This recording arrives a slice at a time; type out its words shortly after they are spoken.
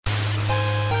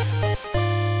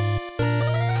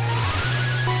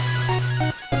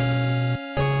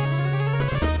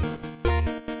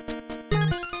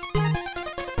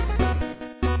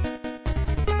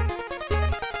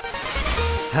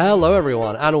Hello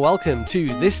everyone, and welcome to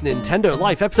This Nintendo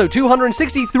Life, episode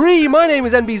 263. My name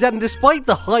is NBZ, and despite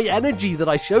the high energy that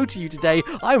I show to you today,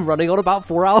 I'm running on about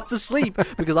 4 hours of sleep,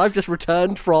 because I've just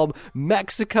returned from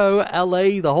Mexico,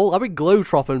 LA, I've been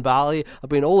globetrotting, Bally.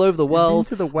 I've been all over the world.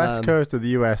 You've been to the west coast of the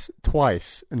US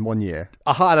twice in 1 year.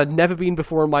 And I'd never been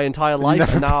before in my entire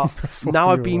life, and now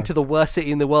I've been to the worst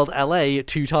city in the world, LA,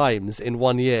 2 times in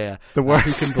 1 year. The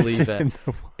worst Who can believe it?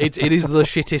 It is the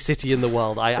shittest city in the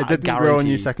world. It didn't grow on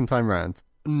you second time round.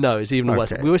 No, it's even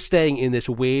worse. Okay. We were staying in this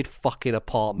weird fucking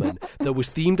apartment that was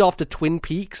themed after Twin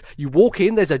Peaks. You walk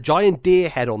in, there's a giant deer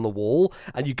head on the wall,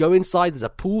 and you go inside, there's a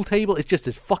pool table. It's just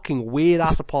this fucking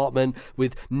weird-ass apartment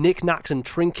with knickknacks and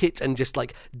trinkets and just,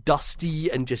 like, dusty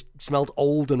and just smelled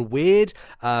old and weird.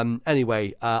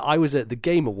 Anyway, I was at the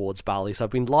Game Awards, Bally, so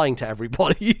I've been lying to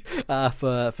everybody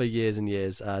for years and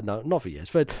years. No, not for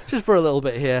years, just for a little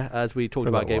bit here, as we talked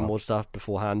about Game Awards stuff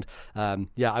beforehand.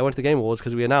 I went to the Game Awards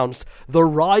because we announced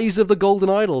the Rise of the Golden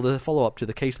Idol, the follow-up to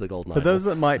the Case of the Golden Idol. For those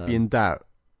that might be in doubt,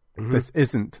 this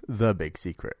isn't the big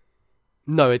secret.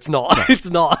 No, it's not. No. It's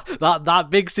not that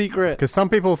big secret. Because some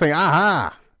people think,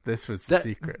 this was the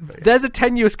secret. There's a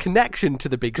tenuous connection to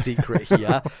the big secret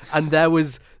here, and there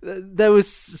was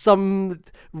some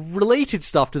related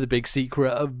stuff to the big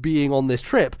secret of being on this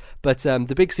trip, but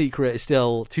the big secret is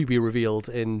still to be revealed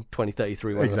in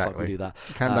 2033. When exactly. The fuck we do that.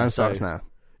 Countdown starts now.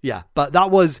 Yeah, but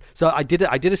that was so. I did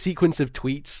a sequence of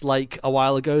tweets like a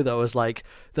while ago that was like,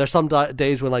 there's some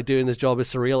days when like doing this job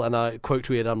is surreal, and I quote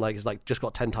tweeted, I'm like, it's like just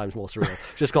got 10 times more surreal,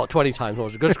 just got 20 times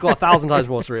more, just got 1,000 times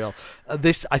more surreal.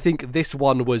 I think this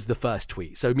one was the first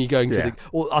tweet. So me going to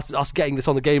us getting this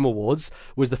on the Game Awards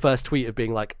was the first tweet of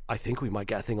being like, I think we might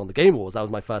get a thing on the Game Awards. That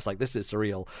was my first like, this is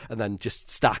surreal, and then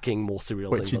just stacking more surreal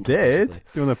things. Which you did.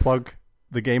 Do you want to plug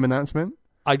the game announcement?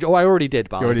 I already did,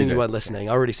 Bal. I think you weren't did. listening.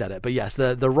 I already said it. But yes,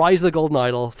 the Rise of the Golden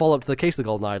Idol, follow-up to the Case of the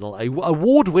Golden Idol, a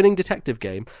award-winning detective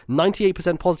game,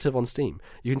 98% positive on Steam.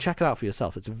 You can check it out for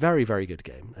yourself. It's a very, very good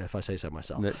game, if I say so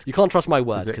myself. You can't trust my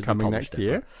word. Is it coming next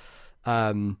year?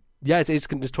 Yeah, it's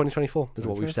 2024 is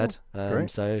what we've said.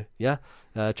 So, yeah,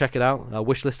 check it out.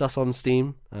 Wishlist us on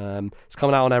Steam. It's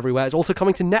coming out on everywhere. It's also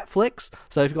coming to Netflix.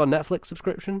 So if you've got a Netflix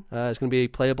subscription, it's going to be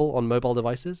playable on mobile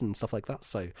devices and stuff like that.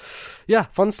 So, yeah,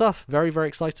 fun stuff. Very, very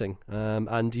exciting.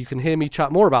 And you can hear me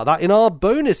chat more about that in our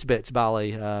bonus bits,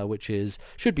 Bally, which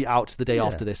should be out the day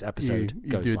after this episode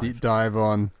you goes do a live. deep dive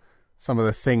on some of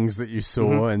the things that you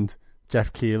saw and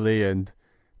Jeff Keighley and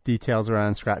details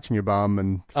around scratching your bum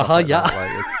and stuff like that.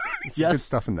 Like, it's yes. good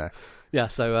stuff in there. Yeah,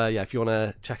 so if you want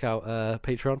to check out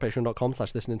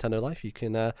patreon.com/thisnintendolife, you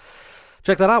can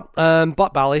check that out.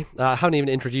 But Bally, I haven't even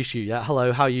introduced you yet.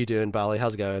 Hello, how are you doing, Bally?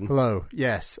 How's it going? Hello.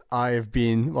 Yes, you've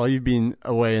been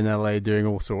away in LA doing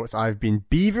all sorts. I've been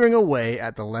beavering away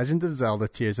at The Legend of Zelda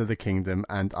Tears of the Kingdom,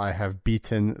 and I have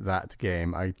beaten that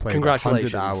game. I played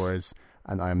 100 hours,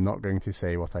 and I'm not going to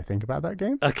say what I think about that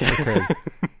game. Okay. Because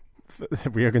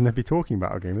we are going to be talking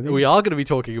about our game of the year. We are going to be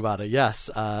talking about it, yes.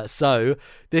 So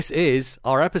this is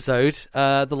our episode,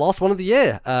 the last one of the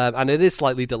year, and it is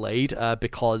slightly delayed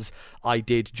because I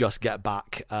did just get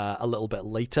back a little bit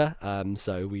later,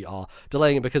 so we are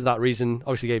delaying it because of that reason.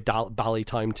 Obviously gave Bally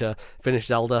time to finish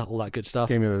Zelda, all that good stuff.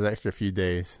 Gave me those extra few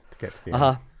days to get to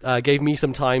the end. Gave me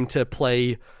some time to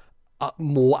play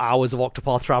more hours of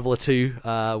Octopath Traveler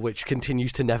 2, which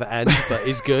continues to never end, but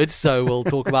is good. So we'll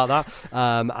talk about that.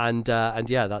 And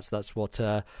yeah, that's what's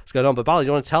going on. But Bally, do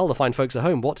you want to tell the fine folks at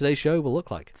home what today's show will look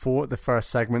like? For the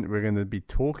first segment, we're going to be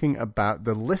talking about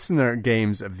the listener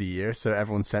games of the year. So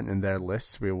everyone sent in their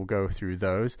lists. We will go through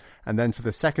those. And then for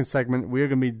the second segment, we're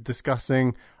going to be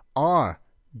discussing our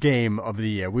game of the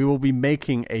year. We will be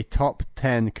making a top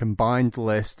 10 combined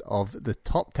list of the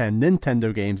top 10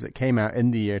 Nintendo games that came out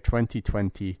in the year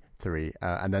 2023.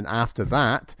 And then after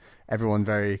that, everyone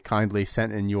very kindly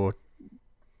sent in your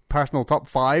personal top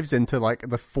 5s into like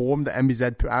the form that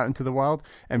MBZ put out into the world.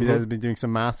 MBZ has been doing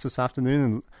some maths this afternoon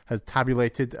and has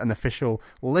tabulated an official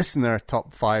listener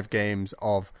top 5 games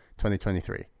of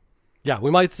 2023. Yeah,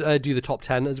 we might do the top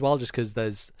 10 as well, just because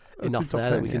there's enough there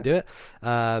 10, that we can do it.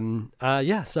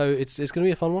 Yeah, so it's going to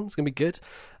be a fun one. It's going to be good.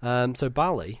 So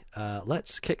Bally,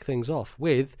 let's kick things off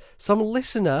with some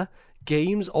listener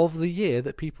games of the year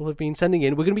that people have been sending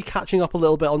in. We're going to be catching up a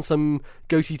little bit on some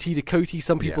Goatee to Coatee.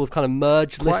 Some people have kind of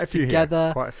merged lists together.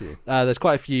 Quite a few. There's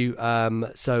quite a few.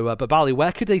 But Bally,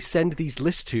 where could they send these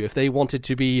lists to if they wanted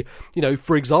to be,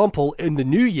 for example, in the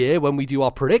new year when we do our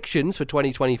predictions for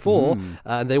 2024,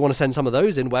 and they want to send some of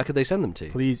those in, where could they send them to?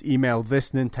 Please email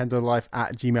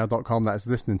thisnintendolife@gmail.com. That's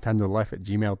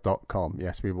thisnintendolife@gmail.com.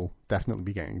 Yes, we will definitely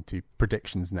be getting to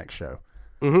predictions next show.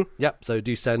 Yep, so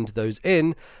do send those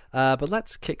in. But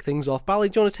let's kick things off. Bally,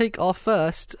 do you want to take our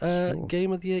first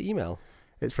Game of the Year email?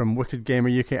 It's from Wicked Gamer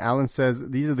UK. Alan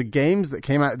says, these are the games that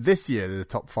came out this year. They're the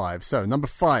top 5. So, number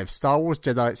 5, Star Wars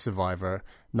Jedi Survivor.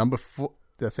 Number 4...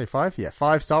 Did I say 5? Yeah,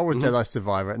 5, Star Wars Jedi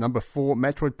Survivor. Number 4,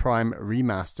 Metroid Prime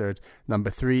Remastered. Number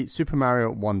 3, Super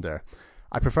Mario Wonder.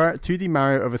 I prefer 2D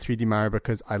Mario over 3D Mario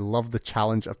because I love the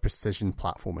challenge of precision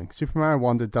platforming. Super Mario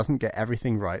Wonder doesn't get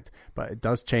everything right, but it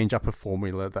does change up a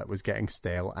formula that was getting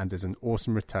stale and is an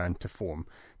awesome return to form.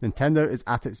 Nintendo is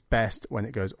at its best when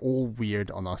it goes all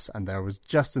weird on us, and there was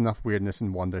just enough weirdness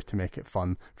and wonder to make it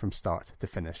fun from start to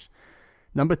finish.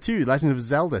 Number 2, Legend of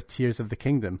Zelda Tears of the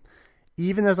Kingdom.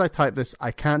 Even as I type this,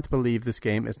 I can't believe this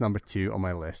game is number 2 on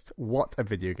my list. What a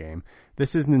video game.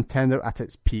 This is Nintendo at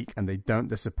its peak, and they don't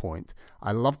disappoint.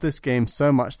 I love this game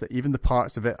so much that even the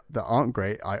parts of it that aren't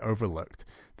great, I overlooked.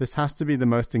 This has to be the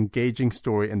most engaging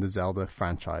story in the Zelda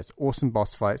franchise. Awesome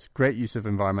boss fights, great use of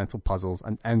environmental puzzles,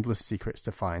 and endless secrets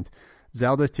to find.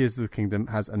 Zelda Tears of the Kingdom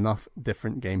has enough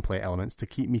different gameplay elements to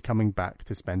keep me coming back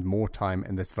to spend more time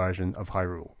in this version of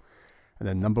Hyrule. And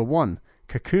then number 1,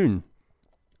 Cocoon.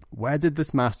 Where did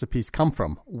this masterpiece come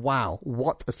from? Wow,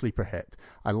 what a sleeper hit.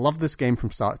 I love this game from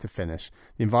start to finish.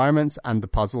 The environments and the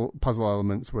puzzle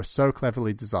elements were so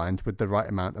cleverly designed with the right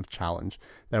amount of challenge.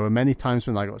 There were many times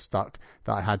when I got stuck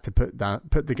that I had to put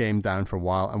the game down for a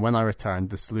while, and when I returned,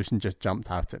 the solution just jumped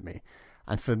out at me.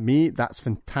 And for me, that's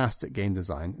fantastic game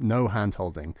design, no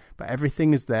hand-holding, but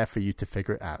everything is there for you to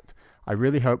figure it out. I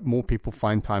really hope more people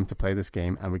find time to play this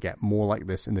game and we get more like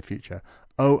this in the future.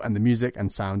 Oh, and the music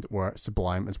and sound were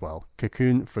sublime as well.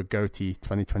 Cocoon for GOTY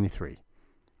 2023.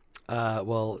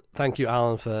 Well, thank you,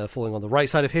 Alan, for falling on the right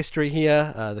side of history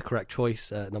here. The correct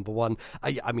choice, number 1.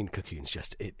 I mean, Cocoon's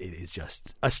just, it is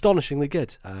just astonishingly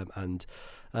good.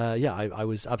 I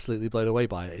was absolutely blown away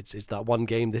by it. It's that one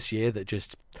game this year that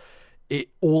just...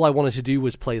 all I wanted to do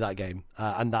was play that game,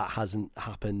 and that hasn't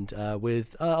happened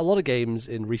with a lot of games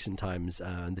in recent times,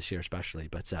 and this year especially.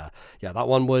 But that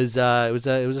one was it was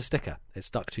a sticker. It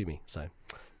stuck to me, so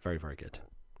very, very good.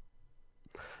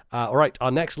 All right,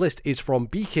 our next list is from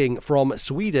Beking from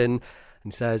Sweden.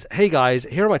 And says, hey guys,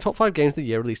 here are my top 5 games of the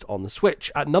year released on the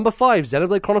Switch. At number 5,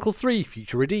 Xenoblade Chronicles 3,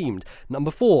 Future Redeemed. Number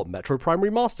 4, Metroid Prime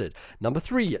Remastered. Number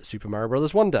 3, Super Mario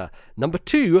Bros. Wonder. Number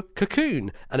 2,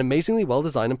 Cocoon, an amazingly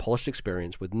well-designed and polished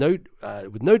experience with no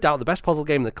doubt the best puzzle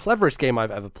game and the cleverest game I've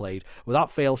ever played,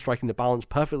 without fail striking the balance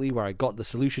perfectly where I got the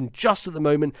solution just at the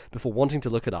moment before wanting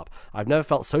to look it up. I've never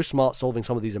felt so smart solving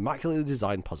some of these immaculately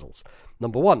designed puzzles.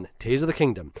 Number 1, Tears of the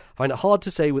Kingdom. I find it hard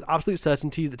to say with absolute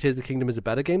certainty that Tears of the Kingdom is a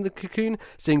better game than Cocoon,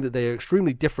 seeing that they are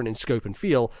extremely different in scope and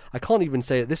feel. I can't even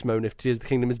say at this moment if Tears of the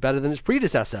Kingdom is better than its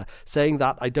predecessor, saying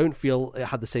that I don't feel it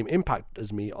had the same impact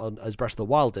as Breath of the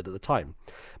Wild did at the time.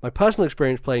 My personal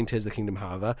experience playing Tears of the Kingdom,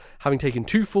 however, having taken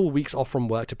 2 full weeks off from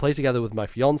work to play together with my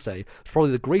fiancée, was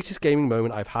probably the greatest gaming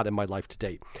moment I've had in my life to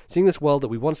date. Seeing this world that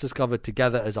we once discovered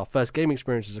together as our first gaming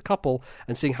experience as a couple,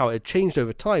 and seeing how it had changed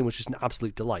over time was just an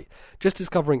absolute delight. Just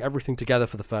discovering everything together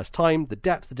for the first time, the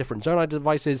depth, the different Zonai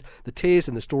devices, the tears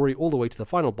and the story all the way to the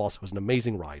final boss was an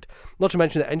amazing ride. Not to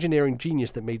mention the engineering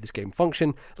genius that made this game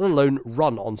function, let alone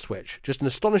run on Switch. Just an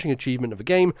astonishing achievement of a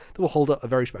game that will hold up a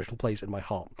very special place in my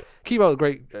heart. Keep up the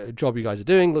great job you guys are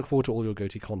doing. Look forward to all your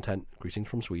GOTY content. Greetings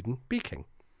from Sweden, Beking.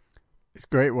 It's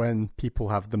great when people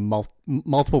have the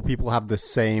multiple people have the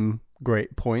same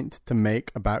great point to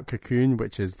make about Cocoon,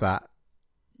 which is that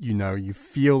you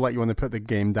feel like you want to put the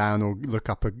game down or look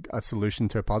up a solution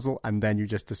to a puzzle, and then you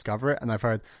just discover it. And I've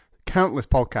heard countless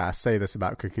podcasts say this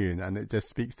about Cocoon, and it just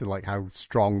speaks to like how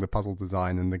strong the puzzle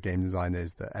design and the game design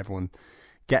is, that everyone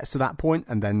gets to that point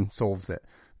and then solves it.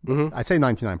 Mm-hmm. I'd say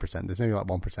 99%. There's maybe like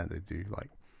 1% that do like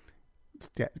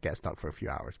get stuck for a few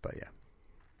hours, but yeah.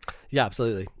 Yeah,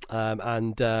 absolutely.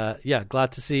 Glad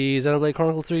to see Xenoblade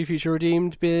Chronicles 3 Future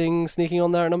Redeemed sneaking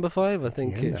on there at number 5. I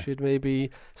think it should maybe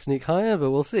sneak higher,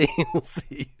 but we'll see. We'll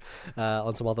see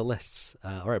on some other lists.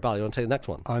 All right, Bal, you want to take the next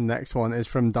one? Our next one is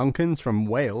from Duncan's from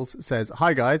Wales. Says,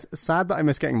 hi guys, sad that I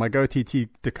missed getting my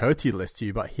GOTY list to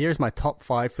you, but here's my top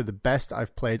 5 for the best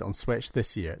I've played on Switch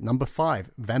this year. Number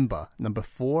 5, Vemba. Number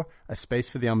 4, A Space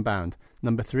for the Unbound.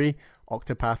 Number 3,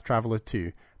 Octopath Traveler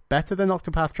 2. Better than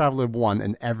Octopath Traveler 1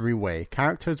 in every way.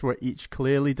 Characters were each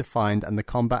clearly defined and the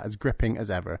combat as gripping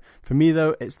as ever. For me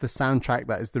though, it's the soundtrack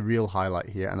that is the real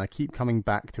highlight here, and I keep coming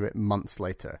back to it months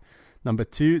later. Number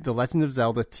 2, The Legend of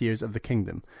Zelda Tears of the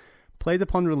Kingdom. Played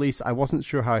upon release, I wasn't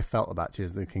sure how I felt about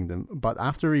Tears of the Kingdom, but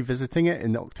after revisiting it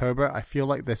in October, I feel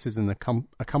like this is an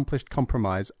accomplished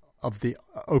compromise of the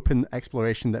open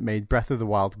exploration that made Breath of the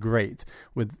Wild great,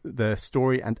 with the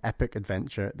story and epic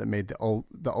adventure that made the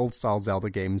old style Zelda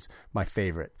games my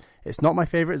favorite. It's not my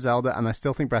favorite Zelda, and I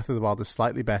still think Breath of the Wild is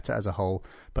slightly better as a whole,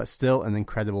 but still an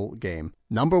incredible game.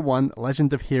 Number 1,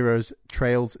 Legend of Heroes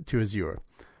Trails to Azure.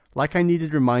 Like I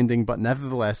needed reminding, but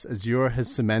nevertheless, Azure has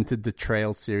cemented the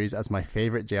Trails series as my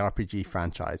favorite JRPG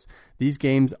franchise. These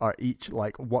games are each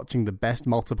like watching the best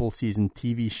multiple season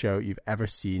TV show you've ever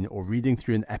seen, or reading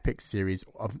through an epic series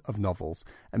of novels.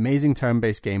 Amazing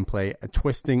turn-based gameplay, a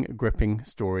twisting, gripping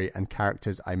story, and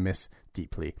characters I miss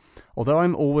deeply. Although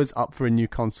I'm always up for a new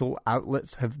console,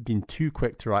 outlets have been too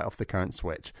quick to write off the current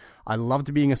Switch. I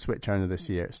loved being a Switch owner this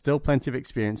year. Still plenty of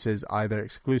experiences, either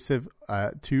exclusive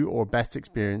to or best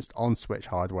experienced on Switch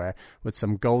hardware, with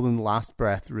some golden last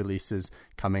breath releases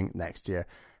coming next year.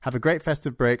 Have a great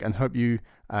festive break, and hope you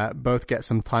both get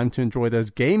some time to enjoy those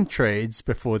game trades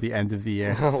before the end of the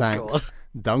year. Thanks, God.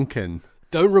 Duncan.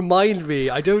 Don't remind me.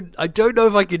 I don't know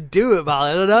if I can do it, man.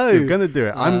 I don't know. You're gonna do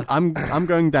it. I'm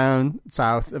going down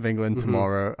south of England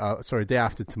tomorrow. Day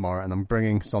after tomorrow, and I'm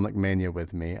bringing Sonic Mania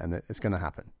with me, and it's gonna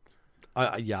happen.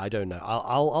 I don't know.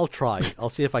 I'll try. I'll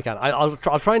see if I can. I'll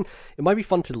try and it might be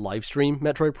fun to live stream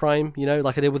Metroid Prime. You know,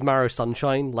 like I did with Mario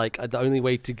Sunshine. Like the only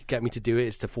way to get me to do it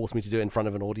is to force me to do it in front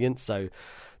of an audience. So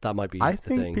that might be. I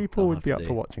think people would be up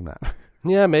for watching that.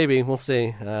 Yeah, maybe. We'll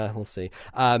see. We'll see.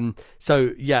 Duncan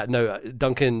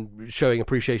showing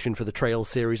appreciation for the Trails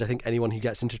series. I think anyone who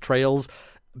gets into Trails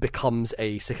becomes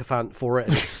a sycophant for it,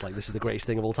 and it's just like, this is the greatest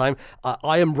thing of all time.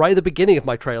 I am right at the beginning of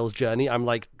my Trails journey. I'm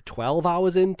like 12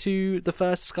 hours into the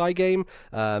first Sky game,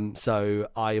 so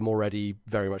I am already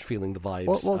very much feeling the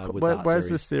vibes. Where's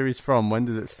this series from? When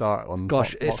did it start?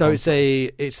 Gosh, it's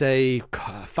a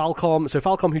Falcom. So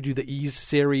Falcom, who do the Ys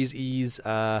series,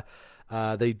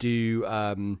 they do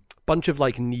bunch of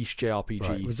like niche JRPG.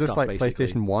 Right. Was this stuff, like basically.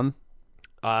 PlayStation 1?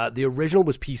 The original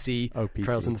was PC. PC.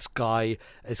 Trails in the Sky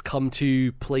has come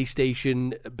to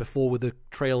PlayStation before with the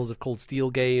Trails of Cold Steel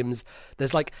games.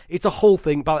 There's like, it's a whole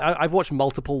thing. But I've watched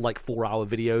multiple like 4-hour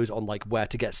videos on like where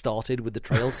to get started with the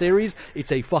Trails series.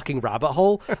 It's a fucking rabbit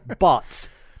hole. But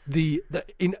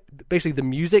basically the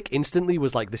music instantly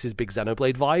was like, this is big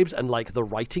Xenoblade vibes, and like the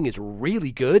writing is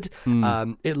really good.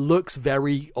 It looks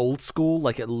very old school,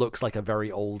 like it looks like a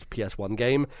very old PS1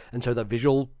 game, and so that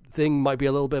visual thing might be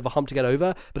a little bit of a hump to get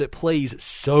over, but it plays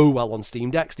so well on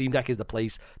Steam Deck. Steam Deck is the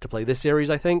place to play this series,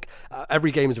 I think.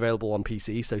 Every game is available on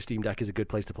PC, so Steam Deck is a good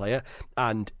place to play it,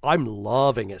 and I'm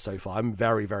loving it so far. I'm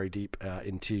very, very deep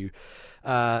into...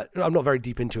 I'm not very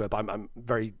deep into it, but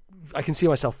I can see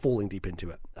myself falling deep into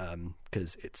it,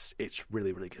 because it's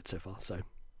really, really good so far. So,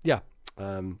 yeah,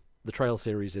 the Trail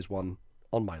series is one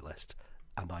on my list.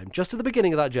 And I'm just at the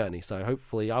beginning of that journey, so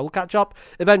hopefully I will catch up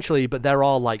eventually. But there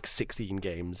are like 16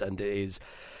 games, and it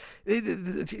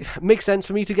makes sense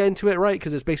for me to get into it, right?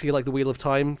 Because it's basically like the Wheel of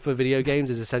Time for video games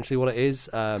is essentially what it is.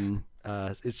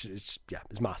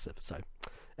 It's massive. So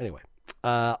anyway,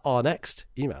 our next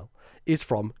email is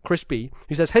from Chris B,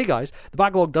 who says, "Hey guys, the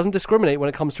backlog doesn't discriminate when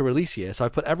it comes to release year, so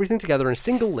I've put everything together in a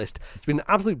single list. It's been an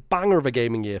absolute banger of a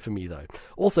gaming year for me, though.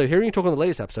 Also, hearing you talk on the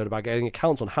latest episode about getting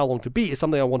accounts on how long to beat is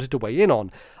something I wanted to weigh in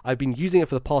on. I've been using it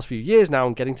for the past few years now,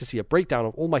 and getting to see a breakdown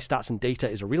of all my stats and data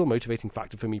is a real motivating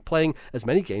factor for me playing as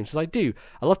many games as I do.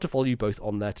 I love to follow you both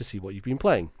on there to see what you've been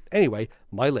playing. Anyway,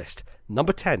 my list.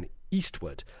 Number 10,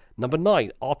 Eastward. Number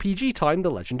 9, RPG Time: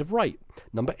 The Legend of Wright.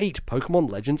 Number 8,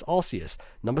 Pokemon Legends Arceus.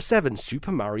 Number 7,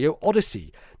 Super Mario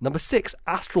Odyssey. Number 6,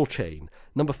 Astral Chain.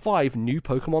 Number 5, New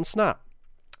Pokemon Snap.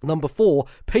 Number 4,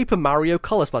 Paper Mario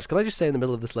Color Splash. Can I just say in the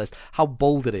middle of this list how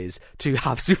bold it is to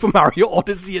have Super Mario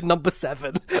Odyssey at number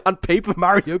 7 and Paper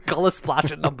Mario Color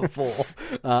Splash at number 4?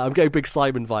 I'm getting big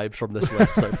Simon vibes from this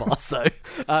list so far. So,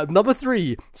 number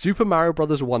 3, Super Mario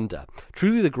Bros. Wonder.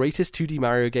 Truly the greatest 2D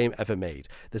Mario game ever made.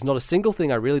 There's not a single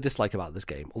thing I really dislike about this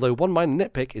game, although one minor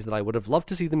nitpick is that I would have loved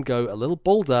to see them go a little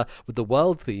bolder with the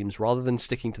world themes rather than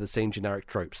sticking to the same generic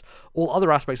tropes. All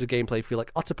other aspects of gameplay feel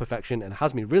like utter perfection and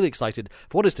has me really excited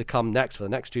for what is to come next for the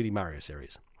next 2D Mario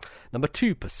series. Number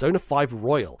 2, Persona 5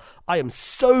 Royal. I am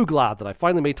so glad that I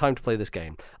finally made time to play this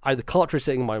game. I had the cartridge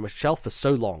sitting on my shelf for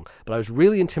so long, but I was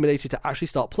really intimidated to actually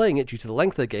start playing it due to the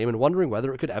length of the game and wondering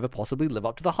whether it could ever possibly live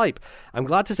up to the hype. I'm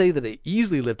glad to say that it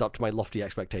easily lived up to my lofty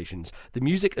expectations. The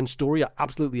music and story are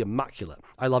absolutely immaculate.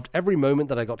 I loved every moment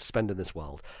that I got to spend in this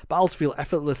world. Battles feel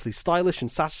effortlessly stylish and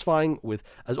satisfying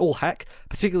as all heck,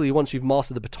 particularly once you've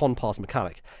mastered the baton pass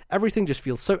mechanic. Everything just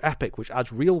feels so epic, which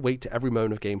adds real weight to every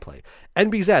moment of gameplay.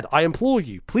 NBZ, I implore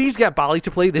you, please get Bally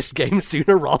to play this game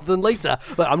sooner rather than later.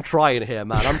 Look, I'm trying here,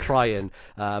 man. I'm trying.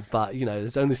 But, you know,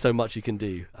 there's only so much you can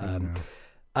do.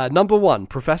 Number 1,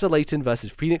 Professor Layton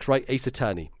versus Phoenix Wright Ace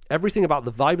Attorney. Everything about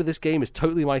the vibe of this game is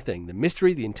totally my thing. The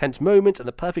mystery, the intense moments, and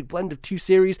the perfect blend of two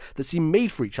series that seem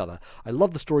made for each other. I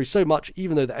love the story so much,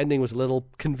 even though the ending was a little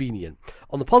convenient.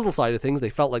 On the puzzle side of things, they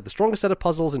felt like the strongest set of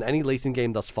puzzles in any Layton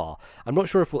game thus far. I'm not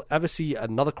sure if we'll ever see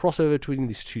another crossover between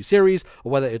these two series,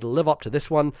 or whether it'll live up to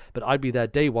this one, but I'd be there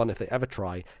day one if they ever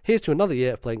try. Here's to another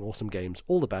year of playing awesome games.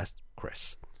 All the best,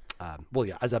 Chris. Well,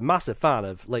 yeah, as a massive fan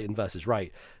of Layton versus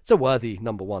Wright, it's a worthy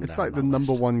number one. It's like the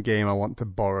number one game I want to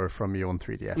borrow from you on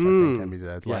 3DS, I think,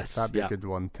 MBZ. Like, yes, that'd be a good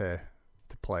one to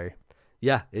play.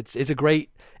 Yeah, it's a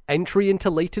great entry into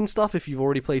Layton stuff if you've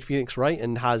already played Phoenix Wright,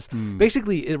 and has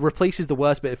basically it replaces the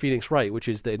worst bit of Phoenix Wright, which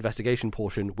is the investigation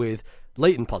portion, with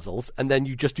Layton puzzles, and then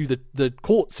you just do the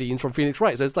court scenes from Phoenix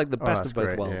Wright. So it's like the best of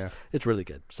both worlds. Yeah. It's really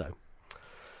good. So.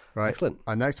 Right. Excellent.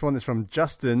 Our next one is from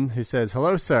Justin, who says,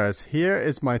 "Hello, sirs. Here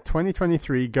is my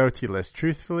 2023 GOTY list.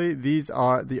 Truthfully, these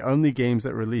are the only games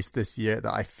that released this year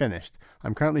that I finished.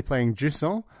 I'm currently playing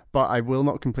Jusant, but I will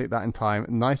not complete that in time.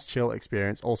 Nice, chill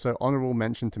experience. Also, honorable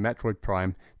mention to Metroid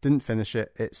Prime. Didn't finish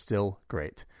it. It's still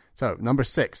great." So, number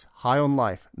 6, High on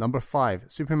Life. Number 5,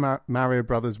 Super Mario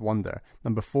Bros. Wonder.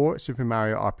 Number 4, Super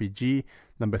Mario RPG.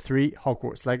 Number 3,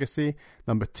 Hogwarts Legacy.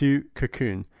 Number 2,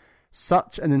 Cocoon.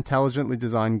 Such an intelligently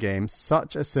designed game,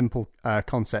 such a simple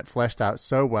concept fleshed out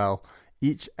so well.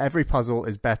 Every puzzle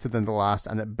is better than the last,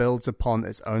 and it builds upon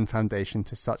its own foundation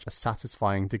to such a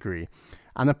satisfying degree.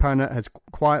 Annapurna has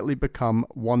quietly become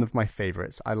one of my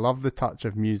favorites. I love the touch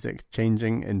of music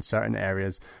changing in certain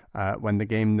areas when the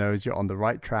game knows you're on the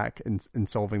right track in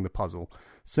solving the puzzle,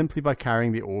 simply by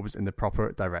carrying the orbs in the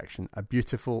proper direction. A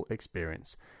beautiful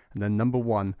experience. And then number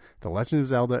 1, The Legend of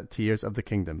Zelda Tears of the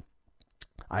Kingdom.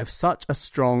 I have such a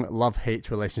strong love-hate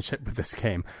relationship with this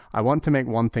game. I want to make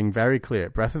one thing very clear.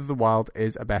 Breath of the Wild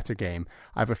is a better game.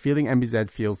 I have a feeling MBZ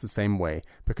feels the same way,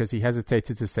 because he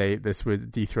hesitated to say this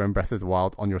would dethrone Breath of the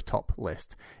Wild on your top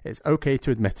list. It's okay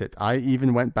to admit it. I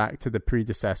even went back to the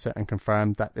predecessor and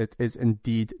confirmed that it is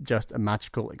indeed just a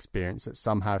magical experience that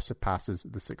somehow surpasses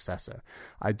the successor.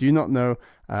 I do not know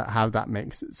how that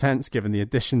makes sense given the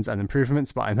additions and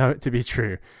improvements, but I know it to be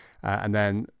true. And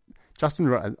then Justin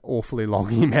wrote an awfully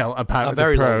long email about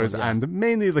the pros and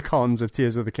mainly the cons of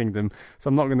Tears of the Kingdom, so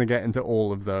I'm not going to get into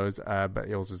all of those, but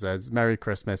he also says, Merry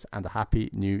Christmas and a Happy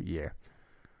New Year.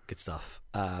 Good stuff.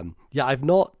 Yeah, I've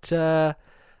not...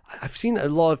 I've seen a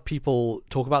lot of people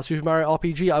talk about Super Mario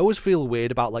RPG. I always feel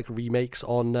weird about like remakes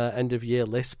on end-of-year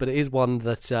lists, but it is one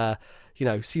that...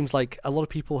 seems like a lot of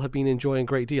people have been enjoying a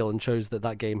great deal, and shows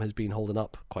that game has been holding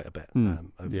up quite a bit over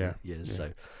the years. Yeah.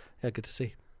 So, yeah, good to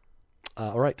see.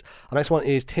 All right. Our next one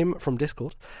is Tim from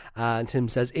Discord. And Tim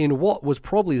says, in what was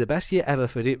probably the best year ever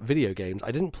for video games,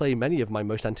 I didn't play many of my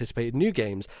most anticipated new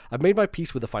games. I've made my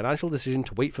peace with the financial decision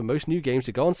to wait for most new games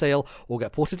to go on sale or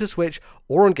get ported to Switch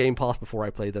or on Game Pass before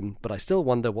I play them, but I still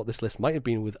wonder what this list might have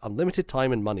been with unlimited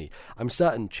time and money. I'm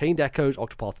certain Chained Echoes,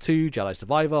 Octopath 2, Jedi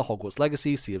Survivor, Hogwarts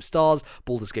Legacy, Sea of Stars,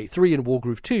 Baldur's Gate 3, and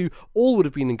Wargroove 2 all would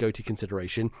have been in GOTY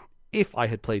consideration if I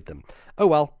had played them. Oh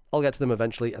well, I'll get to them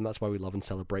eventually, and that's why we love and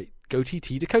celebrate GOTY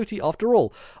T to Coty after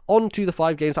all. On to the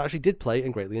 5 games I actually did play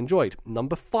and greatly enjoyed.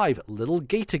 Number 5, Little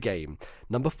Gator Game.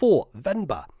 Number 4,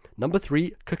 Venba. Number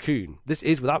 3, Cocoon. This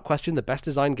is, without question, the best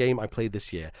designed game I played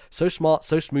this year. So smart,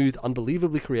 so smooth,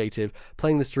 unbelievably creative.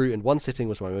 Playing this through in one sitting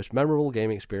was my most memorable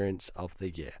gaming experience of the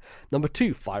year. Number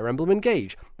 2, Fire Emblem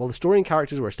Engage. While the story and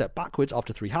characters were a step backwards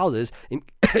after 3 houses,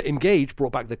 Engage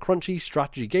brought back the crunchy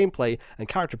strategy gameplay and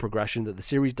character progression that the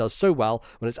series does so well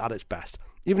when it's at its best.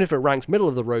 Even if it ranks middle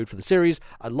of the road for the series,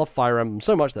 I love Fire Emblem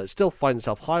so much that it still finds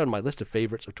itself high on my list of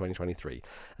favourites of 2023.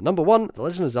 And number 1, The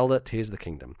Legend of Zelda Tears of the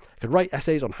Kingdom. I could write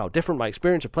essays on how different my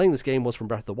experience of playing this game was from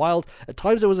Breath of the Wild. At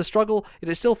times it was a struggle,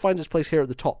 yet it still finds its place here at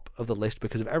the top of the list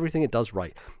because of everything it does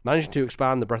right, managing to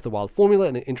expand the Breath of the Wild formula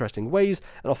in interesting ways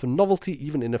and offer novelty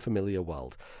even in a familiar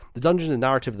world. The dungeons and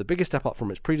narrative are the biggest step up from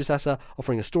its predecessor,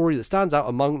 offering a story that stands out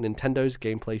among Nintendo's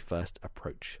gameplay-first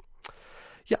approach.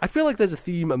 Yeah, I feel like there's a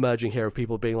theme emerging here of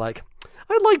people being like,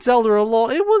 I liked Zelda a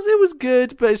lot. It was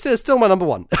good, but it's still my number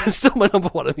one. It's still my number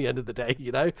one at the end of the day,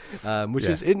 which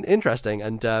is interesting.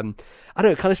 And I don't know,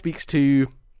 it kind of speaks to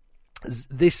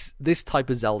this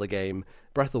type of Zelda game,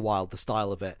 Breath of the Wild, the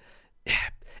style of it.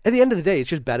 At the end of the day,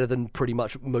 it's just better than pretty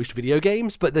much most video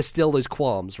games, but there's still those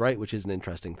qualms, right? Which is an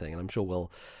interesting thing, and I'm sure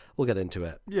we'll get into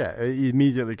it. Yeah, it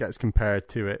immediately gets compared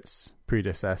to its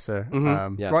predecessor.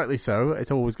 Rightly so.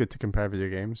 It's always good to compare video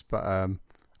games, but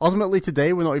ultimately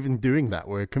today we're not even doing that.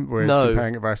 We're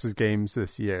comparing it versus games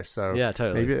this year. So yeah,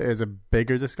 totally. Maybe it is a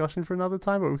bigger discussion for another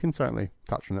time, but we can certainly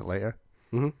touch on it later.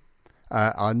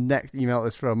 Our next email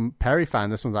is from Perryfan.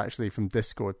 This one's actually from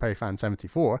Discord.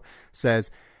 Perryfan74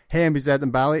 says, "Hey MBZ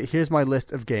and Bally, here's my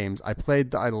list of games I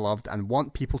played that I loved and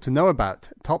want people to know about.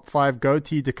 Top 5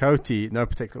 Goatee Dakotee, no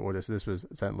particular order, so this was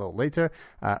sent a little later.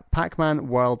 Pac-Man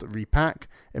World Repack,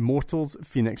 Immortals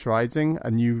Phoenix Rising, A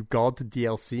New God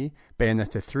DLC,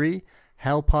 Bayonetta 3,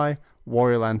 Hellpie,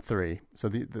 Warriorland 3. So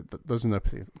those are no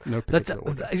particular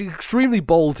order. That's extremely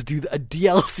bold to do a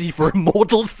DLC for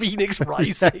Immortals Phoenix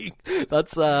Rising.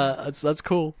 That's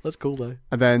cool. That's cool though.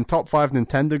 And then top 5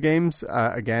 Nintendo games.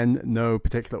 Again, no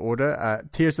particular order.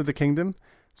 Tears of the Kingdom,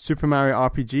 Super Mario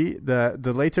RPG.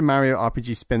 The later Mario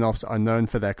RPG spin-offs are known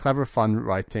for their clever fun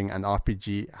writing, and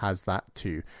RPG has that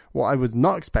too. What I was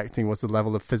not expecting was the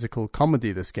level of physical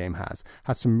comedy this game has.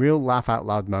 Has some real laugh out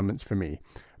loud moments for me.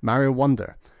 Mario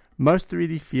Wonder. Most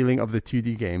 3D feeling of the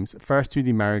 2D games. First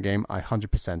 2D Mario game I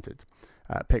 100%ed.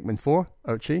 Pikmin 4,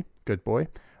 Ochi, good boy.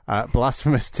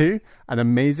 Blasphemous 2, an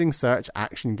amazing search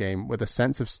action game with a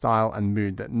sense of style and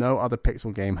mood that no other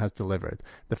pixel game has delivered.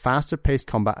 The faster paced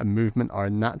combat and movement are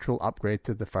a natural upgrade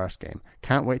to the first game.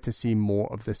 Can't wait to see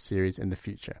more of this series in the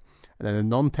future. And then a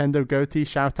Nintendo Goatee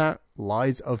shout out,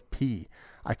 Lies of P.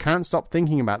 I can't stop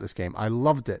thinking about this game. I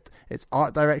loved it. Its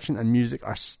art direction and music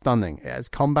are stunning. It has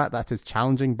combat that is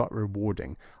challenging but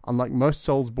rewarding. Unlike most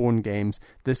Soulsborne games,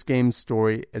 this game's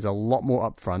story is a lot more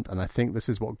upfront, and I think this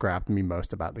is what grabbed me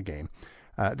most about the game.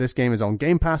 This game is on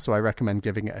Game Pass, so I recommend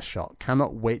giving it a shot.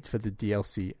 Cannot wait for the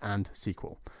DLC and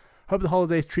sequel. Hope the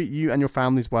holidays treat you and your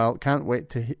families well. Can't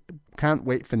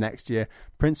wait for next year.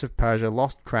 Prince of Persia,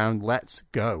 Lost Crown, let's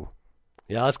go.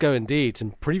 Yeah, let's go indeed.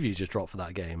 Some previews just dropped for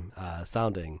that game,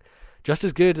 sounding just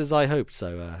as good as I hoped.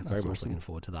 So very much looking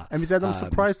forward to that. And I'm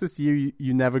surprised this year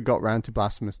you never got round to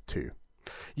Blasphemous 2.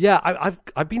 Yeah,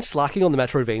 I've been slacking on the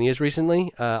Metroidvanias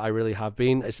recently. I really have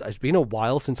been. It's been a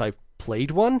while since I've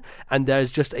played one, and there's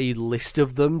just a list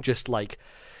of them just like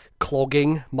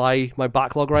clogging my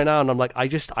backlog right now, and I'm like,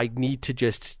 I need to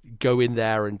just go in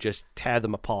there and just tear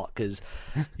them apart, because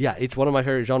yeah, it's one of my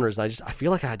favorite genres, and I feel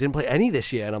like I didn't play any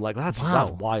this year, and I'm like, that's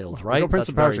wild, right? Prince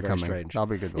of Persia coming. Strange. That'll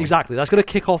be a good one. Exactly, that's going to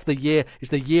kick off the year. It's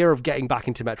the year of getting back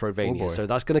into Metroidvania, so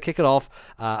that's going to kick it off.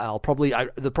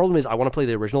 The problem is I want to play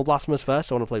the original Blasphemous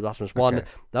first. I want to play Blasphemous 1,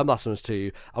 then Blasphemous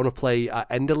 2. I want to play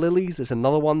Ender Lilies. It's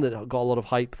another one that got a lot of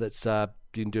hype that's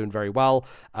been doing very well,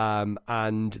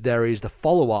 and there is the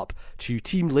follow-up to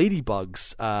Team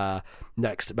Ladybug's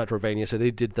next Metroidvania. So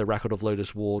they did the Record of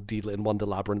Lodoss War, Deedlit and Wonder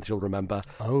Labyrinth, you'll remember.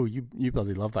 Oh, you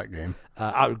bloody love that game.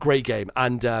 Great game.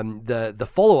 And the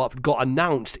follow-up got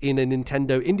announced in a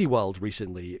Nintendo Indie World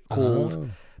recently called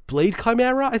Blade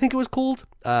Chimera, I think it was called.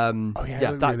 That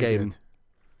really game. Good.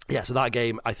 Yeah, so that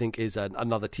game I think is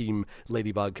another Team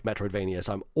Ladybug Metroidvania,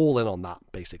 so I'm all in on that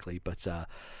basically. But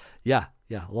yeah,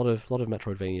 a lot of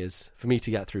Metroidvanias for me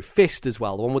to get through. Fist as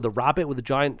well, the one with the rabbit with the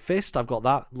giant fist. I've got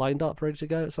that lined up, ready to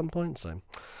go at some point. So,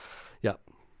 yeah,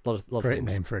 a lot of great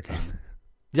things. Name for a game.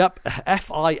 Yep,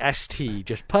 FIST,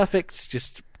 just perfect,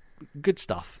 just good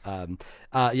stuff.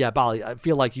 Bally, I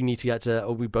feel like you need to get to,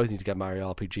 or we both need to get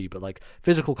Mario RPG, but like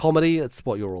physical comedy, that's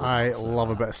what you're all about. I love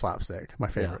a bit of slapstick. My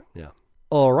favorite. Yeah.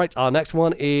 All right, our next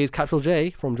one is Capsule J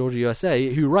from Georgia,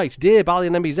 USA, who writes, Dear Bally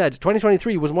and MBZ,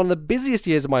 2023 was one of the busiest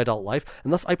years of my adult life,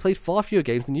 and thus I played far fewer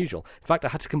games than usual. In fact, I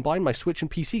had to combine my Switch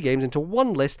and PC games into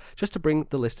one list just to bring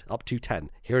the list up to 10.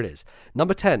 Here it is.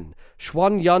 Number 10,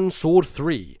 Xuan Yun Sword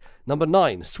 3. Number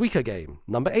 9, Suika Game.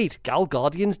 Number 8, Gal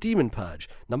Guardian's Demon Purge.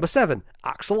 Number 7,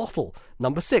 Axolotl.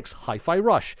 Number 6, Hi-Fi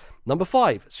Rush. Number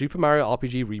 5, Super Mario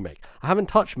RPG Remake. I haven't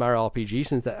touched Mario RPG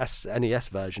since the SNES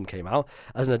version came out.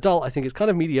 As an adult, I think it's kind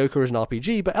of mediocre as an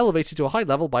RPG, but elevated to a high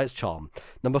level by its charm.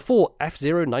 Number 4,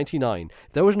 F-Zero 99.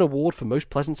 If there was an award for most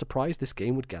pleasant surprise, this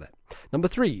game would get it. Number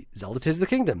 3, Zelda Tears of the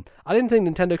Kingdom. I didn't think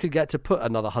Nintendo could get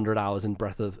another 100 hours into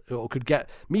Breath of the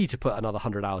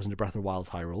Wild's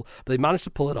Hyrule, but they managed to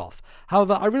pull it off.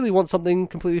 However, I really want something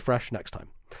completely fresh next time.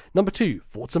 Number 2,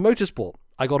 Forza Motorsport.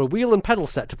 I got a wheel and pedal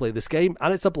set to play this game,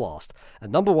 and it's a blast.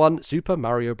 And number 1, Super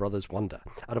Mario Bros. Wonder.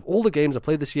 Out of all the games I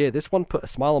played this year, this one put a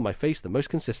smile on my face the most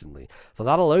consistently. For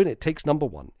that alone, it takes number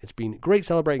 1. It's been great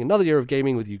celebrating another year of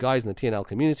gaming with you guys in the TNL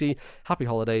community. Happy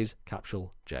holidays,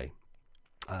 Capsule J.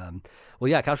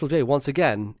 Capsule J, once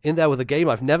again, in there with a game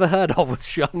I've never heard of with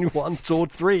Xuan Yun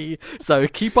Sword 3. So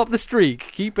keep up the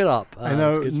streak. Keep it up. I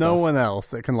know no one else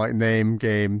that can name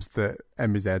games that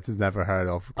MBZ has never heard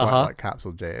of quite like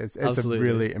Capsule J. It's a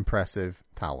really impressive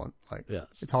talent.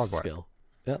 It's hard work. Skill.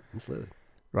 Yeah, absolutely.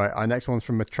 Right, our next one's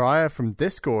from Matraya from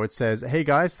Discord. Says, hey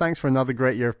guys, thanks for another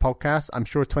great year of podcasts. I'm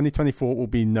sure 2024 will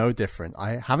be no different.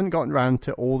 I haven't gotten around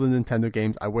to all the Nintendo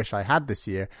games I wish I had this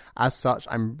year. As such,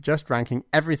 I'm just ranking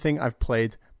everything I've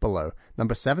played below.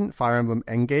 Number 7, Fire Emblem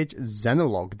Engage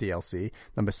Xenologue DLC.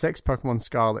 Number 6, Pokemon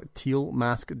Scarlet Teal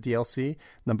Mask DLC.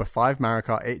 Number 5, Mario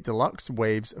Kart 8 Deluxe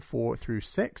Waves 4 through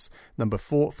 6. Number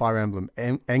 4, Fire Emblem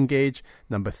Engage.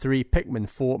 Number 3, Pikmin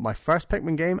 4, my first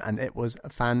Pikmin game, and it was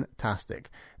fantastic.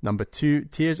 Number 2,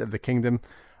 Tears of the Kingdom.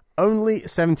 Only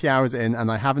 70 hours in,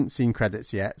 and I haven't seen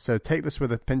credits yet, so take this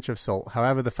with a pinch of salt.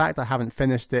 However, the fact I haven't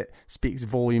finished it speaks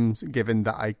volumes, given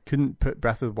that I couldn't put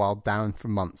Breath of the Wild down for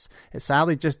months. It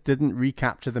sadly just didn't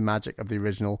recapture the magic of the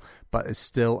original, but is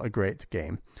still a great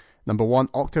game. Number 1,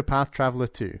 Octopath Traveler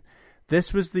 2.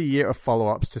 This was the year of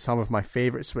follow-ups to some of my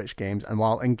favourite Switch games, and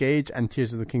while Engage and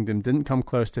Tears of the Kingdom didn't come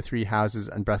close to Three Houses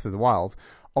and Breath of the Wild,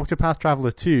 Octopath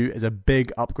Traveler 2 is a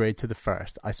big upgrade to the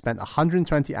first. I spent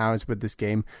 120 hours with this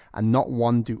game, and not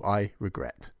one do I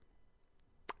regret.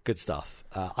 Good stuff.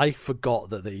 I forgot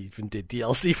that they even did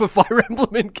DLC for Fire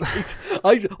Emblem Engage.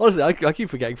 I keep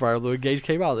forgetting Fire Emblem Engage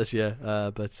came out this year.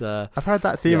 But I've heard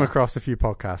that theme across a few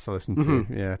podcasts I listened to.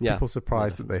 Mm-hmm. People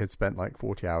surprised that they had spent like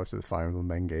 40 hours with Fire Emblem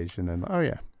Engage, and then,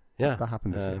 that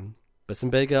happened this year. But some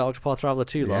big Octopath Traveler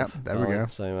 2 love. Yep, there we go.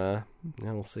 So,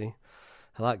 we'll see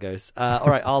how that goes. All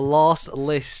right, our last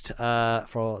list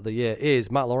for the year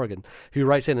is Matt Lorigan, who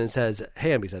writes in and says,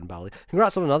 "Hey, MBZ and Bally,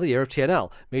 congrats on another year of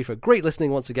TNL. Made for great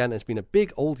listening once again. It's been a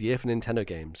big old year for Nintendo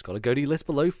games. Got a goatee list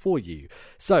below for you.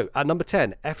 So, at number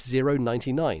 10,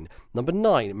 F-Zero99. Number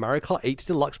 9, Mario Kart 8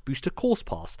 Deluxe Booster Course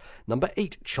Pass. Number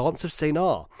 8, Chants of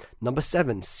Seinar. Number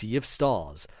 7, Sea of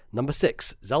Stars. Number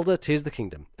 6, Zelda Tears of the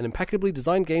Kingdom, an impeccably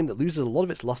designed game that loses a lot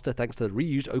of its luster thanks to the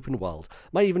reused open world.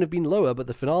 Might even have been lower, but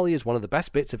the finale is one of the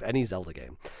best bits of any Zelda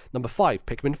game. Number 5,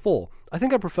 Pikmin 4. I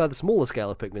think I prefer the smaller scale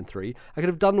of Pikmin 3. I could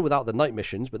have done without the night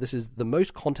missions, but this is the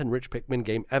most content-rich Pikmin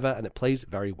game ever, and it plays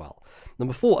very well.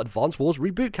 Number 4, Advance Wars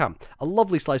Reboot Camp, a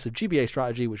lovely slice of GBA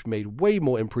strategy which made way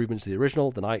more improvements to the original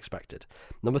than I expected.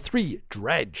 Number 3,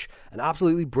 Dredge, an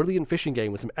absolutely brilliant fishing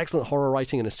game with some excellent horror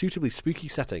writing and a suitably spooky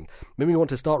setting. Made me want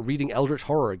to start reading Eldritch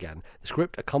Horror again. The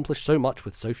script accomplished so much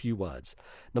with so few words.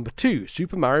 Number 2,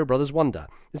 Super Mario Bros. Wonder.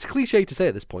 It's cliche to say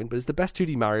at this point, but it's the best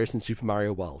 2D Mario since Super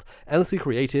Mario World. Endlessly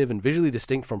creative and visually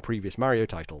distinct from previous Mario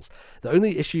titles. The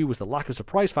only issue was the lack of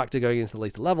surprise factor going into the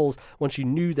later levels, once you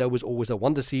knew there was always a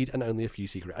Wonder Seed and only a few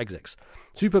secret exits.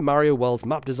 Super Mario World's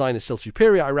map design is still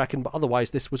superior, I reckon, but otherwise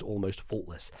this was almost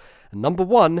faultless. And number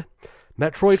 1,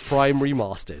 Metroid Prime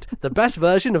Remastered. The best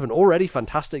version of an already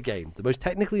fantastic game. The most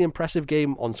technically impressive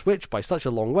game on Switch by such a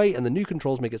long way, and the new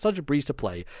controls make it such a breeze to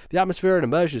play. The atmosphere and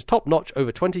immersion is top notch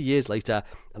over 20 years later,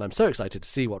 and I'm so excited to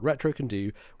see what Retro can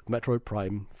do with Metroid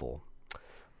Prime 4.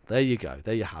 There you go.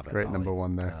 There you have it. Great number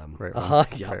 1 there. Great one.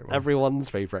 Yeah, Great one. Everyone's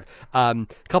favourite. A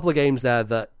couple of games there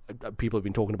that people have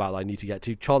been talking about that I need to get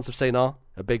to. Chants of Seinar,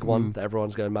 a big one that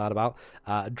everyone's going mad about.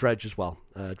 Dredge as well.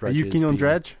 Are you keen on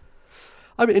Dredge?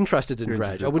 I'm interested in You're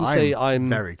Dredge. interested. I wouldn't say I'm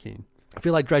very keen. I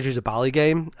feel like Dredge is a Bally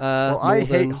game. I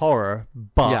hate horror,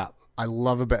 but Yeah. I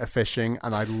love a bit of fishing,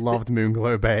 and I loved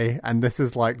Moonglow Bay, and this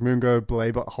is like Moonglow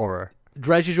Bay but horror.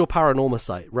 Dredge is your paranormal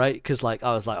site, right? Because I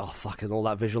was like, oh, fucking all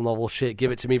that visual novel shit,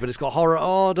 give it to me, but it's got horror.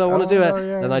 Oh, I don't want to do it.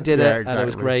 yeah. And I did Yeah, it, and it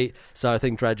was exactly. great. So I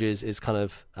think Dredge is kind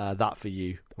of that for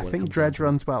you. I think Dredge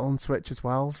runs well on Switch as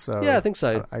well, so Yeah, I think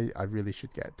so. I really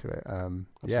should get to it.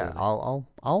 Yeah,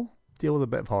 I'll deal with a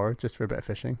bit of horror just for a bit of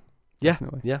fishing. Yeah,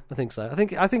 Definitely. yeah, I think so.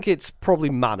 I think it's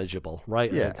probably manageable,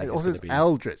 right? I Yeah, don't think also it's gonna be-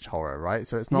 Eldritch horror, right?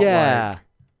 So it's not Yeah. like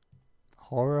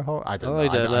horror. I don't I know.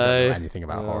 don't I don't know. know anything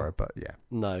about horror, but yeah.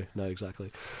 No,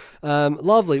 exactly.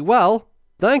 Lovely. Well,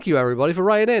 thank you everybody for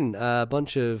writing in. A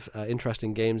bunch of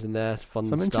interesting games in there, fun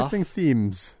Some stuff. interesting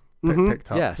themes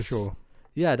picked up Yes. for sure.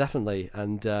 Yeah, definitely.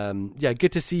 And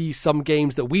good to see some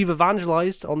games that we've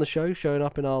evangelized on the show showing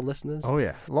up in our listeners. Oh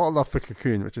yeah, a lot of love for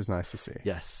Cocoon, which is nice to see.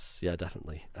 Yes, yeah,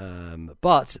 definitely.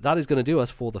 But that is going to do us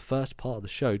for the first part of the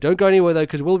show. Don't go anywhere, though,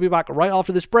 because we'll be back right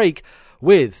after this break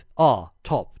with our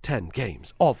top 10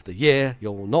 games of the year.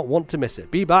 You'll not want to miss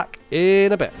it. Be back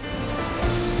in a bit.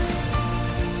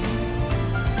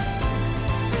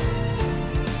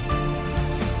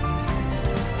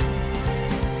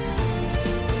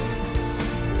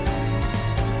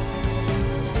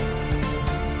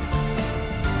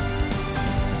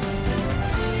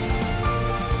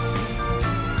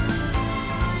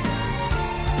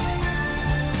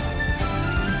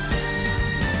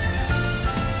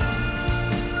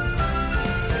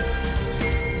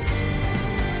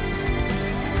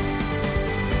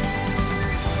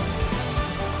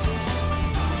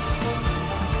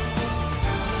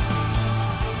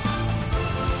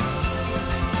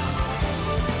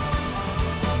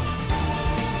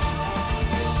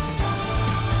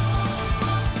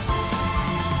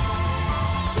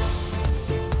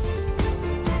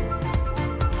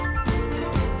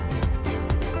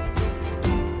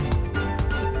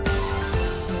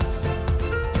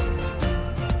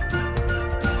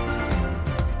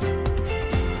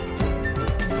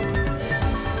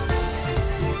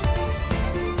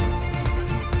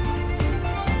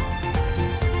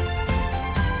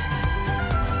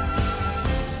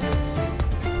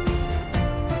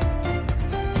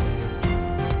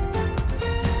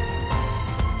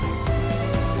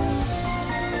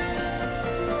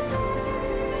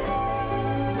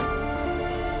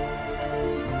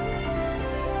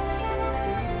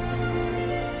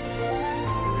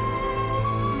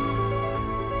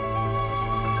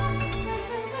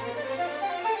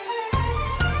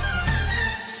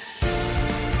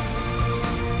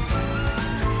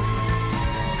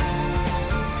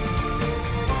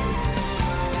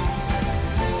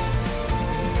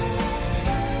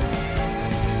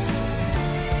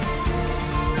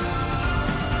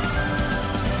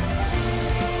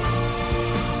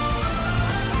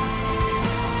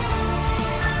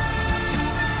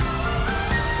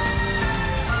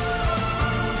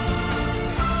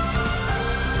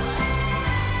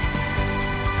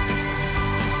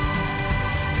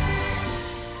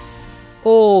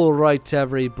 All right,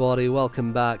 everybody,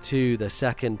 welcome back to the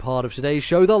second part of today's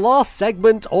show, the last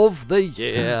segment of the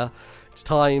year. It's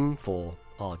time for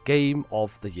our Game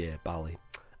of the Year, Bally.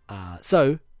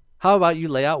 So, how about you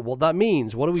lay out what that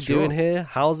means? What are we doing here?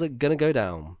 How's it going to go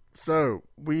down? So,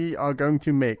 we are going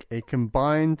to make a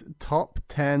combined top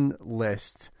 10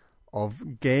 list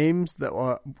of games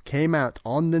that came out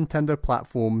on Nintendo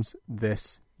platforms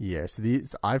this year. So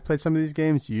I've played some of these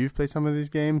games, you've played some of these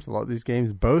games, a lot of these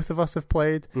games both of us have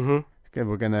played. Mm-hmm.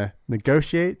 We're going to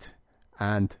negotiate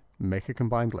and make a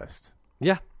combined list.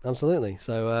 Yeah, absolutely.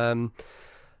 So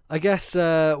I guess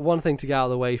one thing to get out of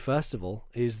the way first of all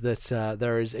is that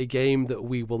there is a game that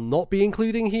we will not be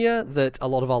including here that a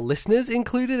lot of our listeners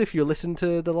included if you listen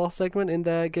to the last segment in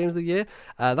their Games of the Year.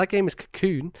 That game is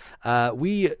Cocoon.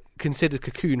 We considered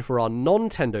Cocoon for our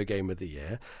non-Tendo Game of the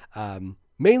Year.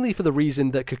 Mainly for the reason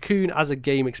that Cocoon as a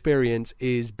game experience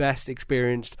is best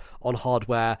experienced on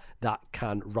hardware that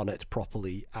can run it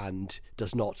properly and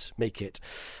does not make it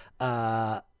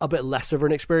a bit less of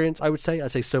an experience, I would say.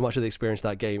 I'd say so much of the experience of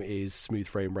that game is smooth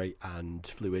frame rate and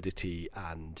fluidity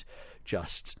and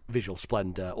just visual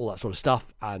splendor, all that sort of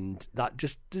stuff, and that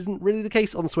just isn't really the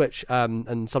case on the Switch.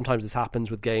 And sometimes this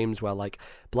happens with games where, like,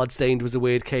 Bloodstained was a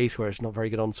weird case where it's not very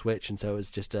good on Switch, and so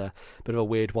it's just a bit of a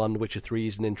weird one. Witcher 3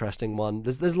 is an interesting one.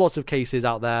 There's lots of cases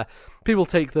out there. People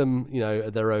take them,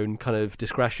 at their own kind of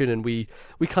discretion, and we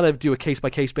kind of do a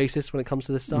case-by-case basis when it comes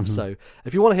to this stuff. Mm-hmm. So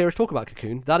if you want to hear us talk about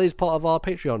Cocoon, that is part of our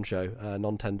Patreon show,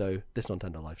 This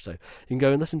Nintendo Life. So you can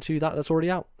go and listen to that. That's already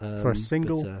out. For a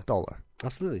single dollar.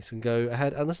 Absolutely, so you can go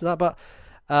ahead and listen to that. But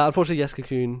unfortunately, yes,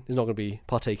 Cocoon is not going to be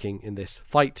partaking in this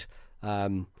fight,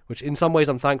 which in some ways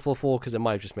I'm thankful for because it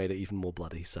might have just made it even more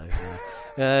bloody. So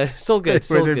it's all good. It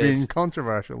would have been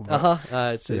controversial.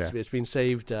 It's been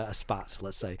saved a spat,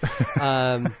 let's say.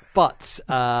 But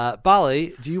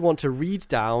Bally, do you want to read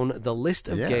down the list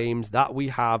of games that we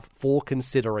have for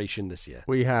consideration this year?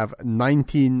 We have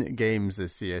 19 games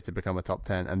this year to become a top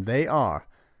 10, and they are,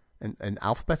 in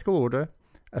alphabetical order: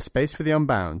 A Space for the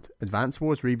Unbound, Advance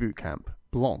Wars Reboot Camp,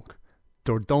 Blanc,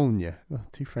 Dordogne,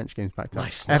 two French games back to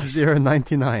nice. F-Zero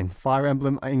 99, Fire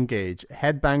Emblem Engage,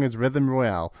 Headbangers Rhythm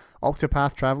Royale,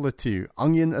 Octopath Traveler 2,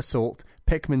 Onion Assault,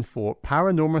 Pikmin 4,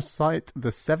 Paranormal Sight,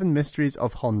 The Seven Mysteries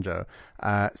of Honjo,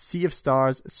 Sea of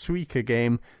Stars, Suika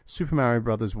Game, Super Mario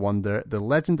Bros. Wonder, The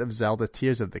Legend of Zelda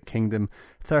Tears of the Kingdom,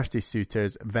 Thirsty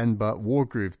Suitors, Venba,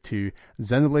 Wargroove 2,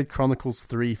 Xenoblade Chronicles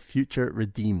 3, Future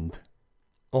Redeemed.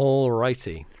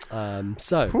 Alrighty.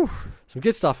 So some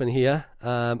good stuff in here.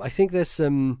 I think there's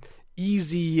some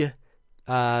easy kicks,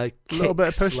 a little bit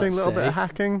of pushing, a little bit of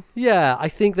hacking. Yeah, I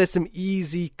think there's some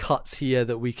easy cuts here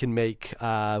that we can make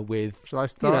with. Shall I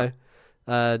start?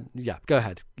 Yeah, go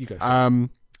ahead. You go.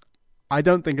 I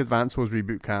don't think Advance Wars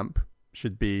Reboot Camp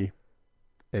should be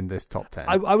in this top 10.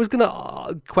 I was going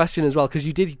to question as well, because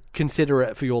you did consider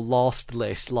it for your last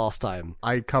list last time.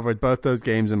 I covered both those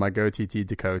games in my GoTT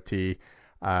Decoti.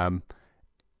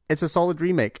 It's a solid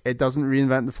remake. It doesn't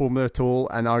reinvent the formula at all,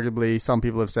 and arguably some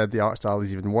people have said the art style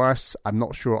is even worse. I'm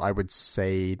not sure I would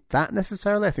say that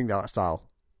necessarily. I think the art style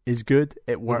is good.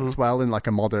 It works well in like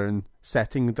a modern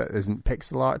setting that isn't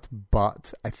pixel art,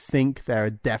 but I think there are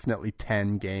definitely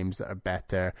 10 games that are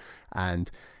better,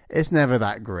 and it's never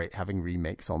that great having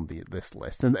remakes on this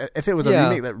list. And if it was a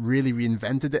remake that really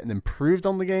reinvented it and improved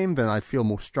on the game, then I'd feel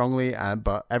more strongly.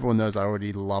 But everyone knows I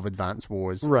already love Advance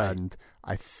Wars, and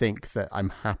I think that I'm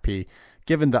happy,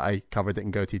 given that I covered it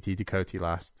in GoTT Decoti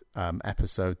last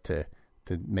episode, to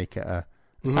make it a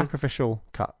sacrificial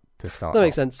cut to start. That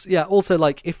makes sense. Yeah. Also,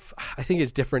 like, I think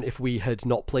it's different if we had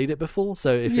not played it before.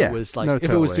 So if it was like if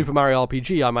it was Super Mario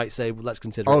RPG, I might say, well, let's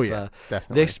consider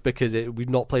this because we've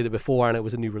not played it before and it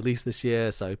was a new release this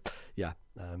year. So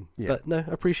but no,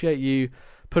 I appreciate you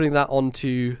putting that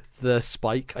onto the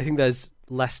spike. I think there's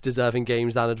less deserving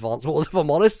games than Advance Wars, if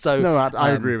I'm honest. So no, I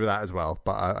agree with that as well.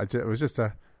 But it was just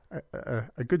a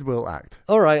goodwill act.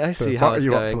 All right, I see how it's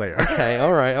you going. Up for later. Okay,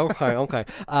 all right, okay.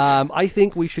 I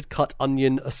think we should cut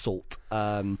Onion Assault.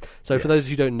 For those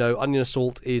who don't know, Onion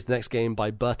Assault is the next game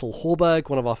by Bertel Horberg,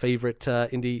 one of our favourite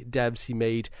indie devs. He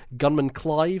made Gunman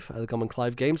Clive, the Gunman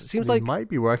Clive games. It seems like he might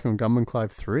be working on Gunman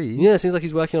Clive 3. Yeah, it seems like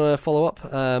he's working on a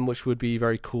follow-up, which would be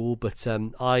very cool, but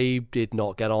I did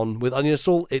not get on with Onion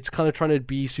Assault. It's kind of trying to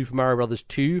be Super Mario Bros.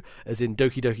 2, as in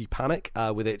Doki Doki Panic,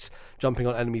 with its jumping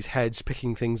on enemies' heads,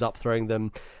 picking things up, throwing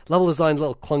them. Level design's a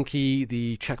little clunky,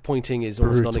 the checkpointing is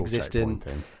almost non-existent.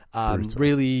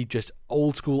 Really just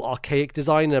old school archaic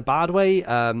design in a bad way,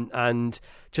 and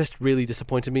just really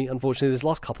disappointed me. Unfortunately, this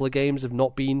last couple of games have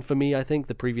not been for me. I think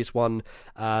the previous one,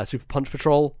 Super Punch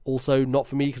Patrol, also not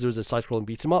for me because it was a side-scrolling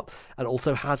beat 'em up, and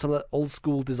also had some of that old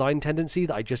school design tendency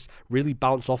that I just really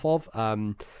bounce off of.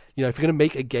 You know, if you're going to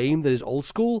make a game that is old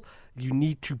school, you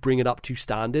need to bring it up to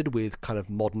standard with kind of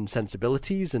modern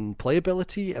sensibilities and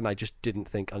playability, and I just didn't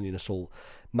think Onion Assault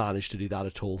managed to do that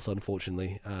at all. So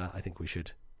unfortunately, I think we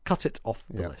should cut it off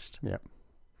the list. Yeah.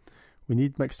 We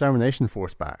need Extermination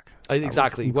Force back.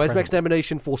 Exactly. Where's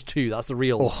Extermination Force 2? That's the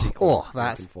real sequel.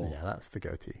 That's the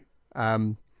goatee.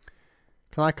 Can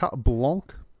I cut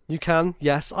Blanc? You can,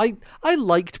 yes. I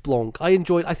liked Blanc. I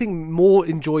think more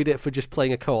enjoyed it for just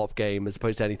playing a co-op game as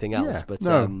opposed to anything else. Yeah, but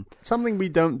something we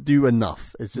don't do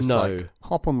enough. It's just like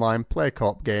hop online, play a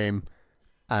co-op game,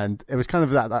 and it was kind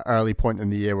of that early point in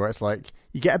the year where it's like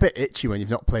you get a bit itchy when you've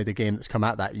not played a game that's come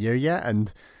out that year yet,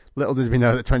 and little did we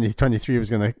know that 2023 was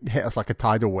going to hit us like a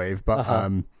tidal wave,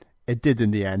 but it did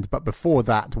in the end. But before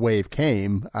that wave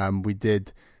came, we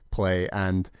did play,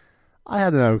 and I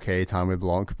had an okay time with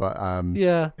Blanc, but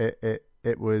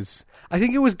it was... I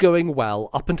think it was going well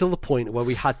up until the point where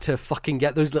we had to fucking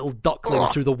get those little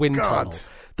ducklings through the wind tunnel.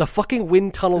 The fucking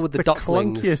wind tunnel with the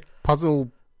ducklings. The clunkiest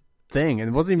puzzle thing, and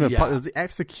it wasn't even it was the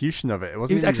execution of it. It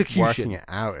wasn't even working it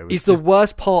out. It's the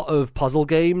worst part of puzzle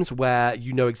games where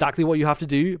you know exactly what you have to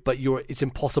do, but it's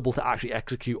impossible to actually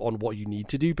execute on what you need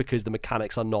to do because the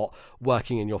mechanics are not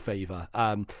working in your favor.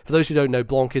 For those who don't know,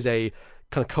 Blanc is a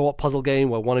kind of co-op puzzle game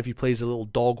where one of you plays a little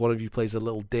dog, one of you plays a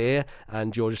little deer,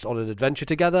 and you're just on an adventure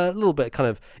together. A little bit kind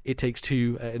of It Takes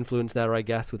Two influence there, I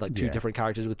guess, with like two different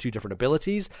characters with two different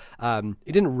abilities.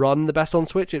 It didn't run the best on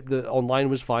Switch. The online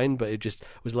was fine, but it just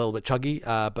was a little bit chuggy.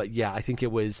 But yeah, I think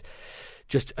it was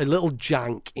just a little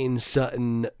jank in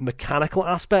certain mechanical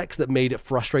aspects that made it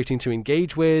frustrating to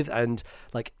engage with, and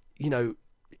like, you know,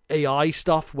 AI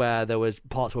stuff where there was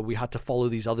parts where we had to follow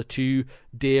these other two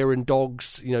deer and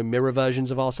dogs, you know, mirror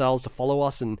versions of ourselves to follow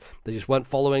us, and they just weren't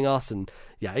following us, and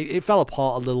yeah, it fell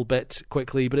apart a little bit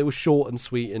quickly, but it was short and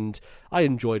sweet, and I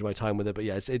enjoyed my time with it. But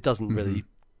yeah, it doesn't really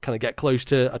kind of get close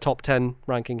to a top 10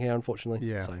 ranking here, unfortunately.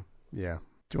 Yeah.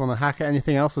 Do you want to hack at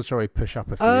anything else, or shall we push up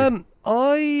a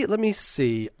few? Let me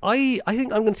see. I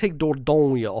think I'm going to take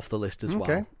Dordogne off the list as well.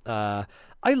 Okay.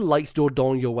 I liked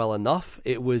Dordogne well enough.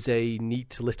 It was a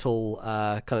neat little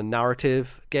kind of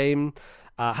narrative game.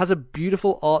 Has a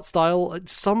beautiful art style.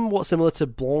 It's somewhat similar to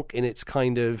Blanc in its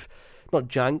kind of, not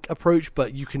jank approach,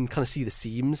 but you can kind of see the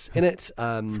seams in it.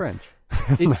 French.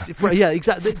 Yeah,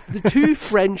 exactly. The two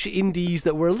French indies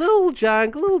that were a little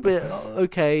jank, a little bit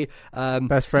okay.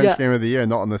 Best French game of the year,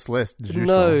 not on this list. Jusant.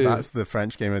 No, that's the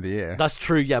French game of the year. That's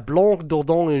true. Yeah, Blanc,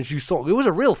 Dordogne, and Jusant. It was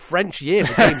a real French year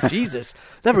for games. Jesus,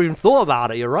 never even thought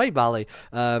about it. You're right, Bally.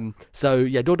 So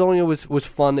yeah, Dordogne was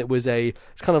fun.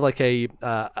 It's kind of like a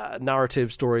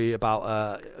narrative story about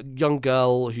a young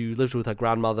girl who lives with her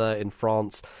grandmother in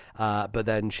France, but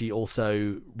then she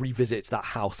also revisits that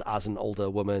house as an older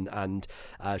woman, and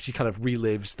she kind of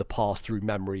relives the past through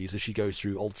memories as she goes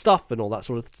through old stuff and all that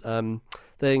sort of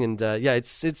thing. And yeah,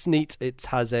 it's neat. It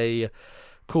has a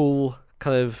cool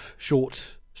kind of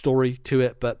short story to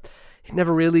it, but it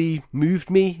never really moved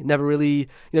me. Never really,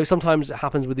 you know, sometimes it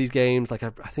happens with these games. Like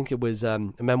I think it was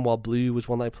Memoir Blue was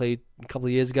one that I played a couple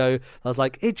of years ago. I was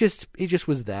like, it just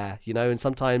was there, you know. And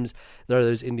sometimes there are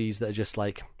those indies that are just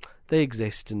like, they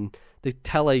exist and they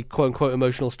tell a quote unquote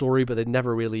emotional story, but they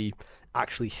never really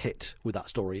actually hit with that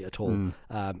story at all.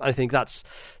 I think that's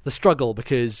the struggle,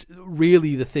 because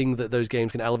really the thing that those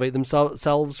games can elevate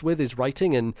themselves with is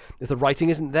writing, and if the writing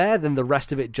isn't there, then the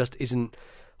rest of it just isn't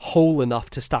whole enough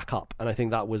to stack up. And I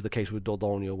think that was the case with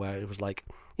Dordogne, where it was like,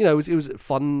 you know, it was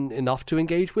fun enough to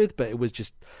engage with, but it was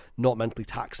just not mentally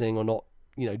taxing or not,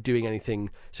 you know, doing anything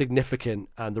significant,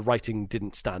 and the writing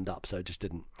didn't stand up, so it just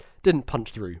didn't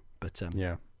punch through. But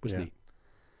was neat.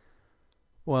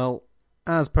 Well,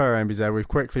 as per MBZ, we've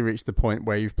quickly reached the point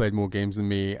where you've played more games than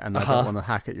me, and I don't want to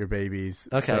hack at your babies.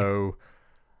 Okay. So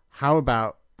how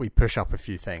about we push up a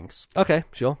few things? Okay,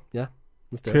 sure. Yeah,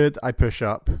 let's do it. Could I push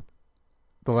up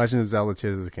The Legend of Zelda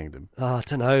Tears of the Kingdom? Oh, I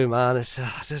don't know, man. It's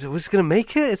going to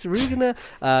make it? It's really going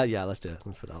to... yeah, let's do it.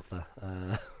 Let's put it up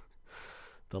there.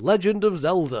 The Legend of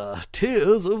Zelda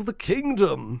Tears of the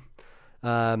Kingdom.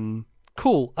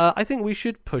 Cool. I think we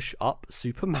should push up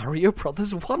Super Mario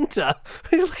Brothers Wonder.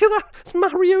 Look at that. It's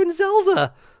Mario and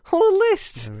Zelda on a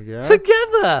list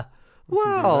together.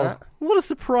 Wow. What a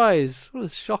surprise. What a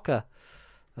shocker.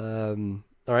 All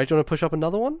right, do you want to push up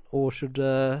another one? Or should we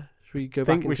go back into I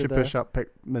think we should push up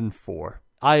Pikmin 4.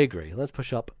 I agree. Let's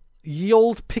push up Ye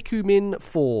old Pikmin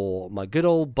 4, my good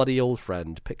old buddy old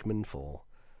friend, Pikmin 4.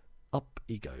 Up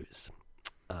he goes.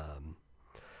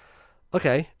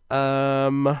 Okay.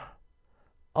 I'll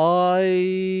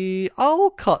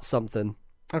cut something.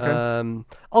 Okay.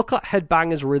 I'll cut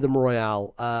Headbangers Rhythm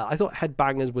Royale. I thought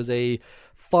Headbangers was a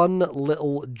fun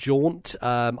little jaunt.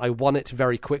 I won it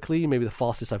very quickly, maybe the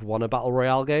fastest I've won a Battle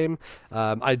Royale game.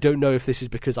 I don't know if this is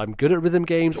because I'm good at rhythm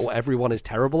games or everyone is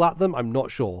terrible at them. I'm not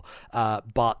sure.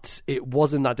 But it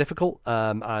wasn't that difficult.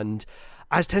 And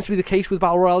as tends to be the case with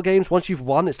Battle Royale games, once you've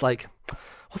won, it's like,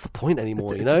 what's the point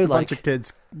anymore? It's just a bunch of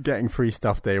kids getting free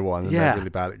stuff day one, and they're really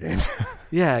bad at games.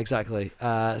 Yeah, exactly.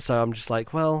 So I'm just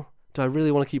like, well, do I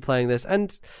really want to keep playing this?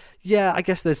 And yeah, I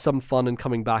guess there's some fun in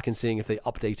coming back and seeing if they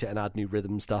update it and add new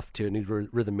rhythm stuff to new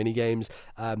rhythm mini games.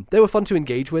 They were fun to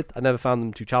engage with. I never found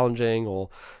them too challenging or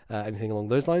anything along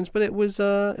those lines. But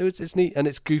it's neat and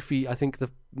it's goofy. I think the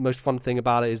most fun thing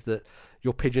about it is that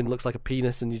your pigeon looks like a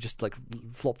penis, and you just like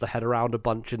flop the head around a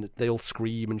bunch, and they all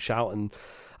scream and shout. And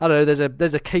I don't know.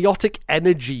 There's a chaotic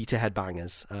energy to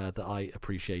Headbangers that I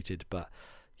appreciated, but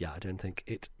yeah, I don't think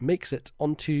it makes it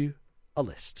onto a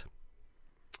list.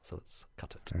 So let's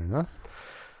cut it. Fair enough.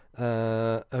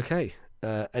 Okay.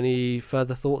 Any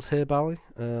further thoughts here, Bally,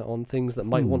 on things that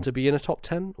might want to be in a top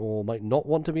 10 or might not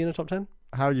want to be in a top 10?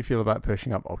 How do you feel about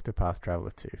pushing up Octopath Traveler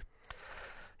 2?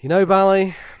 You know,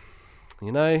 Bally,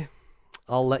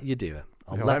 I'll let you do it.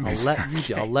 I'll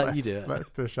let you do it. Let's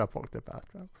push up Octopath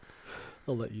Traveler.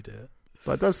 I'll let you do it.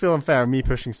 But it does feel unfair, me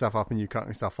pushing stuff up and you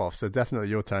cutting stuff off. So definitely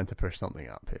your turn to push something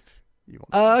up if you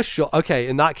want. Sure. Okay,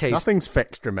 in that case, nothing's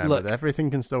fixed. Remember,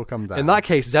 everything can still come down. In that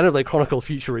case, Xenoblade Chronicle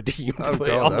Future Redeemed. Oh put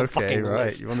it God, on the okay, fucking right.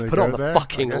 list. You want to put go it on the there?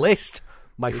 fucking list,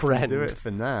 my friend. Do it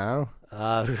for now.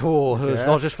 It's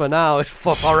not just for now; it's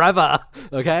for forever.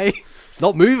 Okay, it's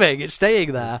not moving; it's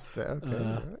staying there. Okay.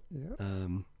 Right, yeah.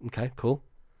 Okay. Cool.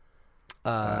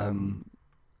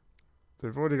 So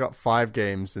we've already got 5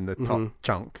 games in the top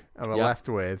chunk, and we're left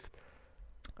with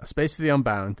A Space for the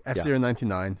Unbound, F-Zero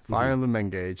 99, Fire Emblem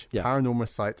Engage, Paranormal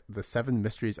Sight, The Seven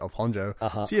Mysteries of Honjo,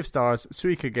 Sea of Stars,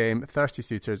 Suika Game, Thirsty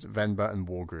Suitors, Venba, and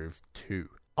Wargroove 2.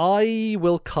 I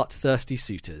will cut Thirsty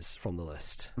Suitors from the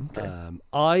list. Okay.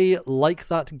 I like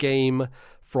that game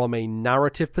from a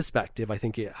narrative perspective. I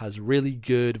think it has really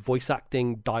good voice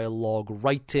acting, dialogue,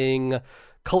 writing,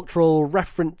 cultural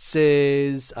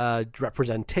references,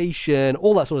 representation,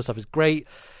 all that sort of stuff is great.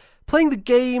 Playing the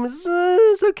game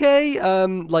is okay.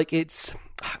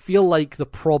 I feel like the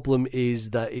problem is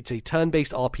that it's a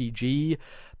turn-based RPG,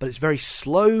 but it's very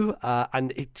slow,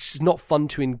 and it's not fun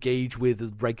to engage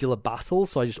with regular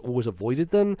battles, so I just always avoided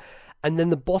them. And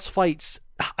then the boss fights,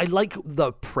 I like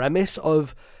the premise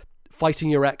of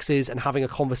fighting your exes and having a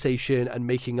conversation and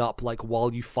making up like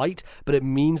while you fight, but it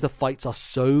means the fights are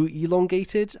so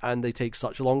elongated and they take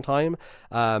such a long time.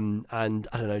 And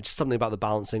I don't know, just something about the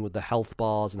balancing with the health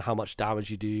bars and how much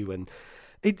damage you do, and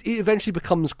it eventually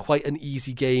becomes quite an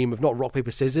easy game of not rock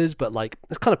paper scissors, but like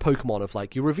it's kind of Pokemon of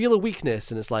like you reveal a weakness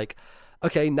and it's like,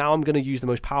 okay, now I'm going to use the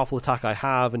most powerful attack I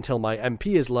have until my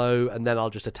MP is low, and then I'll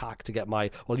just attack to get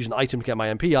I'll use an item to get my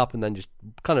MP up, and then just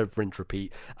kind of rinse,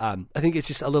 repeat. I think it's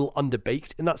just a little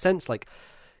underbaked in that sense. Like,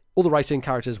 all the writing,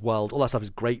 characters, world, all that stuff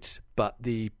is great, but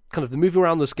the kind of the moving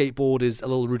around the skateboard is a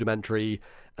little rudimentary,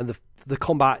 and the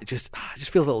combat just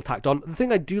feels a little tacked on. The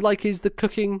thing I do like is the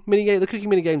cooking minigame. The cooking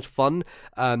minigame's fun.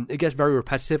 It gets very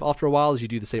repetitive after a while as you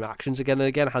do the same actions again and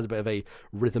again. It has a bit of a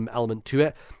rhythm element to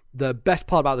it. The best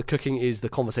part about the cooking is the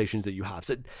conversations that you have.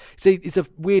 So it's a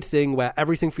weird thing where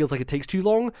everything feels like it takes too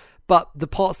long, but the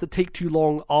parts that take too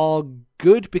long are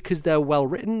good because they're well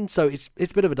written. So it's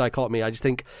a bit of a dichotomy. I just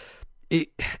think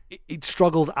it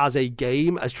struggles as a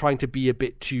game, as trying to be a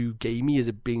bit too gamey, as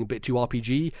it being a bit too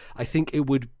RPG. I think it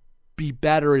would be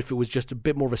better if it was just a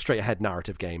bit more of a straight ahead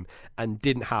narrative game and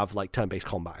didn't have like turn-based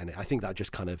combat in it. I think that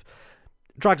just kind of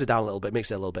drags it down a little bit, makes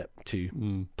it a little bit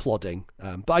too plodding.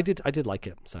 But I did like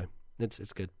it, so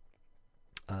it's good.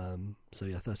 So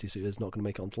yeah, Thirsty Suit is not going to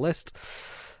make it onto the list.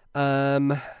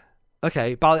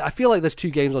 Okay, but I feel like there's 2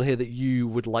 games on here that you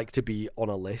would like to be on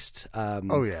a list.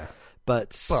 Oh yeah.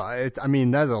 But I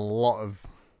mean, there's a lot of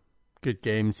good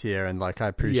games here, and like I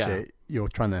appreciate you're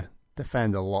trying to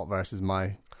defend a lot versus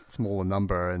my smaller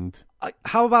number, and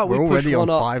how about we're already on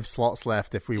up? 5 slots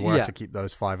left if we were to keep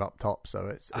those 5 up top, so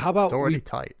it's already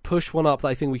tight. Push one up that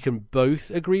I think we can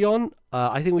both agree on.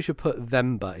 I think we should put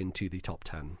Venba into the top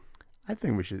 10. I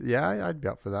think we should. Yeah, I'd be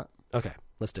up for that. Okay,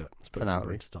 let's do it. Let's put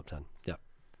Venba into top 10. Yeah,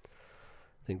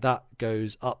 I think that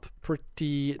goes up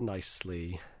pretty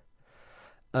nicely.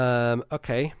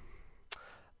 Okay.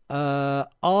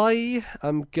 I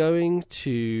am going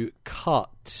to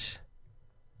cut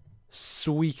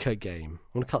Suika game.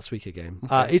 I want to cut Suika game.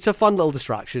 Okay. It's a fun little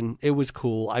distraction. It was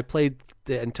cool. I played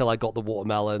it until I got the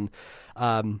watermelon.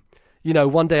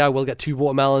 One day I will get 2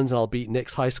 watermelons and I'll beat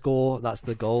Nick's high score. That's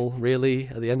the goal, really.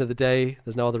 At the end of the day,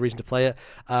 there's no other reason to play it.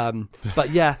 But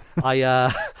yeah,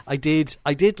 I did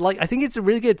like. I think it's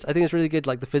really good.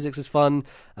 Like the physics is fun,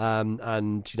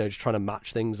 and just trying to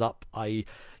match things up.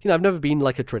 I've never been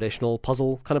like a traditional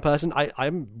puzzle kind of person.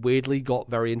 I'm weirdly got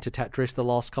very into Tetris the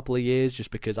last couple of years just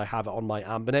because I have it on my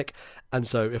Anbernic. And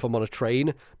so if I'm on a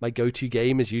train, my go-to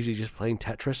game is usually just playing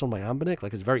Tetris on my Anbernic.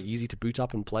 Like it's very easy to boot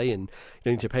up and play and you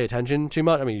don't need to pay attention too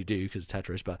much. I mean, you do because it's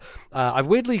Tetris, but I've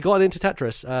weirdly gotten into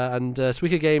Tetris and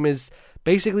Suika game is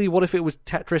basically what if it was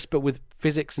Tetris but with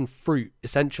physics and fruit,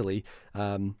 essentially.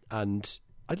 And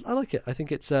I like it. I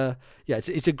think it's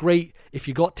it's a great, if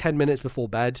you got 10 minutes before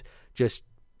bed, just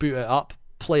boot it up,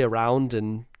 play around,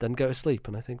 and then go to sleep.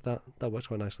 And I think that works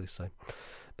quite nicely. So,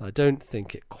 but I don't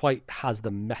think it quite has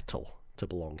the metal to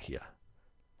belong here.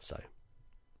 So,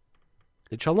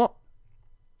 it shall not.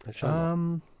 It shall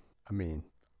not. I mean,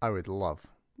 I would love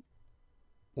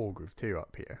Wargroove 2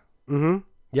 up here. Mm-hmm.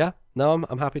 Yeah. No,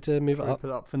 I'm happy to move it up. Put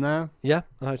it up for now. Yeah,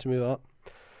 I'm happy to move it up.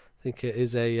 I think it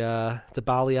is it's a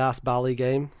bally-ass bally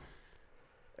game.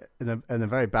 In a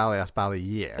very bally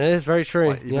year. It is very true.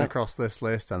 Like, even across this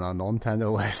list and our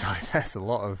Nintendo list, there's a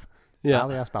lot of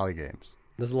bally games.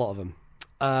 There's a lot of them.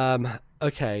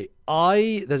 Okay,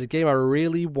 there's a game I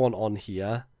really want on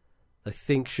here. I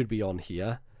think should be on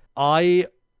here. I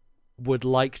would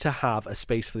like to have A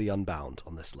Space for the Unbound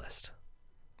on this list.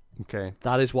 Okay.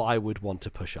 That is what I would want to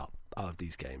push up out of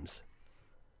these games.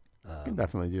 You can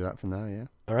definitely do that for now, yeah.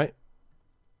 All right.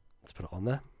 Let's put it on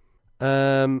there.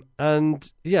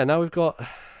 And yeah, now we've got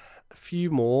a few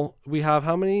more. We have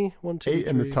how many? 1, 2, 8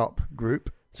 in the top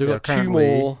group. So we've got 2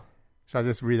 more. Shall I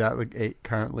just read out like 8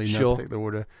 currently? Sure. No particular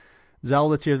order.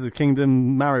 Zelda Tears of the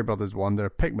Kingdom, Mario Brothers Wonder,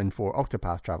 Pikmin 4,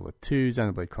 Octopath Traveler 2,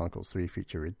 Xenoblade Chronicles 3,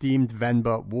 Future Redeemed,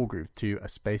 Venba, Wargroove 2, A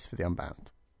Space for the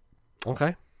Unbound.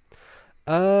 Okay.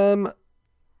 I'm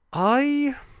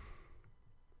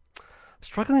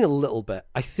struggling a little bit.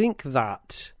 I think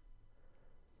that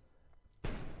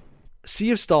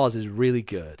Sea of Stars is really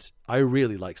good. I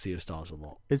really like Sea of Stars a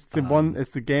lot. It's the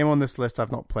it's the game on this list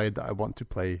I've not played that I want to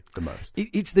play the most.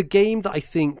 It's the game that I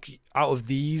think out of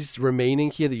these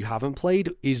remaining here that you haven't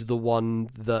played is the one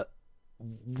that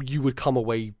you would come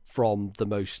away from the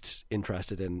most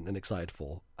interested in and excited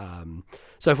for.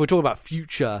 So if we're talking about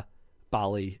future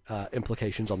Bally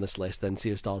implications on this list, then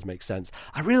Sea of Stars makes sense.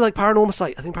 I really like Paranormal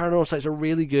Sight. I think Paranormal Sight is a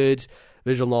really good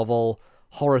visual novel,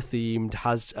 horror themed,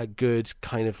 has a good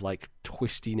kind of like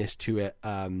twistiness to it.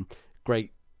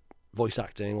 Great voice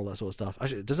acting, all that sort of stuff.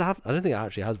 Actually, does it have? I don't think it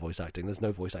actually has voice acting. There's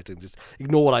no voice acting. Just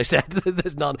ignore what I said.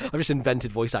 There's none. I've just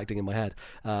invented voice acting in my head.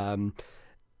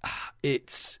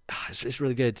 It's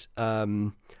really good.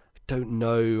 I don't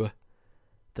know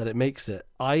that it makes it.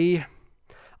 I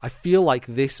feel like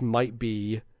this might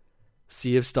be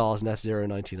Sea of Stars and F-Zero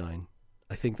 99.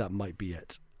 I think that might be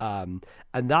it. And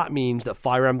that means that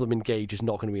Fire Emblem Engage is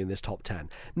not going to be in this top 10.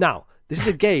 Now, this is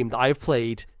a game that I've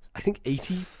played, I think,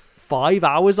 85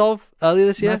 hours of earlier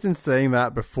this year. Imagine saying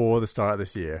that before the start of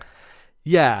this year.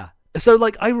 Yeah. So,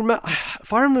 like, I remember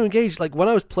Fire Emblem Engage, like, when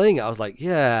I was playing it, I was like,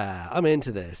 yeah, I'm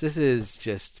into this. This is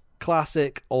just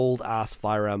classic, old-ass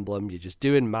Fire Emblem. You're just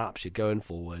doing maps, you're going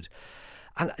forward.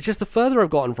 And just the further I've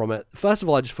gotten from it, first of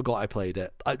all, I just forgot I played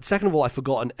it. Second of all, I've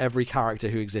forgotten every character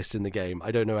who exists in the game.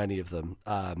 I don't know any of them,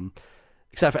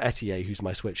 except for Etier, who's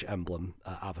my Switch emblem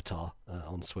avatar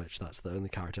on Switch. That's the only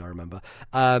character I remember.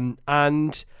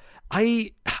 And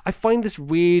I find this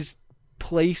weird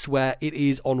place where it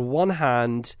is, on one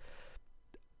hand,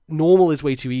 normal is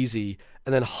way too easy,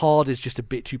 and then hard is just a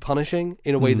bit too punishing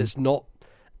in a way that's not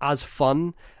as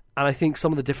fun. And I think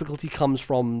some of the difficulty comes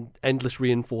from endless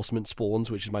reinforcement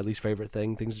spawns, which is my least favorite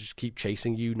thing. Things just keep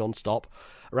chasing you non-stop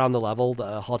around the level that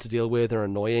are hard to deal with or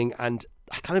annoying. And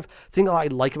I kind of think that I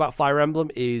like about Fire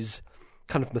Emblem is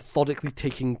kind of methodically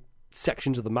taking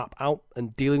sections of the map out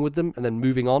and dealing with them and then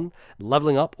moving on,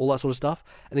 leveling up, all that sort of stuff.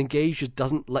 And Engage just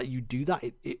doesn't let you do that.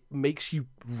 It makes you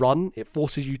run. It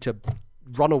forces you to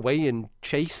run away and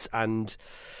chase. And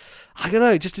I don't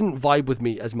know, it just didn't vibe with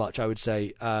me as much, I would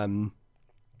say.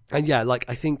 And yeah, like,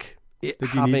 I think it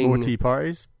Did you need more tea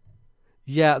parties?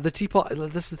 Yeah, the tea party,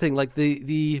 that's the thing, like,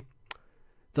 the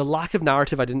lack of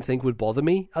narrative I didn't think would bother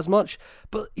me as much,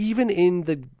 but even in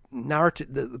the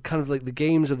narrative, the kind of like the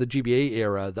games of the GBA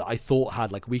era that I thought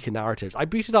had, like, weaker narratives, I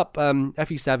booted up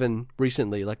FE7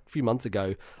 recently, like, a few months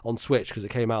ago on Switch, because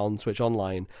it came out on Switch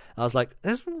Online, and I was like,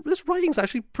 this writing's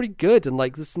actually pretty good, and,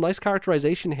 like, there's some nice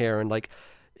characterization here, and, like,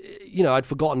 I'd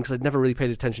forgotten because I'd never really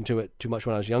paid attention to it too much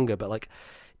when I was younger, but like,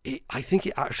 I think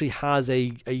it actually has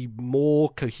a more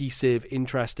cohesive,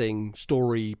 interesting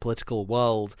story, political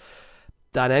world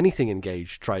than anything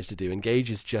Engage tries to do.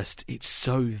 Engage is just, it's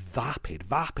so vapid.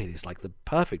 Vapid is like the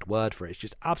perfect word for it. It's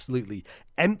just absolutely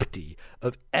empty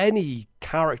of any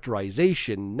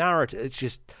characterization, narrative. It's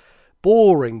just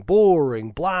boring,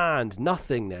 bland,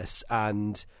 nothingness.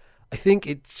 And I think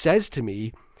it says to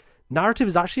me, narrative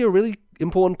is actually a really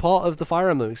important part of the Fire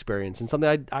Emblem experience, and something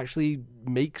that actually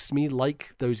makes me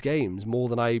like those games more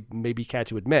than I maybe care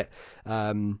to admit.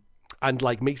 And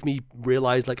like makes me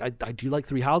realize like I do like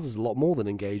Three Houses a lot more than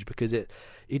Engage, because it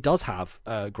does have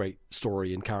a great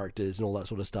story and characters and all that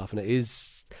sort of stuff, and it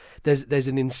is there's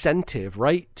an incentive,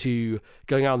 right, to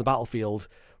going out on the battlefield,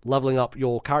 leveling up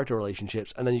your character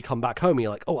relationships, and then you come back home and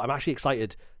you're like, oh, I'm actually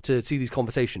excited to see these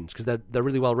conversations because they're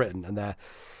really well written and they're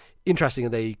interesting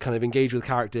and they kind of engage with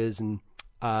characters. And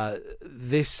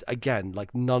this, again,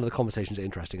 like none of the conversations are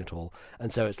interesting at all,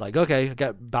 and so it's like, okay, I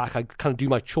get back, I kind of do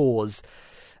my chores,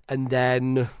 and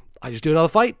then I just do another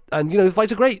fight, and the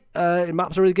fights are great,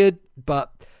 maps are really good,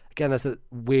 but again, there's that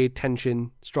weird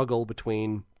tension struggle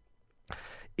between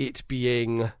it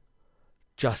being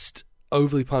just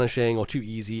overly punishing or too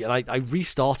easy. And I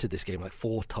restarted this game like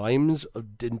 4 times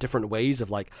in different ways of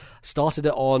like, started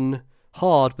it on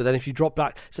hard, but then if you drop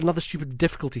back, it's another stupid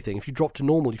difficulty thing. If you drop to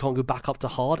normal, you can't go back up to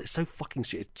hard. It's so fucking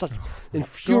stupid. It's such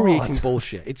infuriating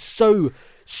bullshit. It's so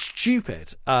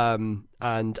stupid. And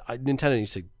Nintendo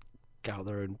needs to get out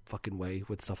their own fucking way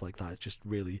with stuff like that. It's just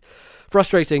really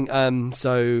frustrating.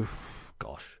 So,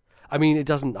 gosh. I mean, I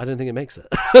don't think it makes it.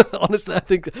 Honestly, I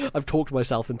think I've talked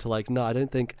myself into like, no, I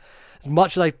don't think, as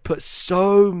much as I put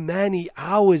so many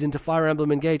hours into Fire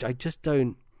Emblem Engage, I just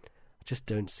don't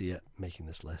see it making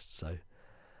this list. So,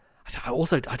 I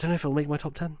don't know if it'll make my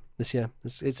top 10 this year.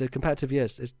 It's a competitive year.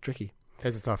 It's tricky.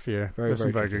 It's a tough year. There's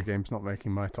some very good games not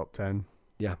making my top 10.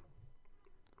 Yeah.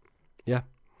 Yeah.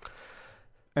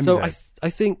 MZ. So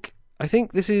I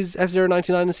think this is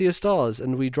F-099 and Sea of Stars,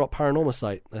 and we drop Paranormal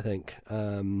Sight, I think.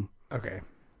 Okay.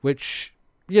 Which,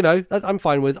 I'm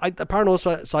fine with.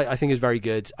 Paranormal Sight, I think, is very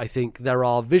good. I think there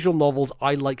are visual novels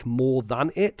I like more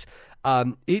than it.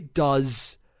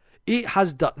 This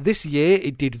year,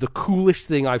 it did the coolest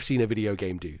thing I've seen a video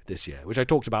game do this year, which I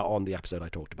talked about on the episode I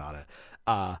talked about it.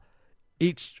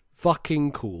 It's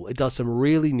fucking cool. It does some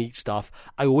really neat stuff.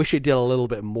 I wish it did a little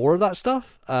bit more of that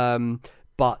stuff.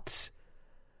 But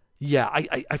yeah,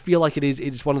 I feel like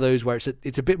it's one of those where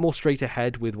it's a bit more straight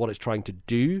ahead with what it's trying to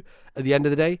do at the end of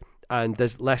the day, and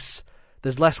there's less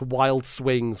wild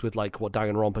swings with like what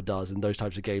Danganronpa does and those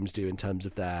types of games do in terms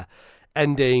of their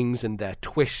endings and their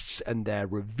twists and their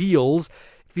reveals.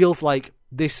 It feels like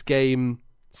this game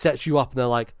sets you up and they're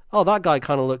like, oh, that guy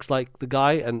kind of looks like the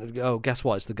guy, and oh, guess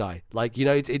what, it's the guy. Like,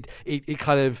 it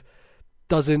kind of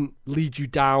doesn't lead you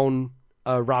down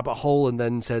a rabbit hole and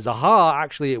then says, aha,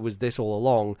 actually it was this all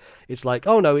along. It's like,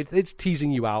 oh no, it's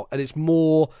teasing you out, and it's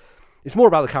more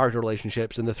about the character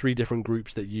relationships and the 3 different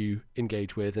groups that you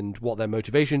engage with and what their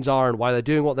motivations are and why they're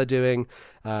doing what they're doing.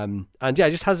 And yeah,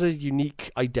 it just has a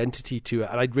unique identity to it.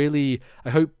 And I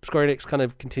hope Square Enix kind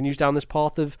of continues down this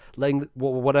path of letting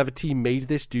whatever team made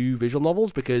this do visual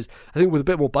novels, because I think with a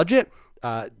bit more budget,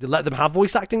 let them have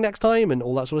voice acting next time and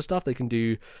all that sort of stuff, they can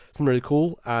do something really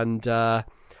cool. And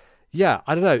yeah,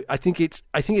 I don't know. I think it's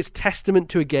testament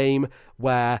to a game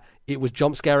where it was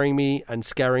jump scaring me and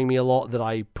scaring me a lot that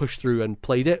I pushed through and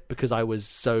played it because I was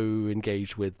so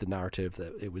engaged with the narrative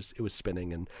that it was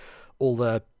spinning and all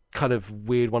the kind of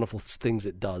weird, wonderful things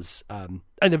it does. And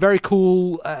a very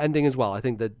cool ending as well. I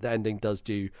think that the ending does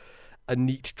do a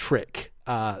neat trick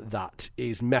that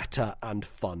is meta and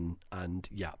fun. And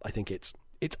yeah, I think it's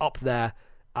up there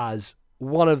as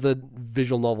one of the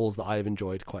visual novels that I have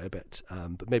enjoyed quite a bit,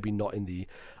 but maybe not in the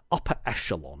upper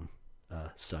echelon.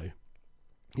 So,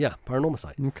 yeah, Paranormal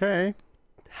Sight. Okay.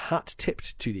 Hat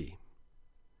tipped to thee.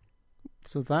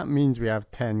 So that means we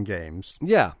have 10 games.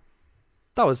 Yeah.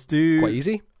 That was quite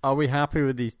easy. Are we happy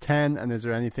with these 10, and is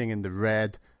there anything in the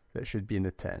red that should be in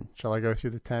the 10? Shall I go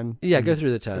through the 10? Yeah, go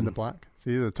through the 10. In the black.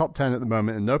 So these are the top 10 at the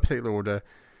moment in no particular order.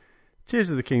 Tears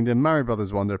of the Kingdom, Mario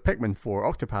Brothers Wonder, Pikmin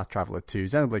 4, Octopath Traveler 2,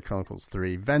 Xenoblade Chronicles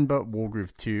 3, Venba,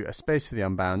 Wargroove 2, A Space for the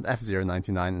Unbound,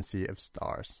 F-099, and Sea of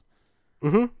Stars.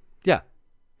 Mm-hmm. Yeah.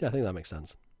 Yeah, I think that makes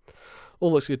sense.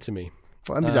 All looks good to me.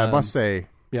 Well, MBZ, I must say,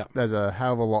 yeah, there's a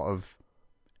hell of a lot of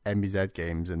MBZ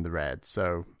games in the red,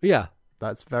 so yeah,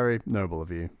 that's very noble of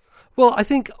you. Well, I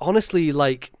think, honestly,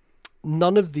 like,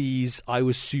 none of these I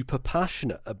was super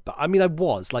passionate about. I mean, I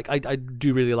was. Like, I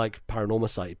do really like Paranormal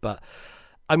Sight, but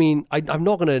I mean, I'm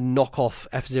not going to knock off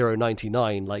F-Zero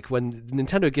 99. Like, when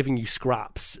Nintendo are giving you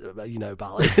scraps,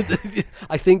 about it,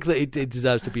 I think that it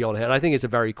deserves to be on here. And I think it's a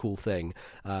very cool thing.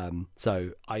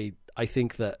 So I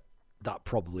think that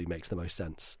probably makes the most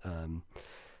sense.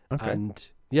 Okay. And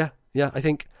yeah, I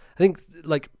think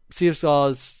like Sea of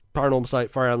Stars, Paranormal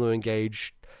Sight, Fire Emblem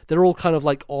Engage, they're all kind of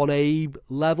like on a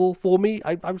level for me.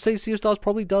 I would say Sea of Stars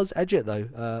probably does edge it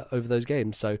though over those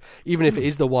games. So even if it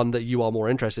is the one that you are more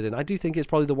interested in, I do think it's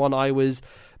probably the one I was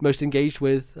most engaged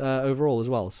with overall as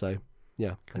well. So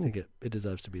yeah, cool. I think it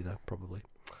deserves to be there probably.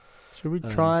 Should we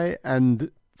try and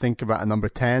think about a number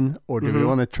 10, or do we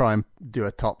want to try and do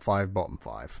a top 5, bottom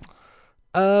 5?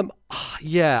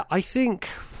 Yeah, I think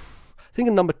a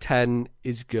number 10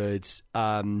 is good.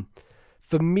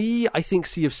 For me, I think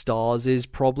Sea of Stars is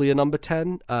probably a number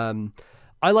 10.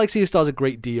 I like Sea of Stars a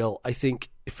great deal. I think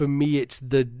for me, it's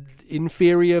the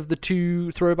inferior of the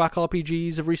two throwback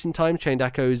RPGs of recent times. Chained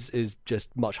Echoes is just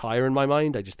much higher in my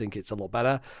mind. I just think it's a lot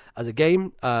better as a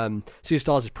game. Sea of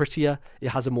Stars is prettier.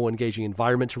 It has a more engaging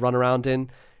environment to run around in.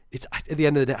 It's at the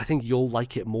end of the day, I think you'll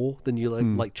like it more than you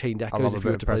like Chained Echoes if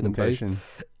you were to play them both.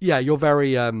 Yeah, you're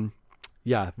very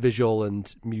visual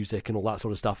and music and all that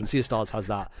sort of stuff. And Sea of Stars has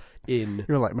that in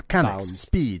you're like mechanics, bounds.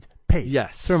 Speed, pace.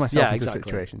 Yes, throw myself into exactly. a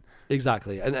situation.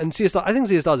 Exactly, and Sea of Stars, I think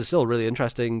Sea of Stars is still a really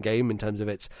interesting game in terms of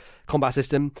its combat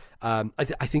system. I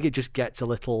think it just gets a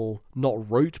little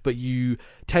not rote, but you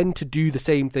tend to do the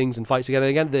same things and fights again and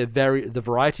again. The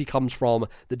variety comes from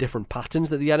the different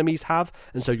patterns that the enemies have,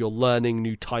 and so you're learning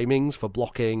new timings for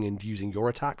blocking and using your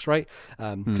attacks, right?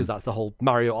 Because that's the whole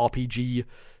Mario RPG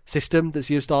system that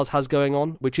Sea of Stars has going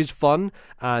on, which is fun.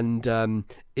 And the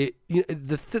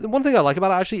one thing I like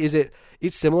about it actually is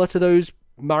it's similar to those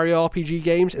Mario RPG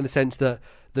games in the sense that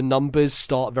the numbers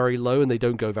start very low and they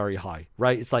don't go very high,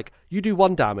 right? It's like you do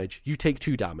 1 damage, you take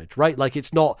 2 damage, right? Like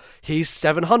it's not here's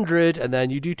 700 and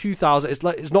then you do 2,000. It's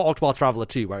not Octopath Traveler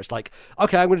 2 where it's like,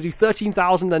 okay, I'm going to do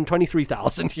 13,000 then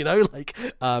 23,000. Like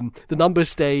the numbers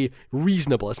stay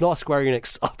reasonable. It's not a Square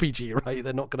Enix RPG, right?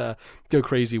 They're not going to go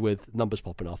crazy with numbers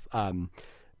popping off.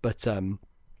 But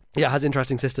it has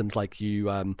interesting systems like you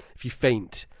if you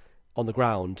faint on the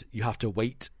ground, you have to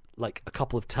wait like a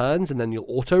couple of turns and then you'll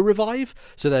auto revive.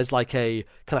 So there's like a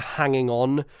kind of hanging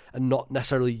on and not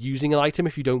necessarily using an item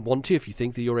if you don't want to. If you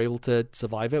think that you're able to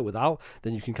survive it without,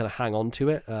 then you can kind of hang on to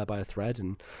it by a thread.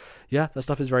 And yeah, that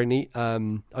stuff is very neat. I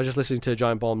was just listening to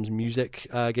Giant Bomb's music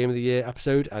Game of the Year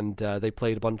episode, and they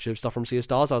played a bunch of stuff from Sea of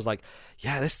Stars. I was like,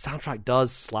 yeah, this soundtrack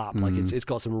does slap. Like it's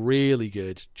got some really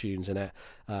good tunes in it.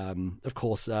 Of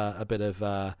course, a bit of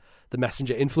the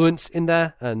Messenger influence in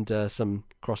there, and some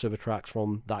crossover tracks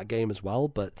from that game as well.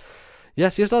 But yeah,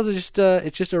 Sea of Stars is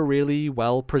just a really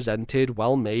well presented,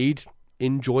 well made,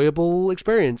 enjoyable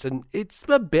experience, and it's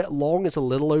a bit long. It's a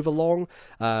little over long,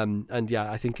 and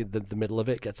yeah, I think the middle of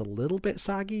it gets a little bit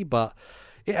saggy, but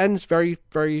it ends very,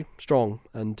 very strong.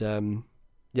 And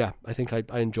yeah, I think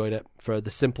I enjoyed it for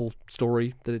the simple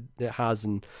story that it has,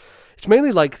 and it's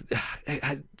mainly like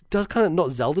it does kind of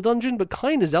not Zelda Dungeon, but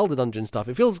kind of Zelda Dungeon stuff.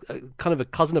 It feels kind of a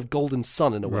cousin of Golden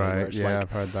Sun in a way. Right, where it's yeah, like,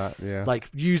 I've heard that, yeah. Like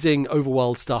using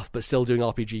overworld stuff, but still doing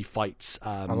RPG fights.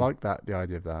 I like that, the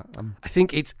idea of that. I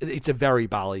think it's a very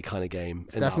Bally kind of game.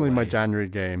 It's definitely my January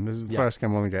game. This is the first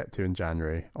game I want to get to in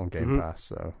January on Game Pass,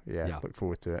 so yeah, look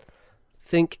forward to it.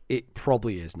 Think it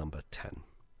probably is number 10.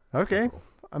 Okay,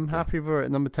 I'm happy for it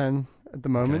at number 10 at the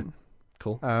moment. Okay.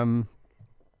 Cool. I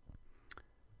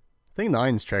think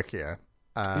 9's trickier.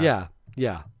 Yeah.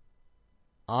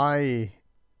 I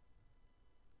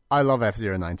love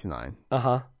F-Zero 99.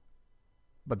 Uh-huh.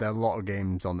 But there are a lot of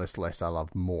games on this list I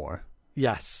love more.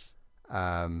 Yes.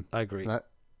 I agree.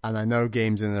 And I know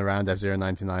games in and around F-Zero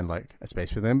 99 like A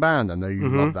Space Within Bound. I know you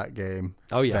love that game.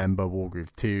 Oh, yeah. Vemba,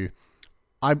 Wargroove 2.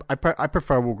 I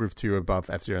prefer Wargroove 2 above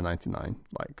F-Zero 99.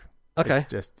 Like, okay. It's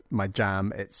just my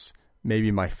jam. It's maybe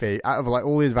my favorite. Out of like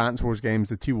all the Advance Wars games,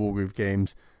 the 2 Wargroove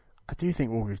games, I do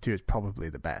think Wargroove 2 is probably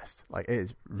the best. Like, it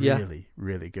is really,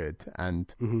 really good.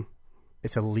 And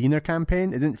it's a leaner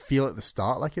campaign. It didn't feel at the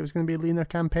start like it was going to be a leaner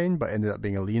campaign, but it ended up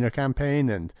being a leaner campaign,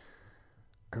 and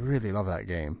I really love that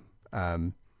game.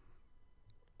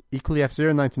 Equally,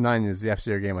 F-Zero 99 is the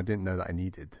F-Zero game I didn't know that I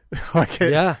needed. Like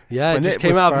it just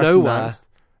came out of nowhere. Announced,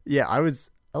 I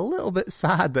was a little bit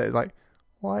sad that, like,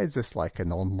 why is this like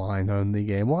an online-only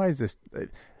game? Why is this...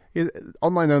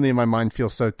 Online only in my mind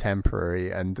feels so temporary,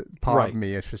 and part of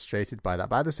me is frustrated by that.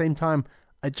 But at the same time,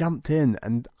 I jumped in,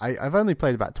 and I've only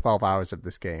played about 12 hours of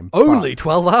this game. Only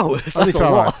 12 hours? That's a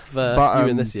lot for you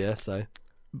in this year.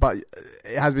 But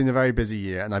it has been a very busy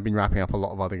year, and I've been wrapping up a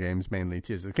lot of other games, mainly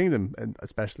Tears of the Kingdom, and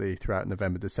especially throughout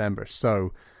November, December.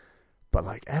 So But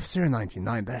like F-Zero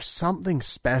 99, there's something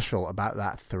special about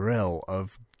that thrill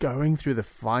of going through the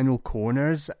final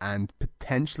corners and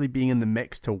potentially being in the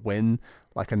mix to win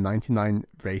like a 99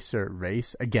 racer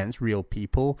race against real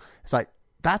people. It's like,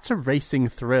 that's a racing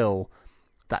thrill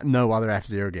that no other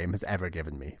F-Zero game has ever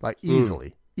given me. Like,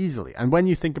 easily. And when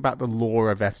you think about the lore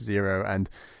of F-Zero, and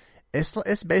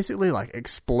it's basically like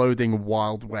exploding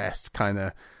Wild West kind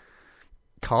of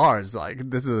cars.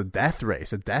 Like, this is a death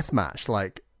race, a death match.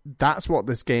 Like, that's what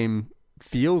this game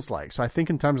feels like. So I think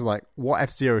in terms of like what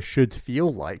F-Zero should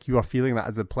feel like, you are feeling that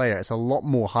as a player. It's a lot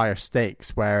more higher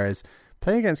stakes, whereas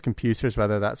playing against computers,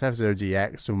 whether that's F-Zero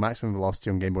GX or Maximum Velocity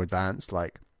on Game Boy Advance,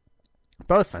 like,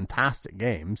 both fantastic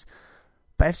games,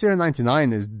 but F-Zero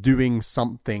 99 is doing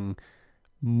something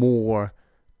more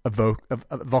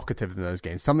evocative than those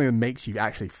games, something that makes you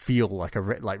actually feel like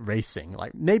like racing.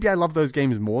 Like, maybe I love those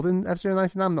games more than F-Zero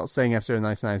 99. I'm not saying F-Zero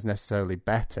 99 is necessarily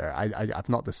better. I've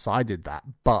not decided that,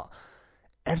 but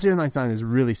F-Zero 99 is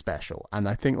really special, and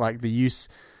I think like the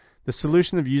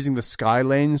solution of using the sky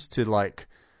lanes to, like,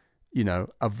 you know,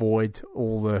 avoid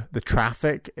all the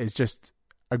traffic is just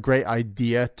a great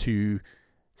idea to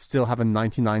still have a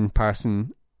 99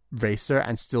 person racer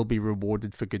and still be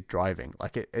rewarded for good driving.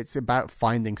 Like, it's about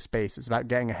finding space. It's about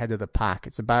getting ahead of the pack.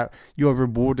 It's about, you're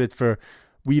rewarded for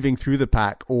weaving through the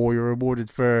pack, or you're rewarded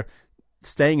for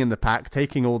staying in the pack,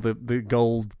 taking all the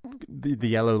gold, the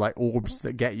yellow like orbs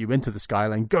that get you into the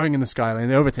skyline, going in the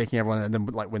skyline, overtaking everyone, and then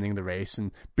like winning the race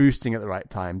and boosting at the right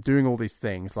time, doing all these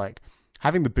things. Like,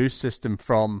 having the boost system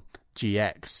from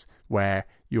GX, where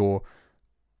your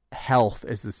health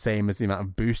is the same as the amount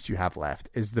of boost you have left,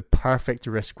 is the perfect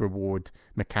risk reward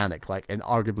mechanic, like, and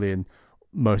arguably in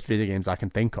most video games I can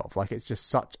think of. Like, it's just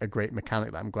such a great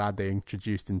mechanic that I'm glad they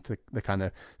introduced into the kind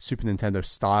of Super Nintendo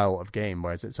style of game,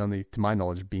 whereas it's only, to my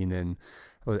knowledge, been in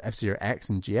F-Zero X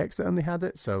and GX that only had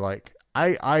it. So like,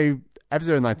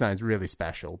 F-Zero 99 is really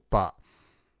special, but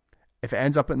if it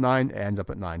ends up at 9, it ends up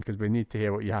at 9, because we need to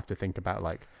hear what you have to think about,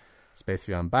 like Space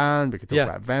View Unbound. We could talk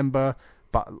about Vemba.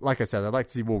 But like I said, I'd like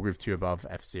to see Wargroove 2 above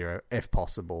F-Zero, if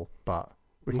possible, but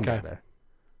we can get there.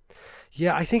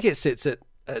 Yeah, I think it sits at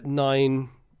 9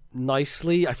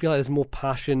 nicely. I feel like there's more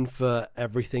passion for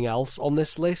everything else on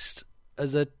this list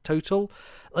as a total.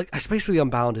 Like, Space View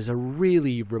Unbound is a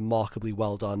really remarkably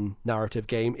well-done narrative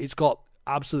game. It's got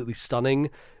absolutely stunning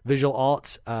visual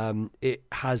art. It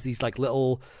has these like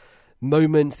little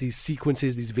moments, these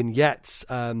sequences, these vignettes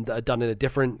that are done in a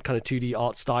different kind of 2D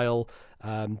art style.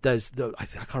 There's I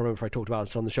can't remember if I talked about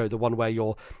this on the show, the one where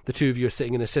the two of you are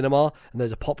sitting in a cinema and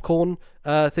there's a popcorn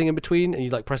thing in between, and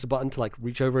you like press a button to like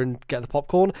reach over and get the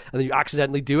popcorn, and then you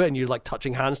accidentally do it and you're like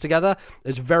touching hands together.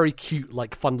 It's a very cute,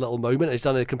 like fun little moment. It's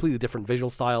done in a completely different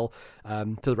visual style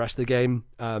to the rest of the game.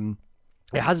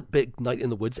 It has a big Night in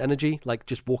the Woods energy, like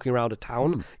just walking around a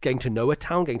town, getting to know a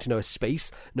town, getting to know a space,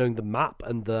 knowing the map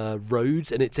and the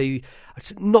roads. And it's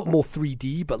not more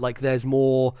 3D, but like there's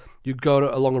more, you go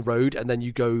along a road and then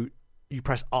you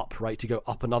press up, right, to go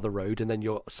up another road, and then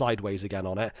you're sideways again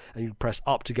on it, and you press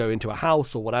up to go into a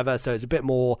house or whatever. So it's a bit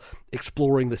more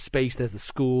exploring the space. There's the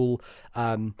school.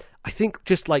 I think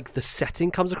just like the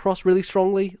setting comes across really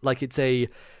strongly. Like it's a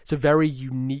very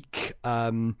unique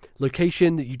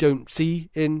location that you don't see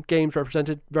in games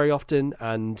represented very often.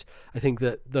 And I think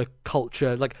that the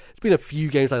culture, like it's been a few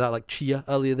games like that, like Chia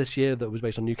earlier this year that was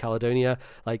based on New Caledonia.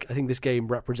 Like I think this game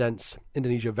represents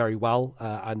Indonesia very well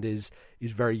and is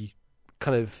very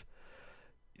kind of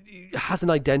has an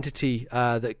identity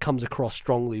that comes across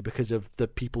strongly because of the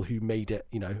people who made it,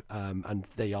 you know, and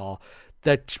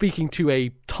they're speaking to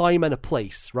a time and a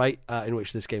place, right, in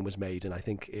which this game was made, and I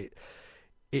think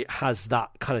it has that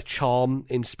kind of charm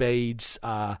in spades.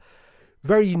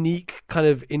 Very unique, kind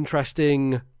of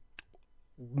interesting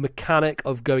mechanic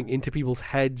of going into people's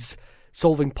heads,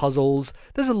 solving puzzles.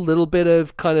 There's a little bit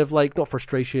of kind of like, not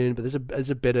frustration, but there's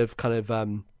a bit of kind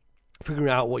of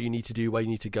figuring out what you need to do, where you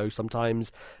need to go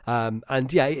sometimes.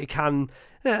 And yeah, it can,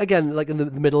 again, like in the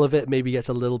middle of it, maybe gets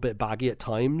a little bit baggy at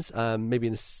times, maybe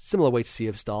in a similar way to Sea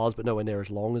of Stars, but nowhere near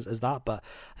as long as that. But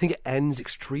I think it ends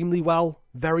extremely well.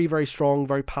 Very, very strong,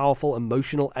 very powerful,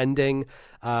 emotional ending.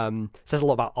 Says a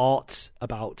lot about art,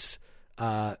 about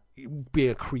being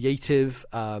a creative,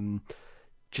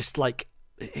 just like,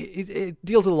 it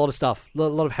deals with a lot of stuff, a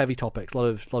lot of heavy topics, a lot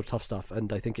of tough stuff,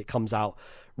 and I think it comes out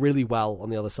really well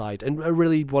on the other side, and a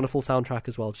really wonderful soundtrack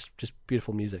as well, just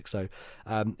beautiful music. So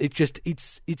it's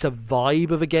a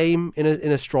vibe of a game in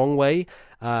a strong way,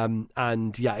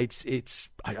 and yeah,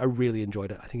 I really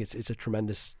enjoyed it. I think it's a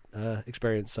tremendous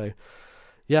experience. So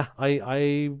yeah,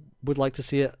 I would like to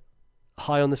see it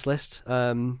high on this list.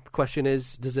 The question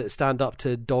is, does it stand up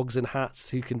to dogs in hats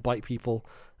who can bite people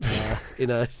in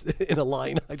a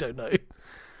line? I don't know.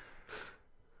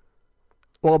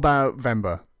 What about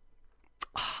Vember?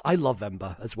 I love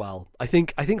Vember as well. I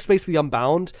think Space for the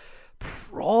Unbound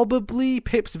probably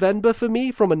pips Vember for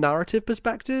me from a narrative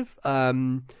perspective.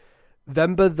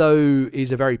 Vember, though,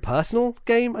 is a very personal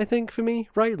game, I think, for me,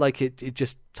 right? Like, it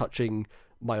just touching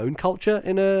my own culture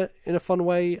in a fun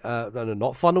way, and a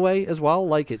not fun way as well.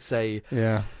 Like, it's a...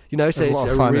 Yeah. You know, so There's it's a lot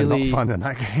of a fun really... and not fun in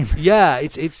that game. Yeah,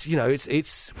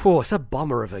 it's a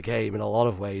bummer of a game in a lot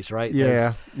of ways, right?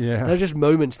 Yeah. There's just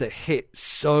moments that hit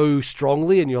so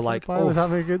strongly, and you're like, I was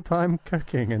having a good time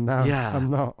cooking, and now I'm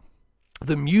not.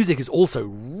 The music is also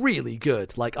really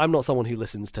good. Like, I'm not someone who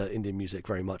listens to Indian music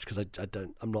very much because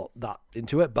I'm not that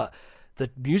into it, but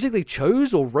the music they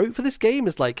chose or wrote for this game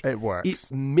is like... It works.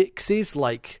 It mixes,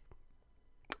 like,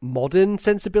 modern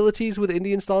sensibilities with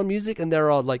Indian style music, and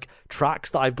there are like tracks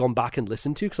that I've gone back and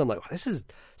listened to because I'm like, this is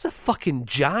a fucking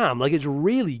jam. Like, it's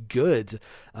really good.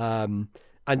 And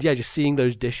yeah, just seeing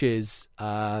those dishes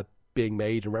being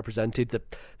made and represented,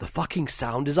 the fucking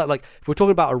sound design. Like, if we're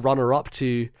talking about a runner up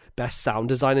to best sound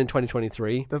design in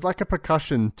 2023, there's like a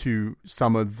percussion to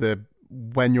some of the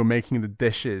when you're making the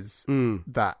dishes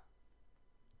that,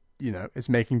 you know, it's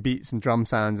making beats and drum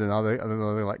sounds and other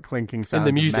like clinking sounds.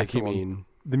 And the music, you mean?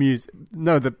 The music,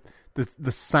 no,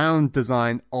 the sound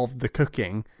design of the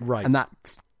cooking, right? And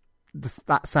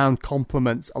that sound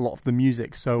complements a lot of the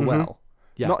music so well.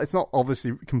 Yeah, it's not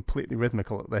obviously completely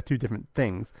rhythmical. They're two different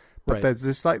things, but there's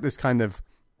this kind of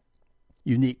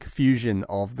unique fusion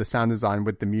of the sound design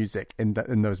with the music in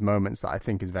those moments that I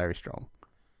think is very strong.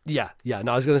 Yeah.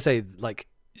 No, I was going to say, like,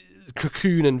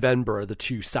 Cocoon and Vember are the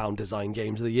two sound design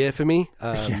games of the year for me.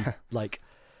 Like,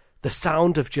 the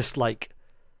sound of just like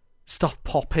stuff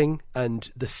popping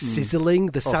and the sizzling,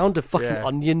 the sound of fucking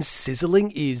onions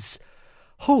sizzling is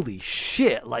holy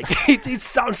shit. Like, it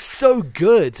sounds so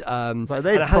good. Like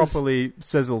they've properly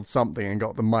sizzled something and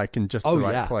got the mic in just the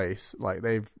right place. Like,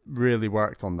 they've really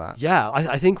worked on that. Yeah,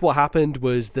 I think what happened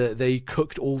was that they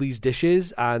cooked all these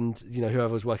dishes, and, you know,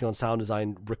 whoever was working on sound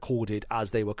design recorded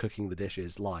as they were cooking the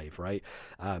dishes live, right?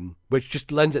 Which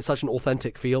just lends it such an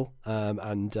authentic feel.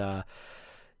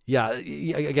 Yeah,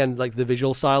 again, like, the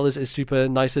visual style is super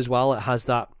nice as well. It has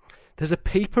that... There's a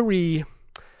papery...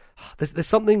 There's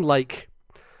something, like,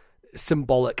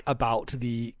 symbolic about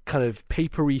the kind of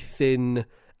papery thin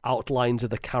outlines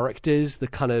of the characters, the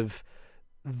kind of...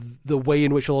 the way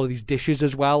in which a lot of these dishes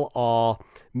as well are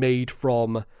made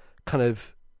from kind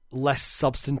of less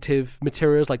substantive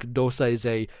materials. Like, dosa is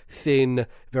a thin,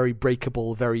 very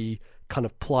breakable, very kind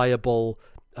of pliable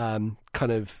kind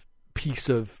of piece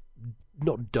of...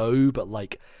 not dough, but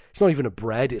like, it's not even a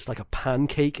bread, it's like a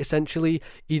pancake essentially.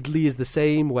 Idli is the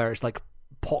same, where it's like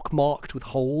pockmarked with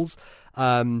holes.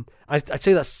 I'd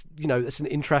say that's, you know, it's an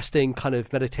interesting kind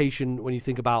of meditation when you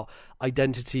think about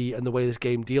identity and the way this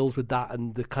game deals with that,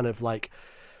 and the kind of like,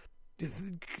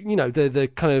 you know, the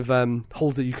kind of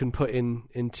holes that you can put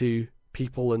into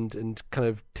people and kind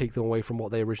of take them away from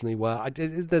what they originally were.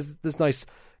 There's nice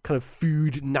kind of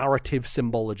food narrative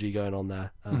symbology going on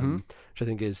there, which I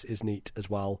think is neat as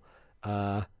well.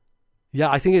 Yeah,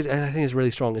 I think it's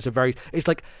really strong. It's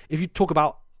like, if you talk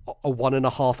about a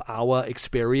 1.5 hour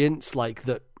experience, like,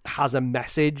 that has a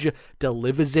message,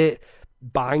 delivers it,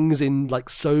 bangs in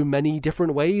like so many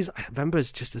different ways, Vember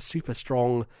is just a super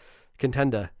strong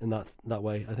contender in that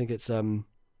way. I think it's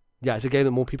it's a game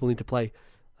that more people need to play,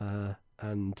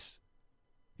 and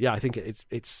yeah, I think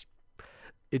it's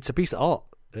a piece of art.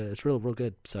 It's real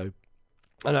good. So,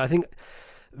 and I think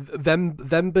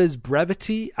Vember's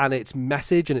brevity and its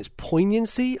message and its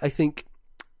poignancy, I think,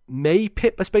 may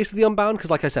pip a Space for the Unbound, because,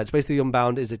 like I said, Space for the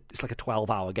Unbound it's like a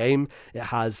 12-hour game. It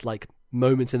has like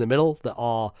moments in the middle that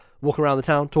are walking around the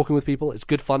town, talking with people. It's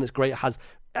good fun. It's great. It has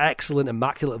excellent,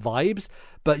 immaculate vibes.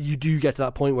 But you do get to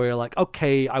that point where you're like,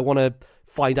 okay, I want to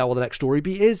find out what the next story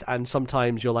beat is, and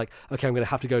sometimes you're like, okay, I'm going to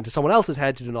have to go into someone else's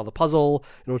head to do another puzzle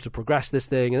in order to progress this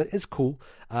thing, and it's cool.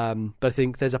 But I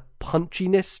think there's a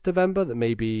punchiness to Vember that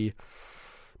maybe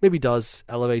does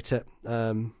elevate it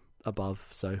above.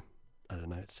 So I don't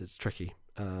know, it's tricky.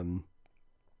 I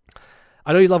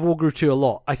know you love Wargroove 2 a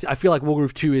lot. I feel like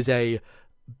Wargroove 2 is a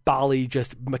Bally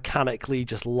just mechanically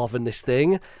just loving this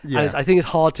thing. Yeah. And I think it's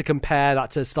hard to compare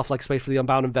that to stuff like Space for the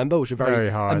Unbound and Vember, which are very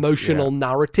hard, emotional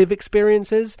narrative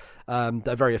experiences that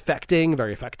are very affecting,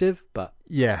 very effective. But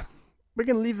yeah, we're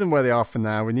going to leave them where they are for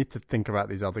now. We need to think about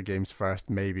these other games first,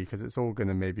 maybe, because it's all going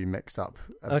to maybe mix up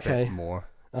a bit more.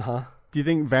 Do you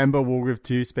think Vember, Wargroove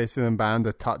 2, Space for the Unbound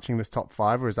are touching this top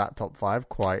 5, or is that top 5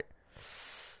 quite...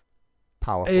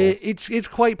 powerful? It's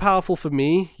quite powerful for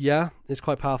me. Yeah, it's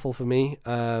quite powerful for me.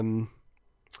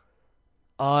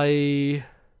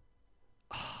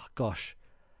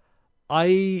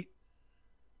 I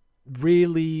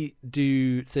really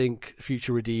do think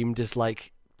Future Redeemed is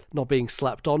like not being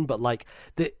slept on, but like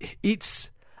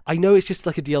I know it's just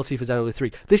like a DLC for Xenoblade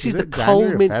 3. This is the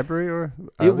January or February or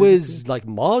it was like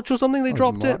March or something they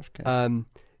dropped March, it. okay.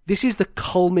 This is the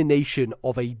culmination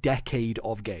of a decade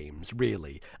of games,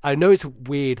 really. I know it's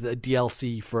weird that a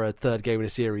DLC for a third game in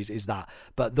a series is that,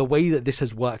 but the way that this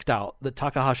has worked out, that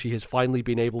Takahashi has finally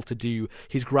been able to do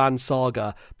his grand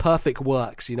saga, perfect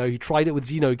works. You know, he tried it with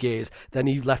Xenogears, then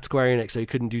he left Square Enix, so he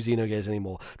couldn't do Xenogears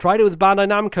anymore. Tried it with Bandai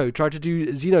Namco, tried to do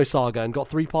Xenosaga, and got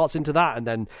 3 parts into that, and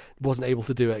then wasn't able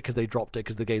to do it because they dropped it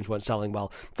because the games weren't selling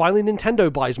well. Finally,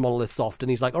 Nintendo buys Monolith Soft,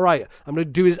 and he's like, all right, I'm going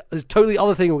to do his totally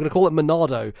other thing, we're going to call it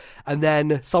Monado. And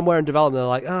then somewhere in development, they're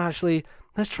like, actually,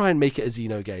 let's try and make it a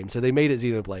Xeno game. So they made it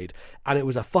Xenoblade, and it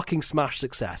was a fucking smash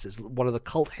success. It's one of the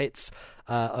cult hits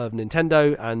of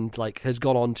Nintendo, and like has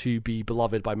gone on to be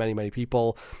beloved by many, many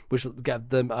people, which gave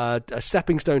them a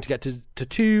stepping stone to get to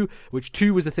 2, which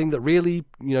 2 was the thing that really,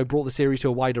 brought the series to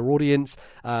a wider audience.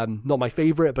 Not my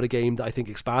favorite, but a game that I think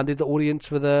expanded the audience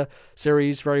for the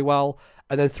series very well.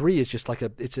 And then 3 is just like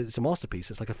it's a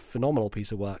masterpiece. It's like a phenomenal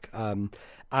piece of work.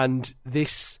 And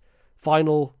this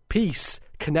final piece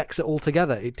connects it all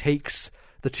together. It takes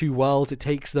the 2 worlds, it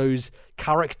takes those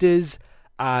characters,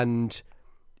 and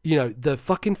the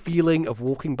fucking feeling of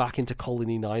walking back into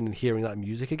Colony 9 and hearing that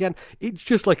music again. It's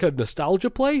just like a nostalgia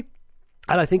play.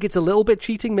 And I think it's a little bit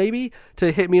cheating maybe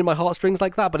to hit me in my heartstrings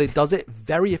like that, but it does it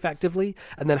very effectively,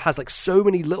 and then has like so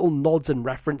many little nods and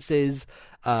references,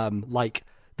 like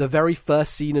the very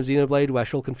first scene of Xenoblade where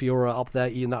Shulk and Fiora are up there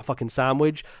eating that fucking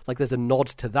sandwich, like there's a nod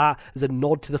to that. There's a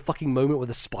nod to the fucking moment where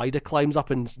the spider climbs up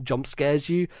and jump scares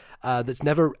you, that's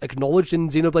never acknowledged in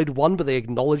Xenoblade 1, but they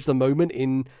acknowledge the moment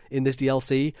in this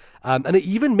DLC. And it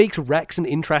even makes Rex an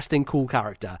interesting, cool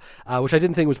character, which I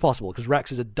didn't think was possible, because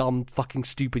Rex is a dumb, fucking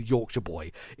stupid Yorkshire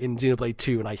boy in Xenoblade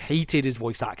 2, and I hated his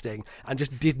voice acting and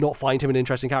just did not find him an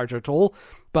interesting character at all.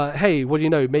 But hey, what do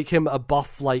you know? Make him a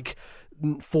buff, like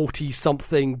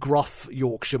 40-something gruff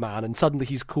Yorkshire man, and suddenly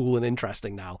he's cool and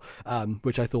interesting now,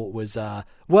 which I thought was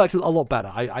worked a lot better.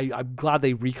 I'm glad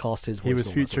they recast his voice. He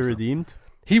was future redeemed?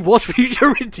 He was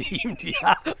future redeemed,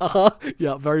 yeah.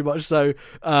 Yeah, very much so.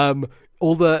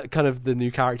 All the kind of the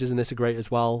new characters in this are great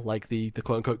as well, like the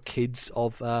quote-unquote kids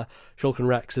of Shulk and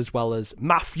Rex, as well as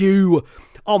Matthew.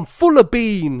 I'm full of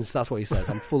beans. That's what he says.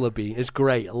 I'm full of beans. It's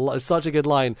great. It's such a good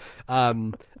line.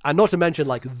 And not to mention,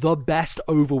 like, the best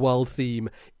overworld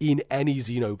theme in any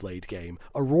Xenoblade game.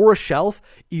 Aurora Shelf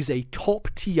is a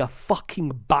top-tier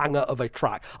fucking banger of a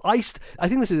track. I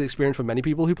think this is an experience for many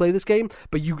people who play this game,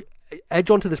 but you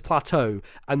edge onto this plateau,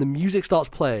 and the music starts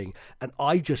playing, and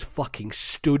I just fucking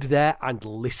stood there and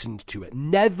listened to it.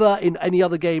 Never in any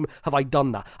other game have I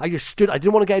done that. I just stood. I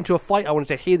didn't want to get into a fight. I wanted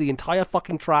to hear the entire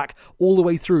fucking track all the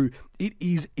way through. It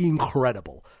is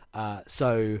incredible.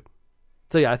 So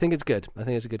yeah, I think it's good. I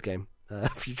think it's a good game.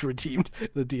 Future Redeemed,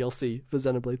 the DLC for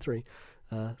Xenoblade 3.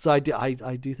 So I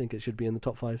do think it should be in the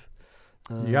top 5.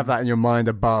 You have that in your mind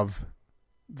above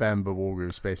Vember,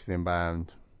 Wargroove, Space Within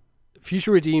Bound.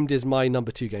 Future Redeemed is my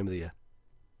number 2 game of the year.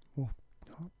 Oh,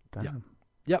 damn.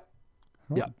 Yep.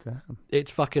 Oh, yep. Damn.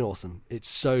 It's fucking awesome. It's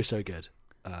so good.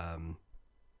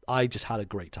 I just had a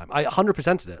great time. I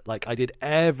 100%ed it. Like, I did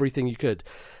everything you could,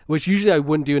 which usually I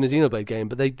wouldn't do in a Xenoblade game,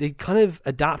 but they kind of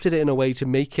adapted it in a way to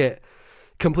make it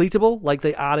completable. Like,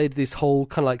 they added this whole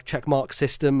kind of like checkmark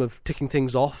system of ticking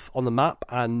things off on the map,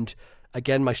 and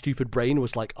again, my stupid brain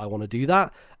was like, I want to do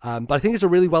that. But I think it's a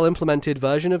really well implemented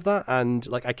version of that, and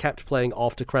like I kept playing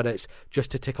after credits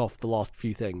just to tick off the last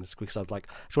few things, because I was like,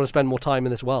 I just want to spend more time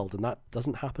in this world, and that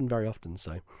doesn't happen very often.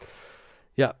 So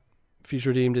yeah,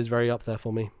 Future Redeemed is very up there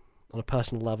for me on a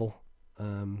personal level.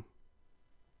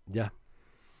 Yeah.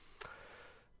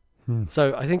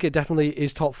 So I think it definitely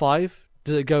is top 5.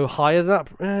 Does it go higher than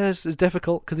that? It's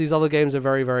difficult, because these other games are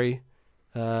very, very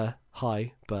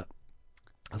high, but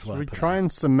that's what we try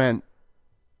and cement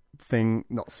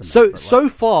so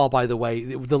far, by the way,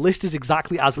 the list is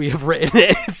exactly as we have written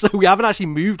it. So we haven't actually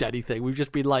moved anything. We've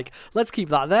just been like, let's keep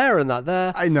that there and that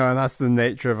there. I know, and that's the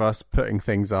nature of us putting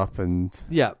things up and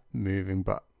moving.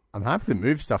 But I'm happy to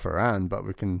move stuff around, but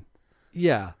we can.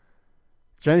 Yeah.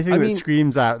 Is there anything that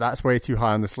screams out that's way too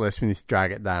high on this list? We need to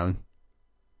drag it down.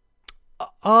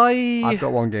 I've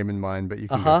got one game in mind, but you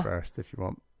can go first if you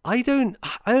want. I don't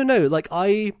know. Like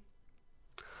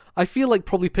I feel like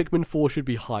probably Pikmin 4 should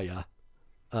be higher.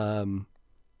 I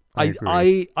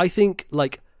agree. I think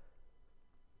like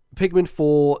Pikmin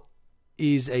 4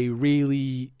 is a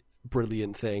really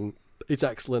brilliant thing. It's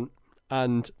excellent,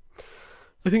 and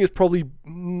I think it's probably,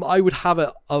 I would have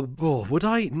it, would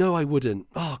I? No, I wouldn't.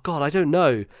 Oh god, I don't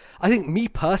know. I think me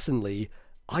personally,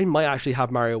 I might actually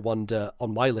have Mario Wonder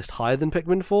on my list higher than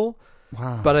Pikmin 4.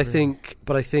 Wow. But I really? think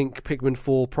Pikmin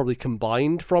 4 probably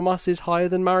combined from us is higher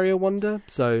than Mario Wonder.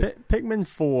 So Pikmin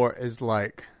 4 is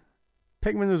like,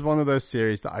 Pikmin was one of those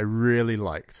series that I really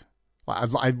liked. Like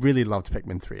I really loved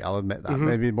Pikmin 3. I'll admit that.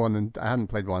 Maybe I hadn't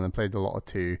played 1 and played a lot of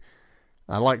 2.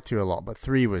 I liked 2 a lot, but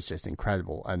 3 was just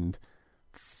incredible. And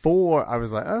 4, I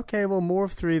was like, okay, well, more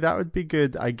of 3, that would be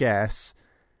good, I guess.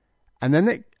 And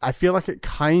then I feel like it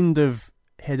kind of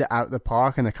hit it out the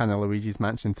park in a kind of Luigi's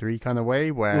Mansion 3 kind of way,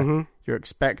 where you're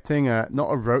expecting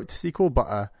not a rote sequel,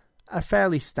 but a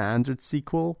fairly standard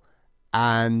sequel,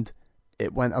 and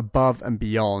it went above and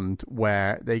beyond,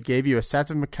 where they gave you a set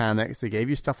of mechanics, they gave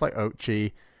you stuff like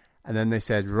Ochi, and then they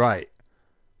said, right,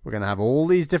 we're going to have all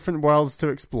these different worlds to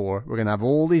explore. We're going to have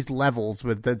all these levels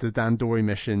with the Dandori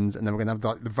missions, and then we're going to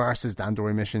have the versus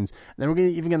Dandori missions. And then we're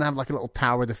even going to have like a little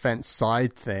tower defense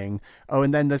side thing. Oh,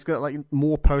 and then there's got like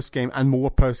more post-game and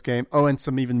more post-game. Oh, and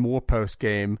some even more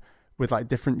post-game with like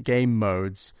different game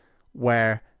modes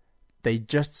where they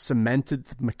just cemented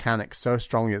the mechanics so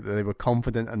strongly that they were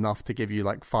confident enough to give you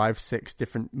like 5-6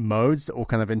 different modes that all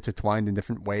kind of intertwined in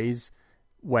different ways,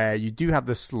 where you do have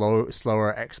the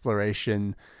slower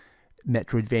exploration,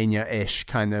 Metroidvania-ish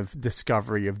kind of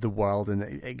discovery of the world, and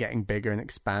it getting bigger and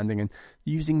expanding, and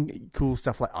using cool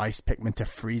stuff like Ice Pikmin to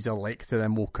freeze a lake to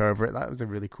then walk over it. That was a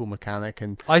really cool mechanic.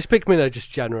 And Ice Pikmin are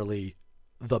just generally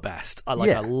the best. I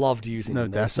loved using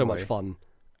them. They're so much fun.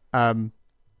 And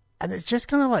it's just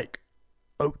kind of like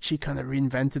Ochi kind of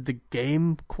reinvented the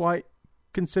game quite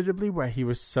considerably, where he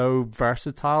was so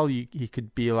versatile. He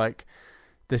could be like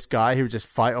this guy who would just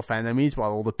fight off enemies while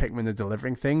all the Pikmin are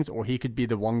delivering things, or he could be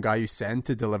the one guy you send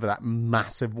to deliver that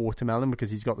massive watermelon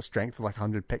because he's got the strength of like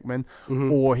 100 Pikmin,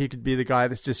 or he could be the guy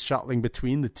that's just shuttling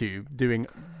between the two, doing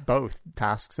both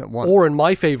tasks at once. Or, in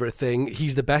my favourite thing,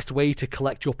 he's the best way to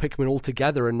collect your Pikmin all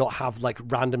together and not have like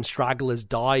random stragglers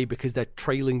die because they're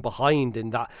trailing behind,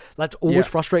 and that's always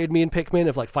frustrated me in Pikmin,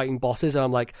 of like fighting bosses, and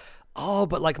I'm like, oh,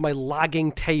 but like my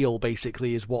lagging tail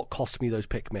basically is what cost me those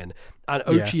Pikmin. And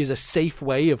Ochi is a safe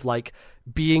way of like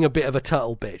being a bit of a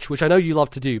turtle bitch, which I know you love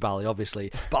to do, Bally,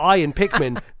 obviously. But I, in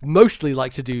Pikmin, mostly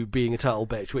like to do being a turtle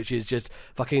bitch, which is just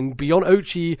fucking be on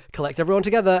Ochi, collect everyone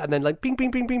together, and then like ping,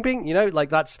 ping, ping, ping, ping. You know, like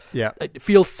that's, it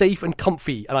feels safe and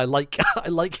comfy, and I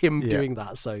like him doing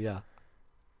that. So yeah.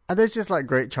 And there's just like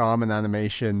great charm and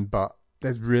animation, but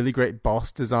there's really great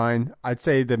boss design. I'd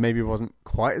say there maybe wasn't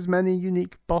quite as many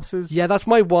unique bosses. Yeah, that's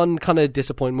my one kind of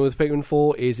disappointment with Pikmin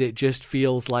 4, is it just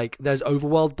feels like there's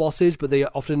overworld bosses, but they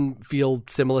often feel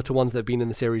similar to ones that have been in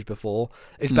the series before.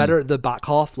 It's better at the back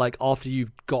half, like after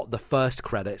you've got the first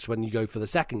credits, when you go for the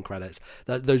second credits.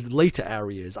 Those later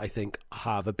areas, I think,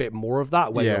 have a bit more of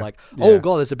that, where you're like, oh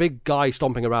god, there's a big guy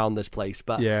stomping around this place.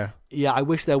 But yeah, I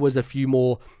wish there was a few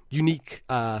more unique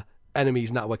enemies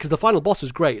in that way, because the final boss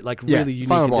was great, like really unique.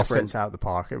 Final and boss different. hits out the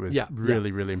park. It was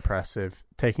really impressive,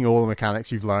 taking all the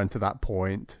mechanics you've learned to that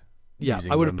point.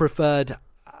 I would have preferred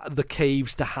the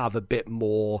caves to have a bit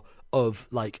more of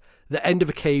like the end of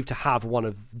a cave to have one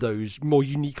of those more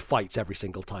unique fights every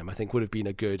single time. I think would have been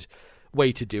a good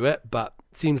way to do it, but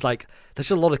it seems like there's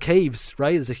just a lot of caves,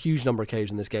 right? There's a huge number of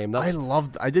caves in this game.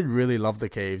 I did really love the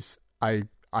caves. I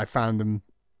found them,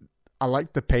 I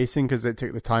liked the pacing because it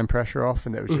took the time pressure off,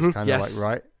 and it was just kind of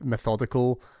like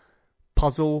methodical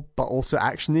puzzle, but also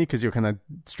actiony, because you're kind of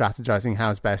strategizing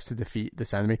how's best to defeat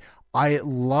this enemy. I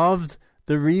loved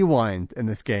the rewind in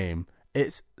this game.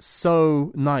 It's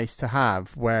so nice to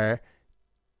have, where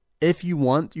if you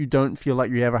want, you don't feel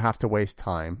like you ever have to waste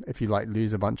time. If you like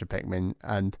lose a bunch of Pikmin,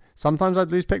 and sometimes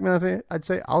I'd lose Pikmin, I'd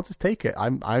say I'll just take it.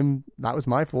 That was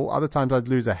my fault. Other times I'd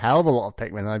lose a hell of a lot of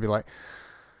Pikmin, and I'd be like,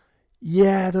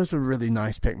 yeah, those were really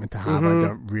nice Pikmin to have. I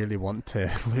don't really want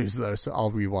to lose those, so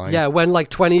I'll rewind. Yeah, when like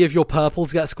 20 of your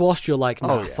purples get squashed, you're like,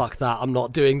 nah, fuck that. I'm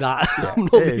not doing that. Yeah, I'm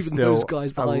not leaving those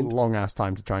guys behind. A long ass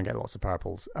time to try and get lots of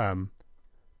purples.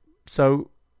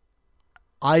 So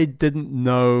I didn't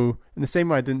know, in the same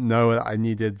way I didn't know that I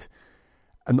needed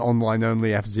an online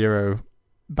only F-Zero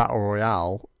Battle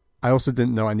Royale, I also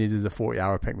didn't know I needed a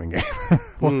 40-hour Pikmin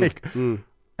game.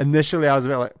 Initially I was a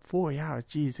bit like, 40 hours,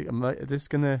 geez, am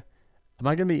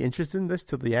I going to be interested in this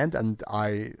till the end? And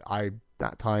I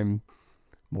that time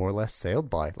more or less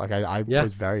sailed by. Like I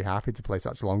was very happy to play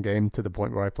such a long game, to the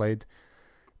point where I played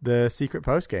the secret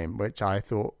post game, which I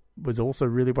thought was also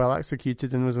really well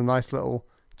executed and was a nice little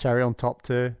cherry on top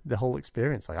to the whole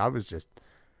experience. Like I was just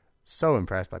so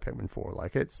impressed by Pikmin 4.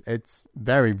 Like it's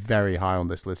very, very high on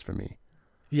this list for me.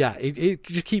 Yeah, it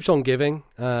just keeps on giving,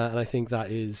 and I think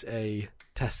that is a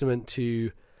testament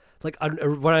to, like,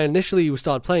 when I initially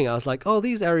started playing, I was like, oh,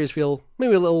 these areas feel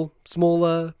maybe a little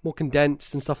smaller, more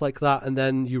condensed and stuff like that, and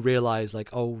then you realize, like,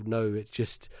 oh no, it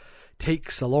just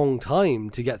takes a long time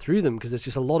to get through them, because there's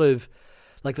just a lot of,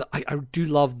 like, I do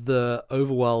love the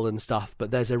overworld and stuff,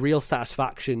 but there's a real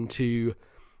satisfaction to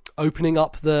opening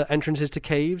up the entrances to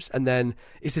caves, and then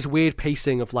it's this weird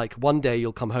pacing of, like, one day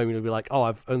you'll come home and you'll be like, oh,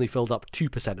 I've only filled up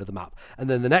 2% of the map, and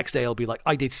then the next day I'll be like,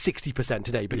 I did 60%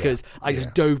 today because I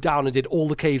just dove down and did all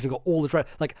the caves and got all the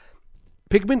like,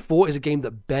 Pikmin 4 is a game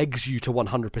that begs you to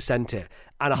 100% it,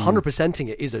 and 100%ing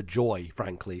it is a joy,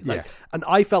 frankly. Like, yes. And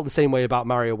I felt the same way about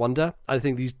Mario Wonder. I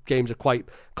think these games are quite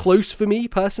close for me,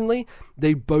 personally.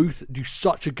 They both do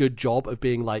such a good job of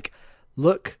being like,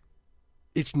 look,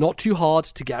 it's not too hard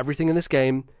to get everything in this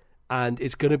game, and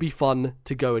it's going to be fun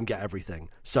to go and get everything.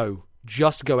 So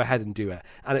just go ahead and do it.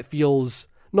 And it feels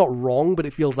not wrong, but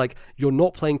it feels like you're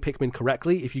not playing Pikmin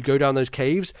correctly if you go down those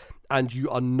caves and you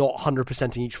are not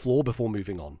 100%ing each floor before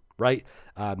moving on, right?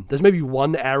 There's maybe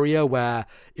one area where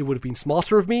it would have been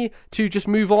smarter of me to just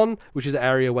move on, which is the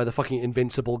area where the fucking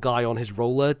invincible guy on his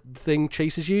roller thing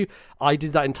chases you. I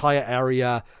did that entire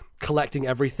area collecting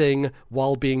everything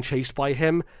while being chased by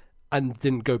him, and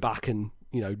didn't go back and,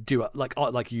 you know, do it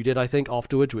like you did, I think,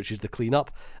 afterwards, which is the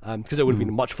cleanup, because it would have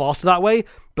been much faster that way.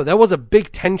 But there was a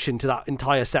big tension to that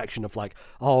entire section of, like,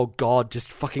 oh god,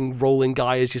 just fucking rolling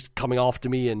guy is just coming after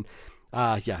me, and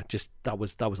just that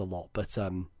was a lot.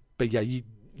 But yeah,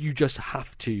 you just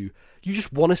have to, you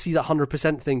just want to see that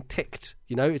 100% thing ticked.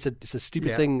 You know, it's a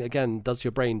stupid thing, again, does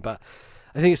your brain, but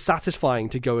I think it's satisfying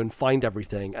to go and find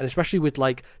everything, and especially with,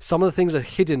 like, some of the things are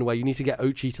hidden where you need to get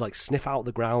Oatchi to, like, sniff out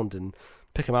the ground and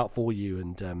pick them out for you,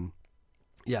 and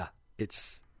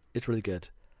it's really good.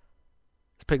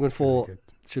 It's Pikmin 4. Really,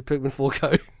 should Pikmin 4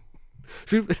 go?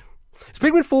 Is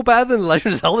Pikmin 4 better than The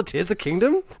Legend of Zelda Tears of the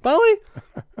Kingdom, Bally?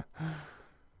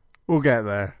 We'll get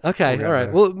there. Okay, all right.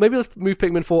 There. Well, maybe let's move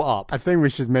Pikmin 4 up. I think we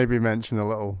should maybe mention a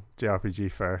little JRPG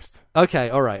first. Okay,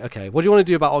 all right, okay. What do you want to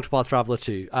do about Octopath Traveler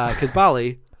 2? Because,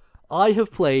 Bally, I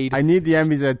have played... I need the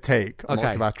MBZ take on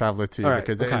Octopath Traveler 2,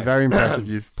 because it is very impressive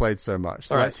you've played so much.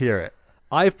 So let's hear it.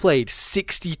 I've played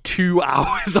 62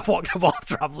 hours of Octopath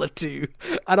Traveler 2,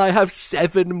 and I have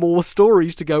 7 more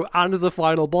stories to go and the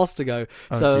final boss to go.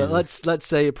 So let's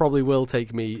say it probably will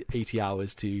take me 80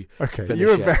 hours to finish you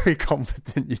were very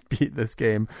confident you'd beat this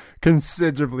game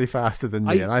considerably faster than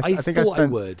me, and I think I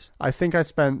would. I think I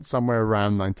spent somewhere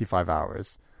around 95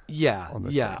 hours. Yeah, on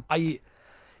this game.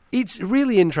 It's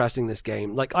really interesting, this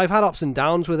game. Like, I've had ups and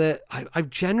downs with it. I've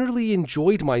generally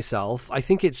enjoyed myself. I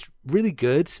think it's really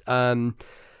good.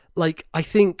 Like, I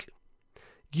think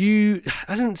I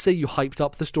don't say you hyped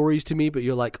up the stories to me, but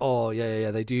you're like, oh,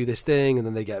 yeah, they do this thing, and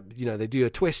then they get, you know, they do a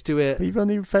twist to it. But you've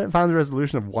only found the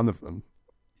resolution of one of them.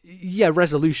 Yeah,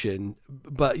 resolution,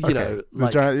 but, you know...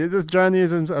 Like, the journey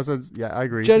is, I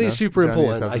agree. Journey is super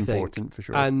important, I think. important, for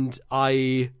sure. And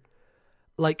I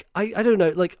don't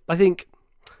know, like, I think...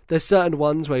 There's certain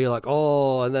ones where you're like,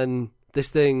 oh, and then this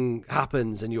thing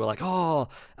happens, and you're like, oh,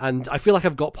 and I feel like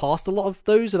I've got past a lot of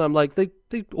those, and I'm like, they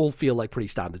all feel like pretty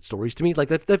standard stories to me. Like,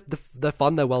 they're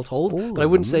fun, they're well told, but I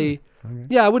wouldn't say,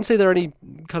 I wouldn't say they're any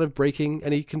kind of breaking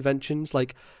any conventions.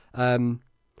 Like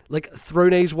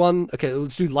Throne's one. Okay,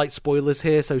 let's do light spoilers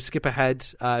here, so skip ahead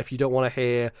if you don't want to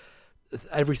hear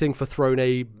everything for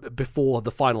Throne before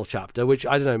the final chapter, which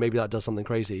I don't know, maybe that does something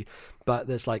crazy, but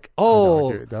there's like,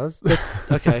 oh, it does.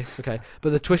 okay,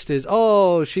 but the twist is,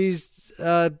 oh, she's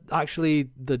actually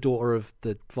the daughter of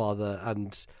the father,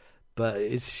 but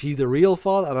is she the real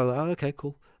father? And I'm like, oh, okay,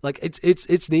 cool. Like,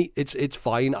 it's neat, it's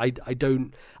fine. I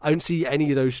don't see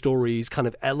any of those stories kind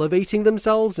of elevating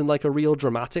themselves in like a real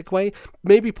dramatic way.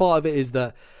 Maybe part of it is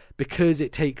that because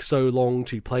it takes so long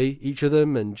to play each of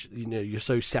them, and you know, you're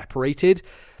so separated,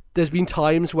 there's been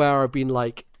times where I've been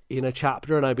like in a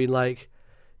chapter and I've been like,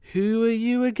 who are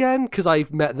you again? Because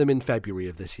I've met them in February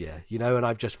of this year, you know, and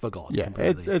I've just forgotten. Yeah,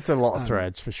 it's a lot of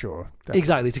threads for sure. Definitely.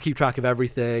 Exactly, to keep track of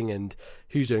everything and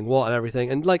who's doing what and everything.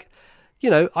 And like,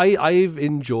 you know, I've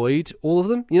enjoyed all of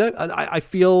them, you know, and I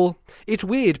feel it's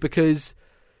weird because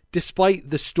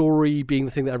despite the story being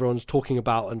the thing that everyone's talking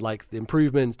about and like the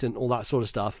improvements and all that sort of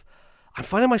stuff, I'm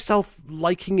finding myself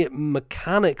liking it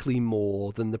mechanically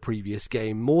more than the previous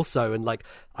game, more so. And like,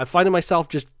 I'm finding myself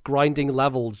just grinding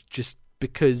levels just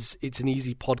because it's an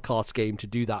easy podcast game to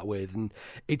do that with. And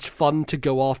it's fun to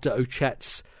go after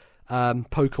Ochet's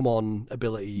Pokemon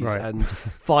abilities and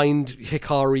find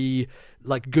Hikari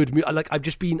like good. Like I've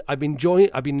been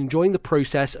enjoying the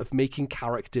process of making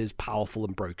characters powerful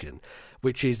and broken,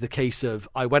 which is the case of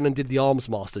I went and did the arms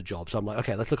master job. So I'm like,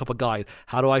 okay, let's look up a guide.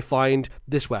 How do I find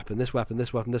this weapon, this weapon,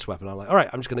 this weapon, this weapon? I'm like, all right,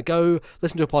 I'm just going to go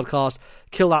listen to a podcast,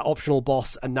 kill that optional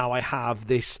boss, and now I have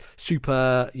this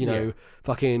super,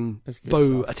 fucking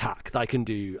bow attack that I can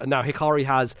do. And now Hikari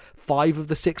has 5 of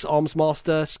the 6 arms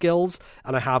master skills,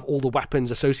 and I have all the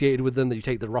weapons associated with them that you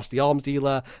take the rusty arms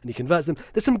dealer and he converts them.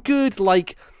 There's some good,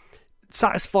 like,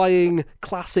 satisfying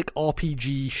classic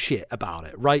RPG shit about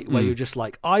it, right? Where you're just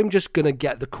like, I'm just gonna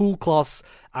get the cool class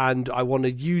and I want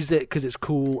to use it because it's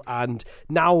cool, and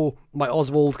now my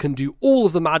Oswald can do all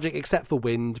of the magic except for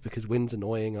wind, because wind's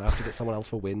annoying and I have to get someone else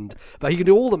for wind, but he can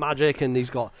do all the magic and he's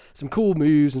got some cool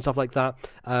moves and stuff like that.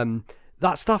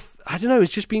 That stuff, I don't know,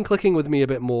 it's just been clicking with me a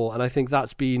bit more, and I think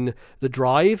that's been the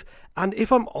drive. And if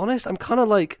I'm honest, I'm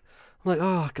like,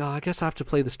 oh god, I guess I have to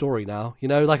play the story now,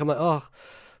 like I'm like, oh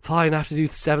fine, I have to do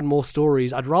 7 more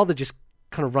stories. I'd rather just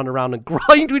kind of run around and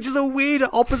grind, which is a weird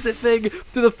opposite thing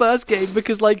to the first game,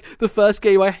 because like the first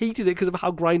game I hated it because of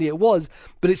how grindy it was,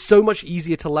 but it's so much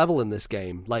easier to level in this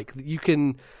game. Like you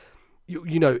can,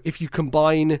 if you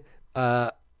combine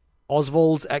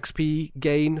Oswald's XP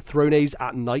gain, Throne's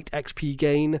at night XP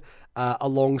gain,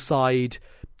 alongside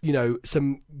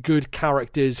some good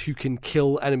characters who can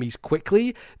kill enemies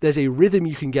quickly, there's a rhythm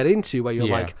you can get into where you're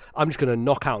like, I'm just going to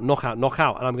knock out, and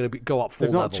I'm going to go up 4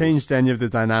 levels. They've not changed any of the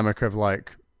dynamic of,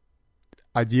 like,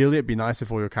 ideally it'd be nice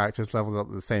if all your characters leveled up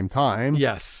at the same time.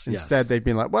 Yes. Instead, they've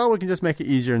been like, well, we can just make it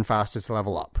easier and faster to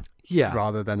level up. Yeah.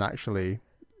 Rather than actually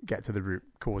get to the root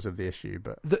cause of the issue.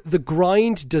 But the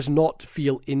grind does not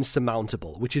feel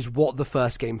insurmountable, which is what the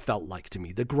first game felt like to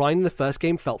me. The grind in the first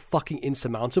game felt fucking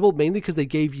insurmountable, mainly because they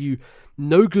gave you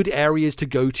no good areas to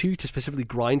go to specifically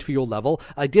grind for your level.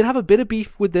 I did have a bit of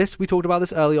beef with this. We talked about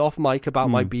this earlier off mic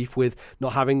about my beef with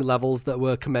not having levels that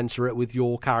were commensurate with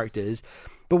your characters.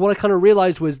 But what I kind of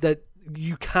realized was that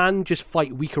you can just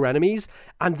fight weaker enemies,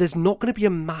 and there's not going to be a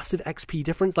massive XP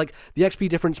difference. Like, the XP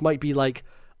difference might be like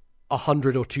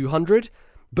 100 or 200,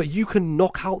 but you can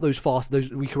knock out those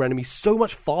weaker enemies so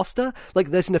much faster.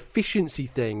 Like, there's an efficiency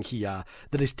thing here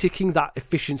that is ticking that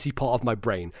efficiency part of my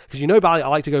brain, because I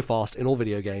like to go fast in all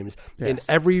video games. Yes. In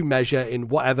every measure, in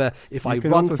whatever. If I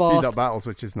run fast, speed up battles,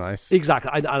 which is nice.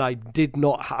 Exactly.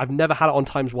 I've never had it on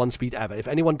times 1 speed ever. If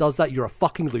anyone does that, you're a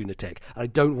fucking lunatic, and I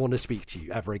don't want to speak to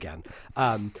you ever again.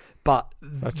 But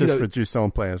that's just for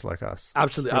Jusone players like us.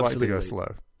 Absolutely, we like to go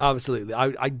slow. Absolutely.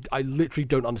 I literally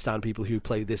don't understand people who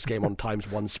play this game on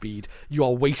times 1 speed. You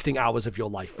are wasting hours of your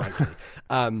life,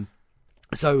 frankly.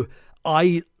 So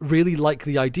I really like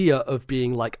the idea of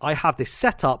being like, I have this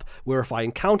setup where if I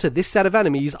encounter this set of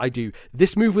enemies, I do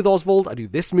this move with Oswald, I do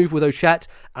this move with Ochette,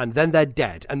 and then they're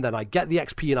dead. And then I get the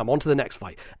XP and I'm on to the next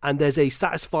fight. And there's a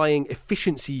satisfying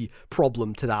efficiency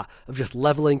problem to that of just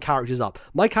leveling characters up.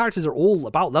 My characters are all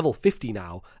about level 50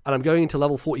 now, and I'm going into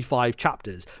level 45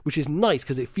 chapters, which is nice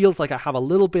because it feels like I have a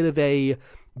little bit of a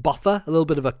buffer, a little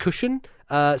bit of a cushion.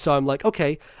 So I'm like,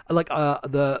 okay, like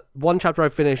the one chapter I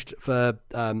finished for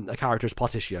a character is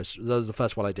Partitio. So that was the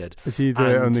first one I did. Is he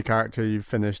the only character you've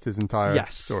finished his entire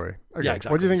story? Okay. Yeah,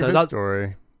 exactly. What do you think of his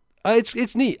story?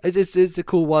 It's neat. It's a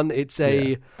cool one. I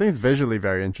think it's visually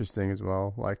very interesting as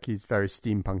well. Like, he's very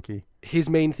steampunky. His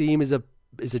main theme is a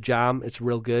jam. It's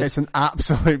real good. It's an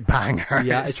absolute banger.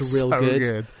 Yeah, it's real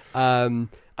good.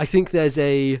 I think there's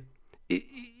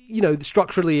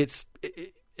structurally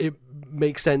it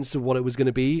makes sense of what it was going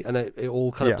to be, and it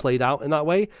all kind of played out in that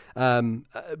way.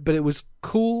 But it was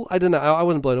cool. I don't know. I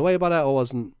wasn't blown away by it. I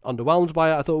wasn't underwhelmed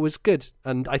by it. I thought it was good,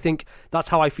 and I think that's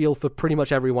how I feel for pretty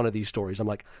much every one of these stories. I'm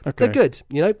like, they're good,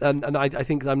 and I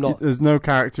think I'm not. There's no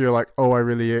character you're like, oh, I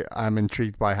really am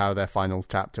intrigued by how their final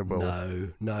chapter will.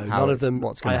 No, none of them.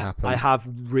 What's going to happen? I have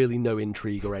really no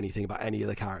intrigue or anything about any of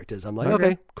the characters. I'm like,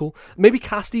 okay, cool. Maybe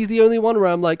Casty's the only one where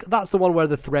I'm like, that's the one where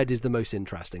the thread is the most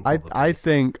interesting. I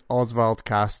think Oswald,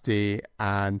 Casty,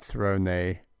 and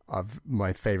Throne of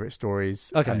my favorite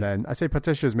stories. Okay. And then I say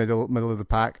Partitio's middle of the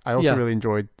pack. I also really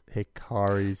enjoyed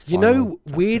Hikari's final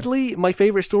chapter. Weirdly, my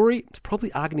favorite story is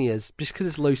probably Agnia's, just because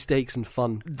it's low stakes and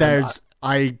fun.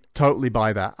 I totally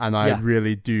buy that, and I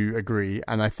really do agree,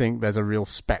 and I think there's a real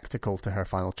spectacle to her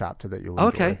final chapter that you'll enjoy.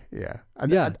 Okay. Yeah.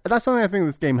 And that's something I think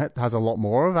this game has a lot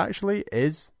more of, actually,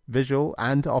 is visual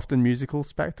and often musical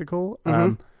spectacle.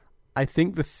 Mm-hmm. I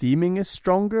think the theming is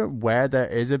stronger where there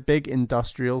is a big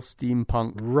industrial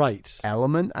steampunk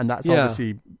element, and that's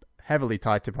obviously heavily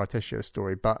tied to Partitio's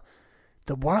story, but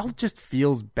the world just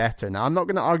feels better. Now, I'm not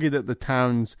going to argue that the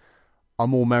towns are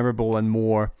more memorable and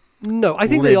more No, I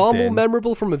think they are lived more in.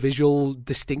 memorable from a visual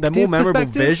distinctive They're more memorable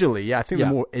perspective. visually. Yeah, I think Yeah.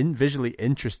 they're more visually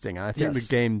interesting. And I think the Yes.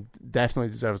 game definitely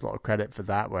deserves a lot of credit for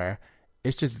that, where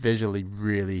it's just visually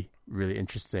really, really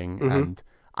interesting. Mm-hmm. And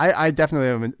I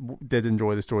definitely did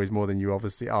enjoy the stories more than you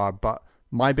obviously are. But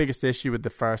my biggest issue with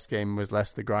the first game was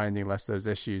less the grinding, less those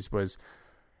issues, was,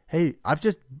 hey, I've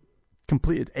just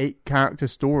completed 8 character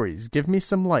stories. Give me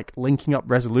some like linking up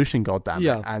resolution, goddammit.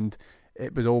 Yeah. And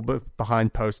it was all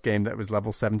behind post game that was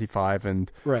level 75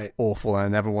 and Right. awful, and I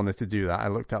never wanted to do that. I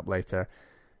looked up later.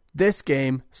 This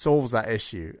game solves that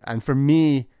issue, and for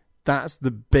me, that's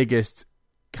the biggest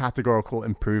categorical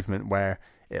improvement, where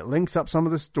it links up some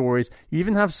of the stories. You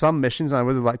even have some missions, and I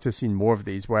would have liked to have seen more of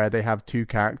these, where they have 2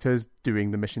 characters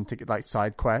doing the mission ticket, like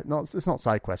side quest. It's not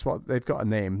side quest. What, they've got a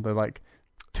name. They're like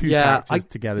 2 characters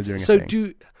together doing a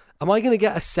thing. Am I going to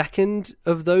get a second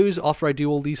of those after I do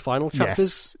all these final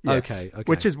chapters? Yes. Okay.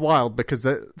 Which is wild, because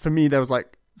for me there was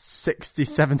like 60,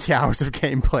 70 hours of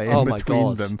gameplay Oh in my between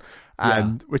God. them,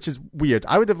 and which is weird.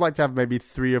 I would have liked to have maybe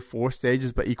 3 or 4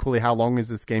 stages, but equally, how long is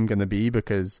this game going to be?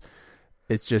 Because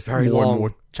it's just Very more long. and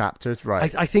more chapters,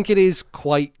 right? I think it is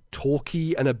quite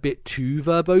talky and a bit too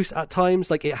verbose at times.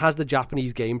 Like, it has the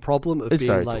Japanese game problem of It's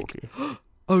being very like, talky.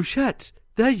 oh shit,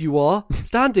 there you are,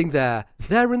 standing there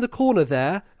in the corner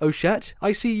there. Oh shit,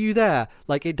 I see you there.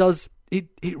 Like, it does, it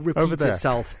Over repeats there.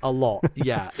 itself a lot.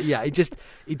 Yeah,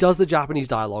 it does the Japanese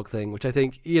dialogue thing, which I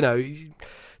think,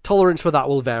 tolerance for that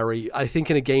will vary. I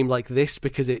think in a game like this,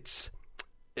 because it's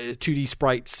 2D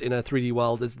sprites in a 3D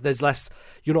world, there's less,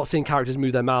 you're not seeing characters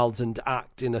move their mouths and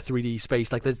act in a 3D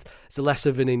space. Like, there's less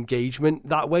of an engagement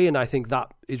that way, and I think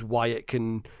that is why it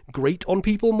can grate on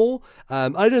people more.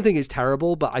 I don't think it's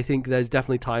terrible, but I think there's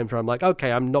definitely times where I'm like,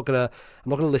 okay, I'm not gonna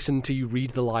listen to you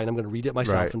read the line. I'm gonna read it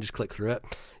myself Right. and just click through it.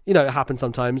 It happens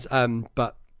sometimes.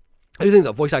 But I do think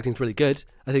that voice acting is really good.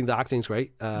 I think the acting's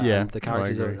great. Yeah, and the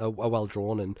characters I agree. are well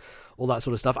drawn and all that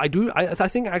sort of stuff. I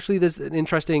think actually there's an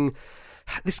interesting.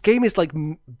 This game is like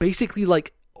basically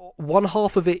like one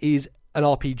half of it is an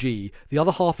RPG, the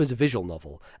other half is a visual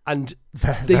novel, and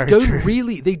they Very don't true.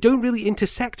 really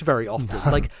intersect very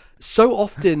often. Like, so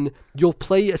often you'll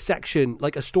play a section,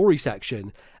 like a story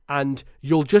section, and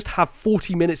you'll just have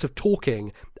 40 minutes of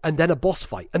talking and then a boss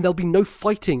fight, and there'll be no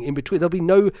fighting in between. There'll be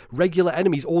no regular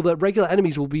enemies, or the regular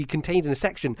enemies will be contained in a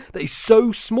section that is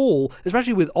so small,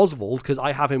 especially with Oswald, because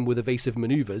I have him with evasive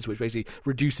maneuvers, which basically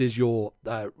reduces your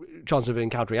chance of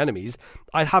encountering enemies.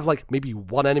 I'd have like maybe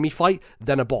one enemy fight,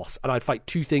 then a boss, and I'd fight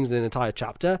 2 things in an entire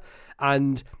chapter.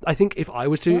 And I think if I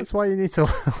was to... That's why you need to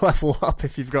level up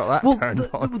if you've got that turned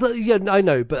on. yeah, I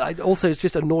know, but also it's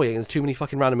just annoying. There's too many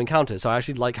fucking random encounters, so I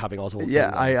actually like having Oswald. Yeah,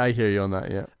 I hear you on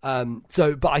that, yeah.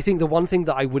 But I think the one thing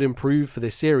that I would improve for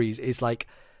this series is, like,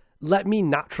 let me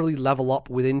naturally level up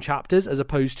within chapters, as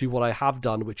opposed to what I have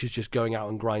done, which is just going out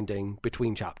and grinding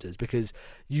between chapters, because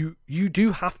you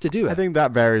do have to do it. I think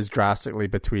that varies drastically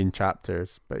between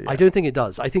chapters, but yeah. I don't think it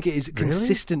does. I think it is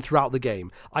consistent throughout the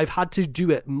game. I've had to do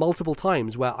it multiple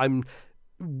times where I'm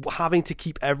having to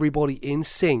keep everybody in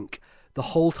sync the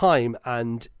whole time,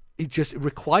 and it just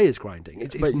requires grinding.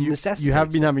 It's necessary. You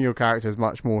have been having your characters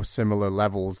much more similar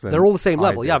levels than They're all the same I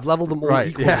level. did. Yeah, I've leveled them all Right,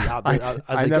 equally. yeah. as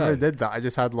I they never go. did that. I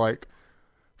just had like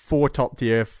 4 top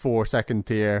tier, 4 second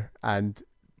tier, and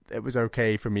it was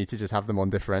okay for me to just have them on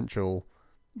differential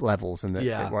levels, and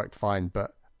it worked fine.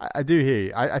 But I do hear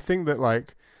you. I think that,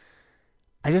 like,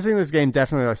 I just think this game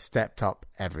definitely like stepped up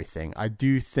everything. I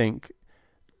do think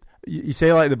you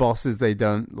say, like, the bosses, they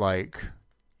don't, like,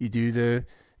 you do the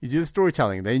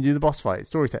storytelling, then you do the boss fight,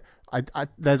 storytelling.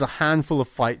 There's a handful of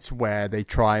fights where they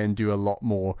try and do a lot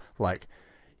more, like,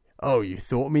 oh, you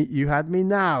thought you had me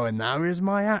now, and now here's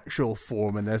my actual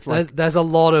form, and there's a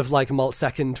lot of like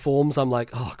second forms. I'm like,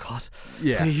 oh god,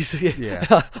 yeah, please,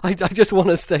 yeah. I just want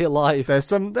to stay alive. There's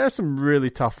some really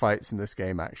tough fights in this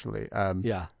game, actually.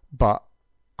 Yeah, but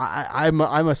I'm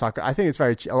a sucker. I think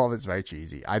a lot of it's very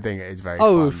cheesy. I think it is very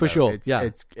fun, for though.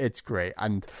 sure. It's great,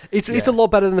 and it's a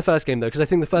lot better than the first game, though, because I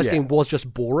think the first game was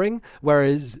just boring,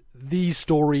 whereas these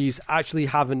stories actually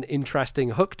have an interesting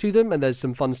hook to them, and there's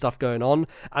some fun stuff going on.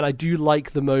 And I do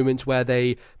like the moments where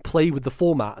they play with the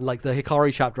format, and like the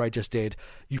Hikari chapter I just did,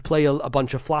 you play a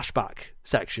bunch of flashback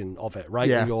section of it, right?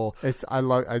 Yeah,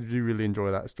 And I do really enjoy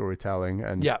that storytelling,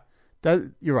 and yeah.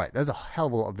 You're right. There's a hell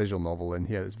of a lot of visual novel in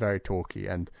here that's very talky,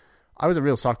 and I was a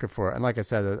real sucker for it. And like I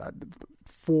said,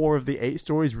 4 of the 8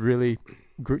 stories really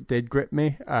did grip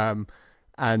me.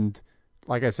 And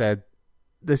like I said,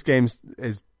 this game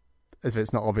is, if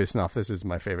it's not obvious enough, this is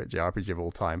my favorite JRPG of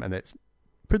all time, and it's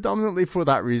predominantly for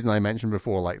that reason I mentioned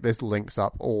before. Like, this links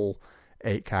up all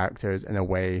 8 characters in a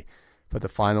way for the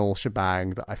final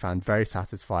shebang that I found very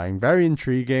satisfying, very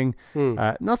intriguing.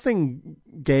 Nothing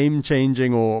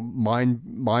game-changing or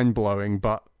mind-blowing,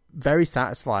 but very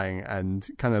satisfying, and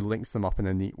kind of links them up in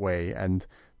a neat way, and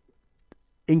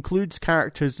includes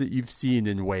characters that you've seen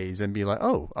in ways and be like,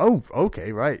 oh,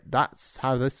 okay, right, that's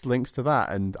how this links to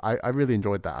that. And I really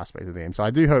enjoyed that aspect of the game. So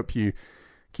I do hope you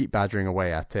keep badgering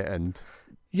away at it, and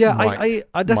I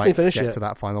definitely finish get it to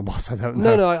that final boss. I don't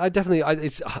know. No, I definitely.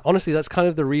 It's honestly, that's kind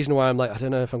of the reason why I'm like, I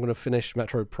don't know if I'm going to finish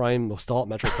Metroid Prime or start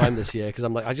Metroid Prime this year, because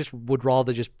I'm like, I just would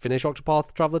rather just finish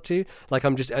Octopath Traveler 2. Like,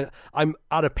 I'm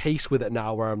at a pace with it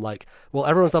now where I'm like, well,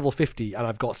 everyone's level 50 and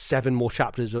I've got 7 more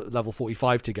chapters at level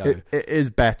 45 to go. It is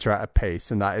better at a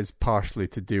pace, and that is partially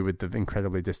to do with the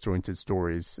incredibly disjointed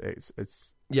stories.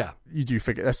 It's yeah, you do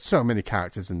figure there's so many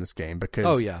characters in this game,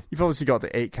 because you've obviously got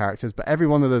the 8 characters, but every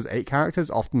one of those 8 characters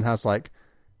often has like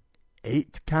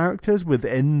 8 characters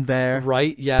within their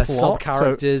plot. Sub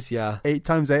characters, so 8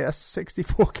 times 8 is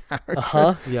 64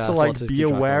 characters to like be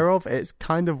aware of. It's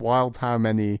kind of wild how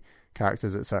many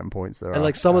characters at certain points there are. And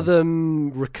like some of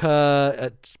them recur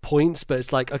at points, but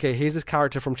it's like, okay, here's this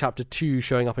character from chapter 2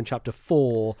 showing up in chapter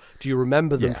 4. Do you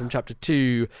remember them from chapter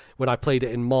 2 when I played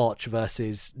it in March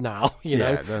versus now? You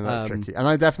know? Then that's tricky. And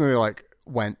I definitely like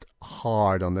went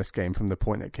hard on this game from the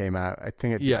point it came out. I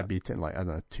think I beat it in like, I don't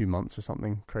know, 2 months or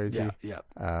something crazy.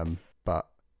 But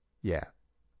yeah.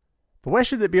 But where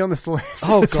should it be on this list?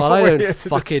 Oh god, I don't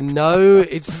fucking know.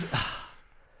 It's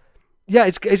yeah,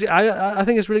 I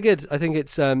think it's really good. I think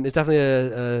it's definitely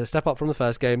a step up from the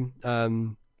first game. I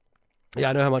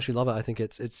know how much you love it. I think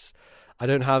it's I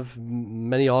don't have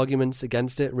many arguments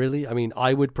against it, really. I mean,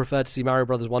 I would prefer to see Mario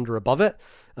Brothers Wonder above it,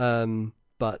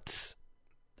 but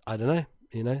I don't know.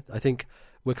 You know, I think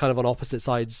we're kind of on opposite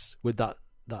sides with that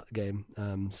game.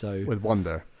 So with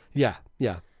Wonder, yeah.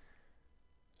 Shall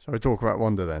we talk about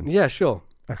Wonder then? Yeah, sure.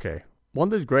 Okay,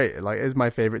 Wonder's great. Like, it's my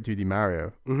favorite 2D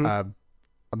Mario. Mm-hmm.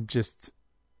 I'm just,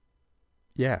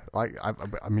 like, I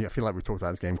mean, I feel like we've talked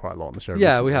about this game quite a lot on the show. Yeah,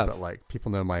 recently, we have. But like, people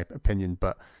know my opinion.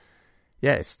 But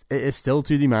yeah, it is still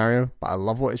 2D Mario, but I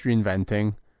love what it's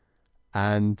reinventing,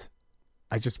 and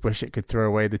I just wish it could throw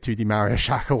away the 2D Mario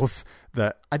shackles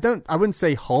that I wouldn't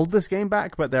say hold this game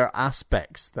back, but there are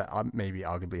aspects that maybe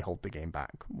arguably hold the game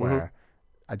back, where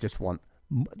I just want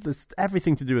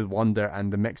everything to do with Wonder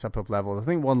and the mix-up of levels. I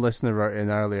think one listener wrote in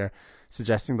earlier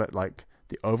suggesting that like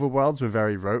the overworlds were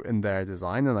very rote in their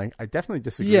design, and I definitely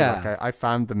disagree. Yeah. Like I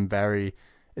found them very.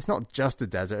 It's not just a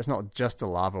desert. It's not just a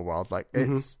lava world. Like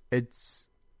it's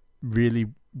really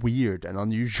weird and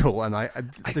unusual. And I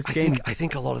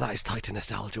think a lot of that is tied to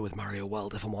nostalgia with Mario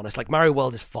World. If I'm honest, like Mario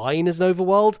World is fine as an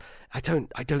overworld. I don't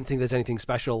think there's anything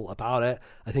special about it.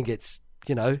 I think it's.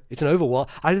 You know, it's an overworld.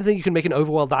 I don't think you can make an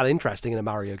overworld that interesting in a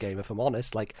Mario game, if I'm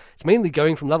honest. Like, it's mainly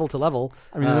going from level to level.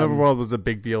 I mean, an overworld was a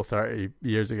big deal 30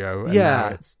 years ago, and now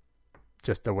it's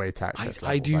just a way to access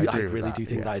levels. I really do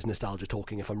think that is nostalgia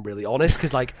talking, if I'm really honest,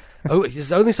 because, like,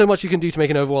 there's only so much you can do to make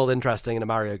an overworld interesting in a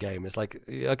Mario game. It's like,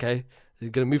 okay,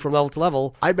 you're going to move from level to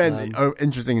level. I meant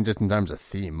interesting just in terms of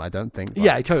theme. I don't think... Like,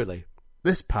 yeah, totally.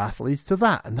 This path leads to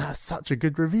that, and that's such a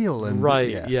good reveal. And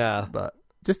right, yeah. But...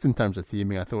 just in terms of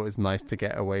theming, I thought it was nice to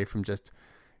get away from just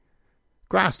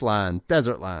grassland,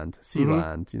 desert land, sea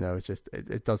land. You know, it's just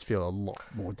it does feel a lot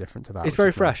more different to that. It's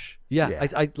very fresh. Nice.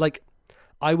 Yeah.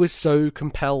 I was so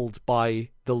compelled by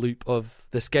the loop of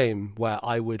this game where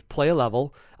I would play a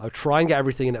level, I would try and get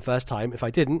everything in it first time. If I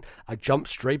didn't, I'd jump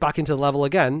straight back into the level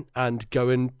again and go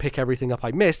and pick everything up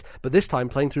I missed. But this time,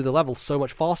 playing through the level so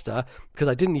much faster because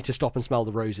I didn't need to stop and smell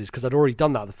the roses because I'd already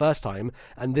done that the first time.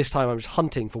 And this time I was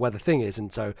hunting for where the thing is.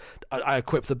 And so I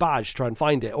equip the badge to try and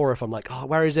find it. Or if I'm like, oh,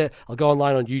 where is it? I'll go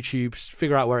online on YouTube,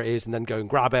 figure out where it is, and then go and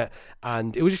grab it.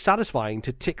 And it was just satisfying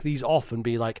to tick these off and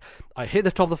be like, I hit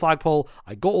the top of the flagpole,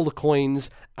 I got all the coins,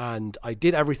 and I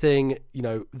did everything, you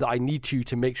know, that I need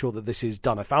to make sure that this is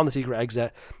done. I found the secret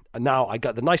exit, and now I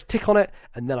got the nice tick on it,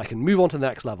 and then I can move on to the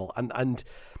next level. And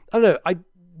I don't know,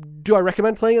 do I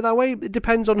recommend playing it that way? It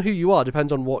depends on who you are,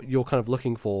 depends on what you're kind of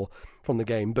looking for from the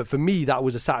game. But for me, that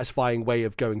was a satisfying way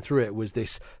of going through it, was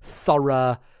this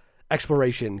thorough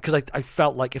exploration, because I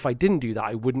felt like if I didn't do that,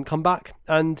 I wouldn't come back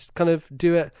and kind of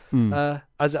do it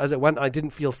as it went. I didn't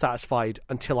feel satisfied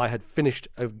until I had finished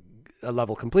a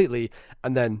level completely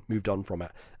and then moved on from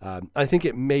it. I think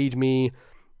it made me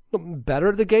not better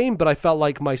at the game, but I felt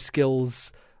like my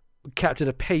skills kept at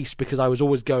a pace because I was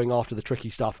always going after the tricky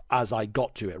stuff as I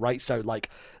got to it, right? So like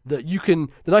the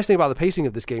nice thing about the pacing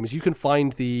of this game is you can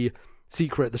find the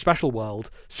secret, the special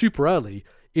world, super early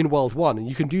in World 1, and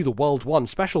you can do the World 1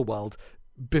 special world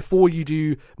before you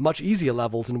do much easier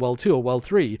levels in World 2 or World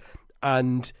 3.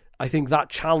 And I think that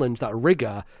challenge, that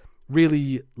rigor,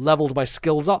 really leveled my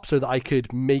skills up so that I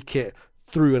could make it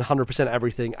through and 100%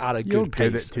 everything at a You're good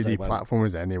pace. good at 2D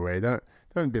platformers anyway.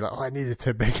 Don't be like, oh, I needed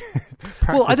to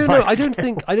well, I don't know. I don't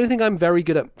think I'm very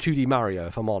good at 2D Mario,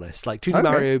 if I'm honest. Like 2D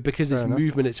Mario, because its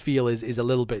movement, its feel is a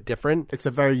little bit different. It's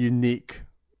a very unique,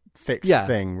 fixed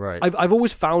thing, right? I've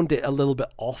always found it a little bit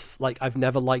off. Like, I've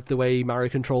never liked the way Mario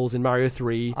controls in Mario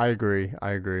 3. I agree.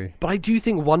 But I do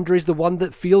think Wonder is the one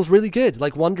that feels really good.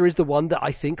 Like, Wonder is the one that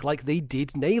I think, like, they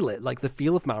did nail it. Like, the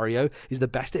feel of Mario is the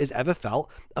best it has ever felt.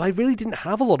 And I really didn't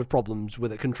have a lot of problems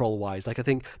with it control-wise. Like, I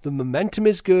think the momentum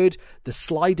is good. The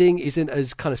sliding isn't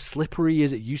as kind of slippery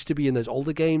as it used to be in those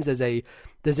older games. There's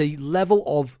a level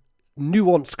of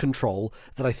nuanced control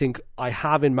that I think I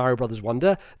have in Mario Brothers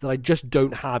Wonder that I just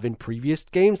don't have in previous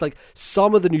games. Like,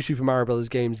 some of the new Super Mario Brothers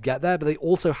games get there, but they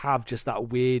also have just that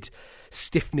weird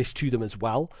stiffness to them as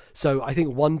well. So I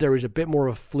think Wonder is a bit more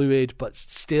of a fluid but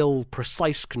still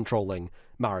precise controlling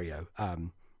Mario.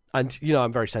 And you know,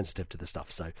 I'm very sensitive to this stuff,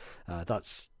 so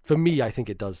that's, for me, I think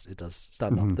it does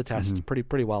stand up the test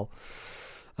pretty well.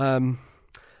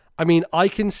 I mean, I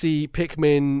can see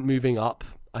Pikmin moving up.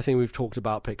 I think we've talked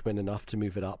about Pikmin enough to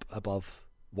move it up above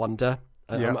Wonder.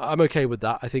 I'm okay with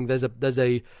that. I think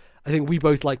I think we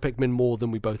both like Pikmin more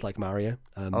than we both like Mario.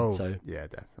 So yeah,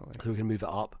 definitely. So we can move it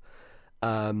up.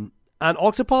 And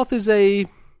Octopath is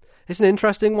it's an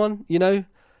interesting one. You know,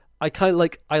 I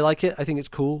like it. I think it's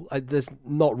cool. There's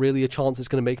not really a chance it's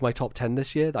going to make my top 10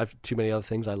 this year. I've too many other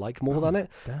things I like more than it.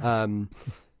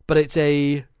 But it's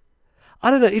I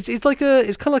don't know. It's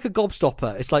kind of like a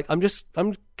gobstopper. It's like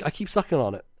I keep sucking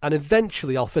on it, and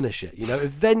eventually I'll finish it. You know,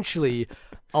 eventually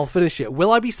I'll finish it. Will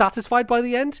I be satisfied by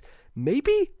the end?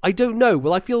 Maybe. I don't know.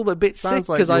 Will I feel a bit sick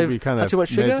because I've had too much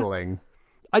sugar? Middling.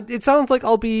 It sounds like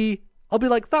I'll be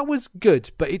like, that was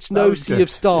good, but it's no Sea of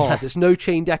Stars. Yeah. It's no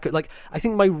Chained Echo. Like, I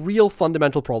think my real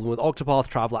fundamental problem with Octopath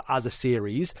Traveler as a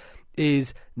series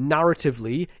is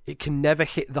narratively, it can never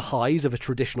hit the highs of a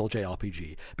traditional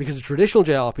JRPG, because a traditional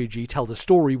JRPG tells a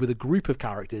story with a group of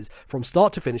characters from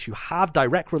start to finish who have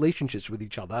direct relationships with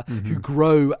each other, who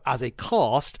grow as a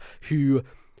cast, who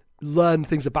learn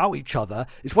things about each other.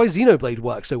 It's why Xenoblade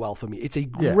works so well for me. It's a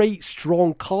great,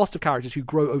 strong cast of characters who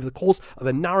grow over the course of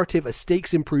a narrative, as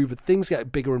stakes improve, as things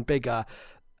get bigger and bigger.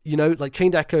 You know, like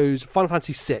Chained Echoes, Final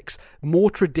Fantasy VI,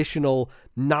 more traditional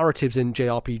narratives in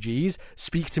JRPGs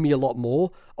speak to me a lot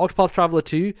more. Octopath Traveler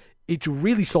 2, it's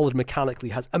really solid mechanically,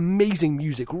 has amazing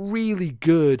music, really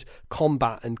good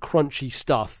combat and crunchy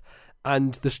stuff,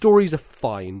 and the stories are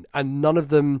fine, and none of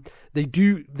them, they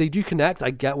do connect.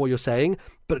 I get what you're saying,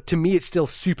 but to me it's still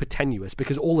super tenuous,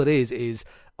 because all it is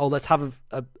let's have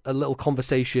a little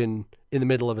conversation in the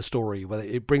middle of a story where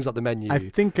it brings up the menu. I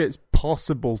think it's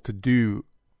possible to do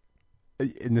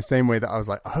in the same way that I was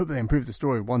like, I hope they improve the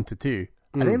story 1 to 2.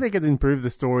 I think they could improve the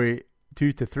story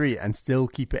 2 to 3 and still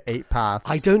keep it 8 paths.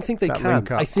 I don't think they can.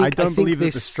 I don't believe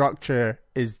that the structure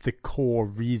is the core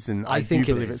reason. I do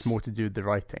believe it's more to do with the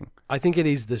writing. I think it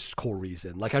is the core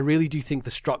reason. Like, I really do think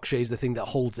the structure is the thing that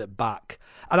holds it back.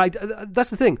 And that's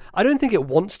the thing. I don't think it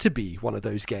wants to be one of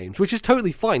those games, which is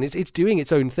totally fine. It's doing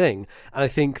its own thing. And I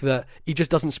think that it just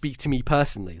doesn't speak to me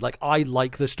personally. Like, I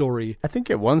like the story. I think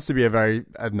it wants to be a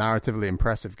narratively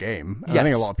impressive game. And I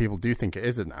think a lot of people do think it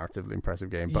is a narratively impressive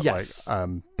game. But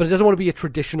but it doesn't want to be a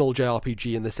traditional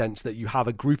JRPG in the sense that you have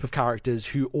a group of characters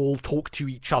who all talk to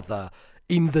each other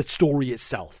in the story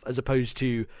itself, as opposed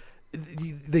to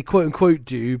they quote unquote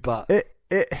do, but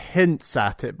it hints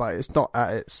at it, but it's not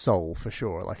at its soul for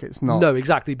sure. Like, it's not. No,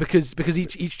 exactly, because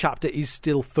each chapter is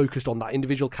still focused on that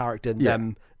individual character and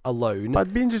them alone. But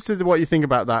I'd be interested in what you think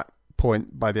about that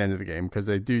point by the end of the game, because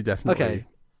they do definitely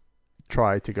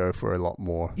try to go for a lot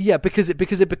more. Yeah, because it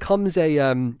becomes a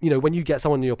when you get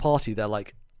someone in your party, they're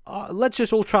like, let's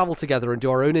just all travel together and do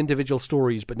our own individual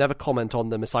stories, but never comment on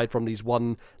them aside from these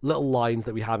one little lines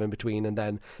that we have in between. And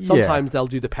then sometimes they'll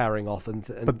do the pairing off and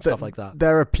stuff like that.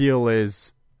 Their appeal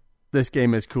is, this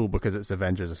game is cool because it's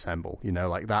Avengers Assemble. You know,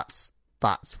 like that's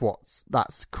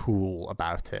cool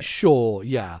about it. Sure,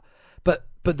 yeah, but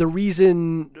the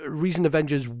reason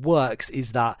Avengers works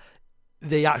is that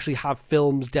they actually have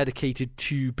films dedicated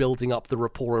to building up the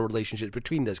rapport and relationships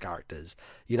between those characters.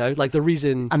 You know, like the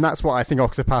reason... And that's what I think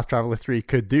Octopath Traveler 3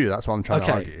 could do. That's what I'm trying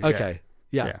to argue. Okay,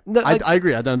 yeah. No, I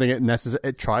agree. I don't think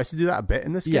it tries to do that a bit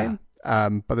in this game.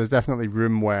 But there's definitely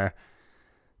room where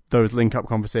those link-up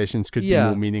conversations could be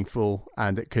more meaningful,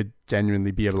 and it could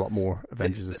genuinely be a lot more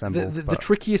Avengers Assemble. The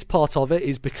trickiest part of it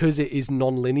is because it is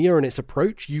non-linear in its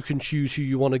approach. You can choose who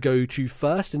you want to go to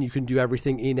first, and you can do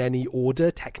everything in any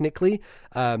order, technically,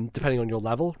 depending on your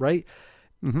level, right?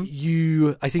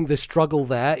 I think the struggle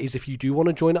there is if you do want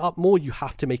to join it up more, you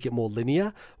have to make it more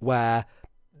linear, where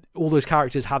all those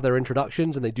characters have their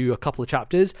introductions and they do a couple of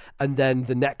chapters, and then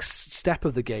the next step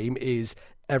of the game is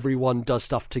everyone does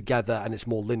stuff together and it's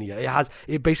more linear.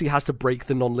 It basically has to break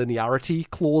the non-linearity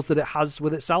clause that it has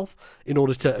with itself in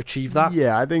order to achieve that.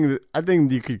 Yeah, I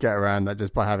think you could get around that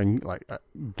just by having like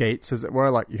gates, as it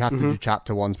were. Like you have to do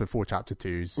chapter 1s before chapter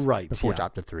 2s, right? Before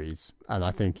chapter 3s, and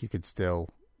I think you could still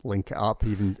link it up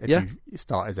even if you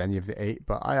start as any of the 8.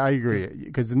 But I agree,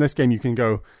 because in this game you can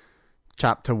go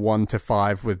chapter 1 to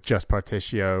 5 with just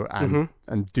Particio,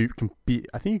 and Duke can beat.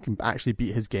 I think you can actually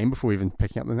beat his game before even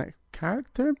picking up the next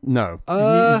character. No,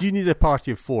 you need a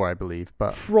party of 4, I believe.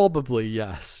 But probably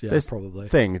yes, yeah, probably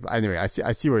thing. But anyway, I see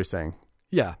what you're saying.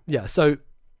 Yeah. So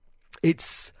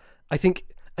I think.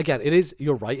 Again,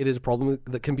 you're right, it is a problem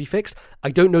that can be fixed.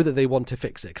 I don't know that they want to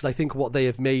fix it, because I think what they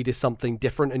have made is something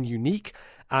different and unique,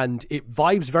 and it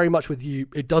vibes very much with you.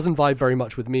 It doesn't vibe very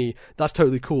much with me. That's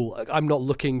totally cool. I'm not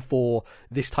looking for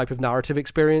this type of narrative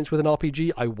experience with an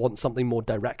RPG. I want something more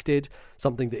directed,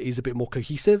 something that is a bit more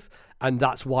cohesive, and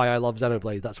that's why I love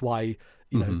Xenoblade. That's why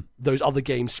those other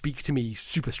games speak to me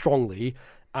super strongly,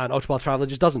 and Octopath Traveler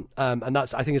just doesn't. And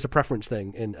that's, I think, it's a preference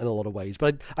thing in a lot of ways.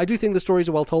 But I do think the stories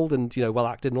are well told and, well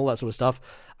acted and all that sort of stuff.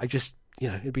 I just,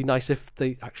 it'd be nice if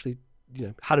they actually,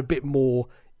 had a bit more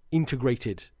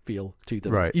integrated feel to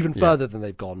them, even further than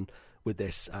they've gone with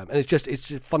this. And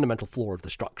it's a fundamental flaw of the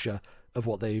structure of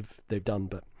what they've done.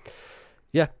 But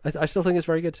yeah, I still think it's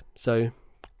very good. So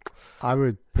I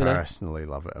would personally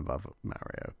love it above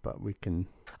Mario, but we can.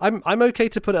 I'm okay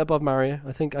to put it above Mario.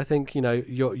 I think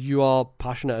you are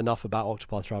passionate enough about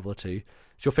Octopath Traveler 2.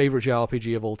 It's your favorite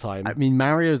JRPG of all time. I mean,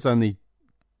 Mario's only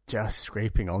just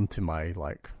scraping onto my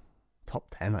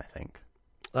top 10, I think.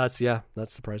 That's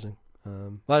surprising.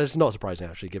 Well, it's not surprising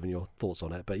actually, given your thoughts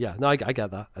on it. But yeah, no, I get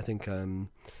that. I think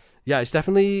it's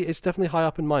definitely high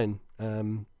up in mine.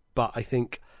 But I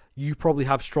think you probably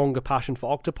have stronger passion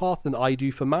for Octopath than I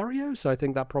do for Mario, so I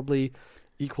think that probably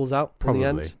equals out in the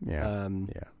end. Yeah.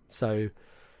 So,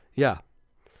 yeah.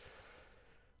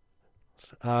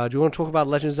 Do you want to talk about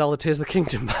Legend of Zelda Tears of the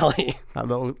Kingdom, Valley? That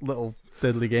little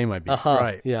diddly game I beat.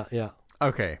 Right. Yeah.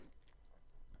 Okay.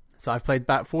 So I've played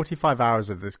about 45 hours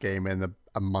of this game in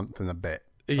a month and a bit.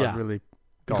 So I've really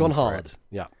gone hard. It.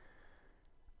 Yeah.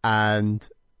 And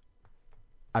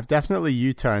I've definitely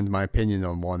U-turned my opinion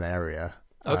on one area.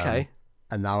 Okay.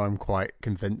 And now I'm quite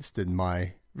convinced in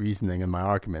my reasoning and my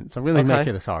argument. So I'm really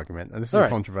making this argument, and this is a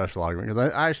controversial argument,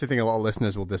 because I actually think a lot of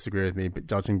listeners will disagree with me, but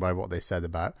judging by what they said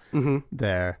about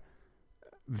their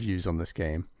views on this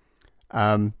game.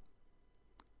 I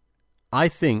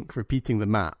think repeating the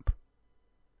map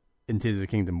in Tears of the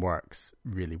Kingdom works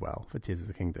really well for Tears of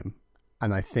the Kingdom,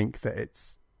 and I think that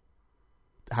it's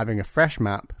having a fresh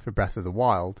map for Breath of the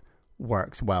Wild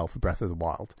works well for Breath of the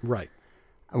Wild. Right.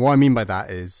 And what I mean by that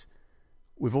is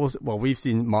we've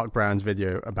seen Mark Brown's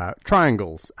video about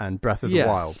triangles and Breath of the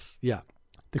Wild. Yeah.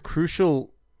 The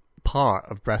crucial part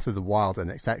of Breath of the Wild and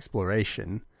its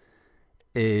exploration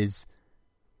is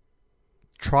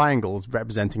triangles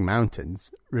representing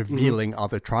mountains revealing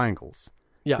other triangles.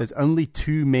 Yeah. There's only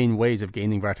 2 main ways of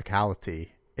gaining verticality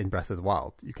in Breath of the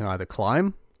Wild. You can either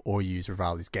climb or use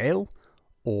Rivali's Gale,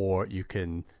 or you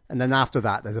can, and then after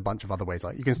that there's a bunch of other ways,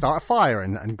 like you can start a fire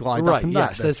and glide up and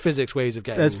that. There's physics ways of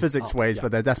getting. There's physics ways,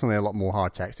 but they're definitely a lot more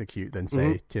hard to execute than,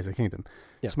 say, Tears of the Kingdom.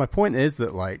 Yeah. So my point is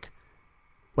that,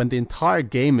 when the entire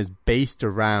game is based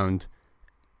around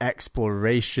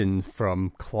exploration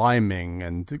from climbing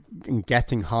and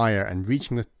getting higher and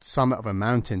reaching the summit of a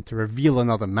mountain to reveal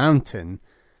another mountain,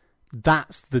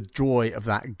 that's the joy of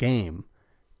that game.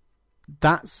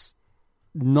 That's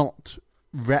not...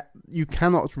 you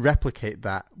cannot replicate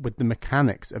that with the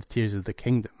mechanics of Tears of the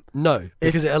Kingdom. No,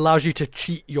 because it allows you to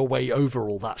cheat your way over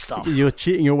all that stuff. You're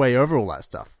cheating your way over all that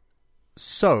stuff.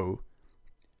 So,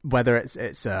 whether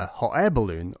it's a hot air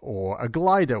balloon or a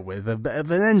glider with a bit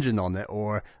of an engine on it,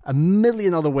 or a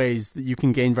million other ways that you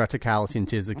can gain verticality in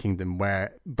Tears of the Kingdom,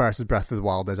 where versus Breath of the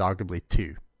Wild there's arguably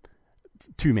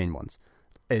two main ones.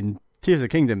 In Tears of the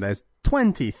Kingdom there's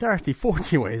 20, 30,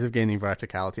 40 ways of gaining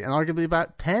verticality, and arguably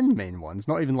about 10 main ones,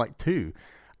 not even 2.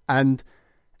 And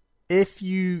if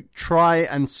you try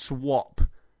and swap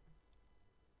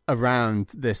around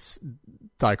this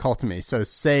dichotomy, so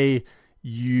say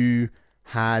you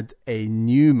had a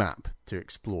new map to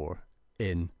explore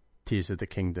in Tears of the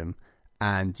Kingdom,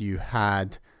 and you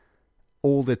had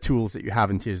all the tools that you have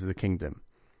in Tears of the Kingdom,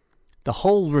 the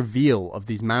whole reveal of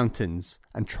these mountains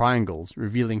and triangles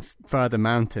revealing further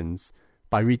mountains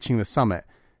by reaching the summit,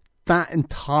 that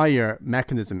entire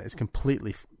mechanism is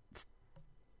completely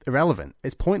irrelevant.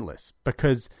 It's pointless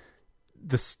because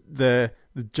the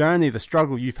journey, the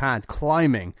struggle you've had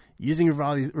climbing, using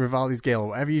Rivali's Gale, or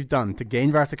whatever you've done to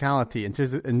gain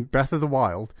verticality in Breath of the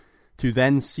Wild, to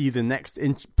then see the next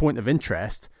point of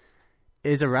interest,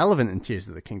 is irrelevant in Tears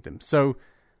of the Kingdom. So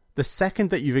the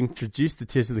second that you've introduced the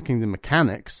Tears of the Kingdom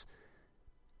mechanics,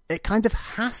 it kind of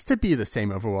has to be the same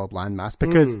overworld landmass,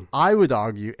 because I would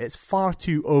argue it's far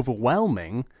too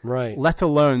overwhelming, right? Let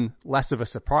alone less of a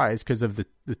surprise because of the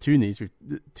toonies.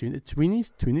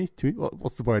 Toonies?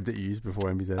 What's the word that you used before,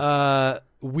 MBZ?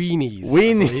 Weenies.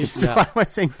 Weenies. Yeah. Why am I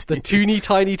saying the toony,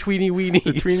 tiny, tweeny weenies?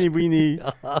 The tweeny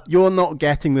weenie. You're not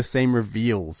getting the same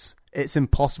reveals. It's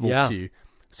impossible to.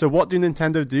 So what do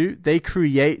Nintendo do? They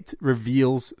create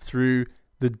reveals through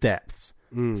the depths,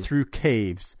 through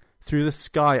caves, through the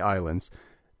Sky Islands.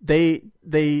 They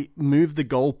move the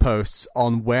goalposts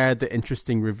on where the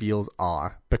interesting reveals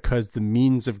are, because the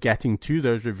means of getting to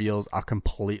those reveals are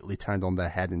completely turned on their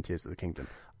head in Tears of the Kingdom.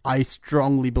 I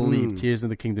strongly believe Tears of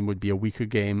the Kingdom would be a weaker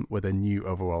game with a new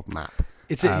overworld map.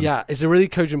 It's a really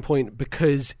cogent point,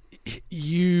 because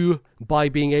you, by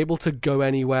being able to go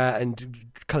anywhere and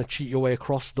kind of cheat your way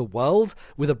across the world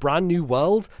with a brand new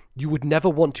world, you would never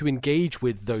want to engage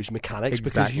with those mechanics,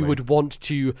 because you would want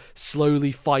to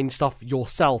slowly find stuff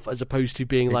yourself, as opposed to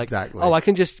being like, oh, I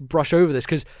can just brush over this.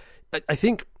 Because I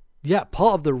think,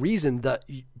 part of the reason that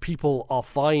people are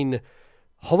fine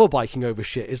hoverbiking over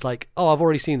shit is like, oh, I've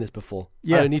already seen this before.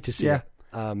 I don't need to see it.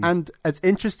 And as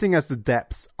interesting as the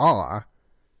depths are,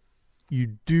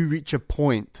 you do reach a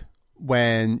point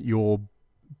when you're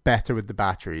better with the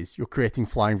batteries. You're creating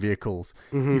flying vehicles.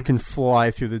 You can fly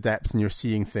through the depths and you're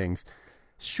seeing things.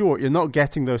 Sure, you're not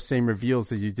getting those same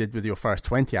reveals as you did with your first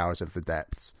 20 hours of the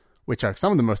depths, which are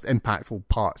some of the most impactful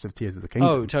parts of Tears of the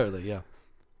Kingdom. Oh, totally, yeah.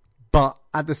 But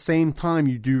at the same time,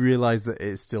 you do realize that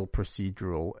it's still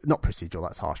procedural. Not procedural,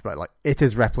 that's harsh, but like it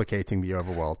is replicating the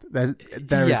overworld.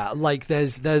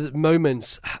 There's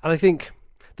moments, and I think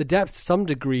the depths, to some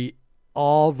degree,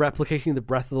 are replicating the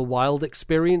Breath of the Wild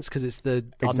experience, because it's the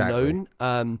unknown.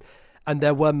 And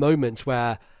there were moments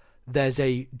where there's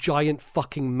a giant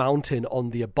fucking mountain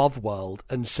on the above world,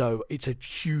 and so it's a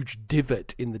huge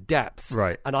divot in the depths.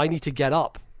 Right. And I need to get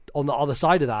up on the other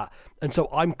side of that. And so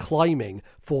I'm climbing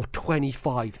for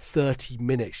 25, 30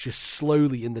 minutes, just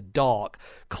slowly in the dark,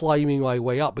 climbing my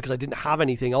way up, because I didn't have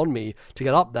anything on me to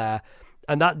get up there.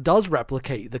 And that does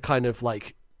replicate the kind of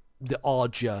like the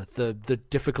ardua, the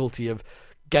difficulty of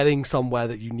getting somewhere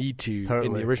that you need to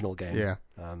in the original game. Yeah.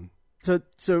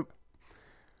 So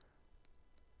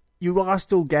you are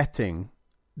still getting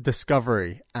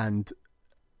discovery and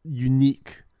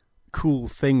unique, cool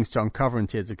things to uncover in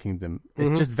Tears of the Kingdom.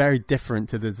 It's just very different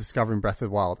to the discovering Breath of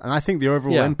the Wild. And I think the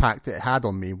overall impact it had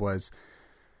on me was...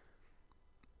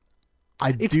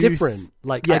 It's different.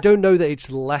 I don't know that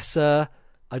it's lesser.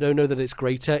 I don't know that it's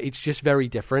greater. It's just very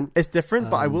different. It's different,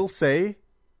 but I will say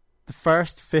the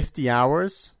first 50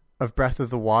 hours of Breath of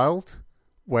the Wild,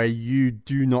 where you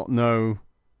do not know,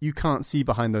 you can't see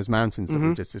behind those mountains that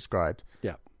we just described.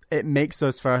 Yeah. It makes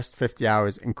those first 50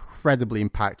 hours incredibly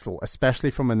impactful,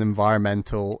 especially from an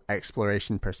environmental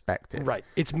exploration perspective. Right.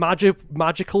 It's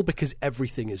magical because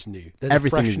everything is new. There's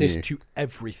everything a freshness is new to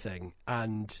everything.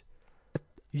 And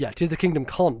yeah, Tears of the Kingdom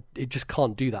can't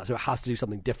do that, so it has to do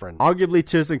something different. Arguably,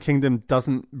 Tears of the Kingdom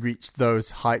doesn't reach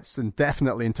those heights, and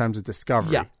definitely in terms of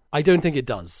discovery. Yeah, I don't think it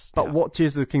does. But what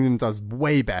Tears of the Kingdom does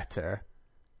way better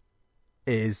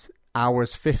is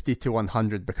hours 50 to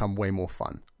 100 become way more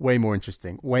fun, way more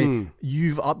interesting.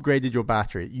 You've upgraded your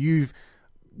battery. You've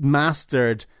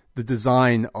mastered the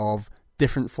design of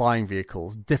different flying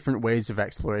vehicles, different ways of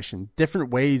exploration, different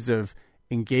ways of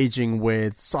engaging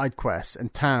with side quests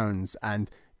and towns, and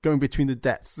going between the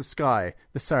depths, the sky,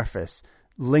 the surface,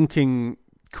 linking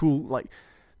cool, like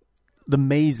the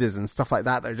mazes and stuff like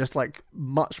that. They're just like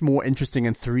much more interesting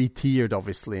and 3-tiered,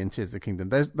 obviously, in Tears of the Kingdom.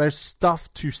 There's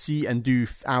stuff to see and do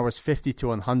hours 50 to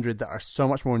 100 that are so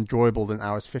much more enjoyable than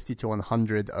hours 50 to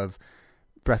 100 of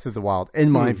Breath of the Wild,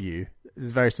 in my view.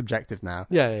 It's very subjective now.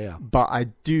 Yeah. But I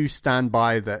do stand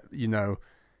by that,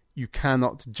 you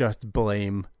cannot just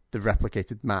blame the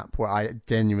replicated map, where I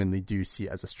genuinely do see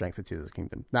it as a strength of Tears of the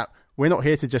Kingdom. Now, we're not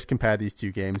here to just compare these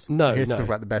two games. We're here to talk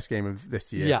about the best game of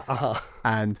this year. Yeah,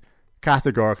 And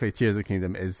categorically, Tears of the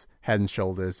Kingdom is head and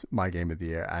shoulders my game of the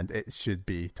year, and it should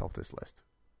be top of this list.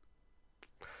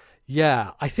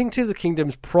 Yeah, I think Tears of the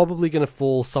Kingdom's probably going to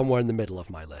fall somewhere in the middle of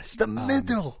my list. The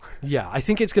middle? Yeah, I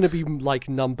think it's going to be like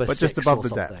number 6 just above or the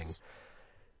something. depths.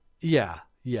 Yeah.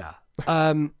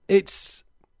 It's...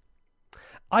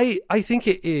 I think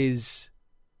it is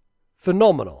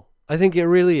phenomenal. I think it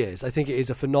really is. I think it is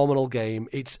a phenomenal game.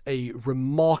 It's a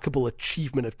remarkable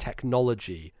achievement of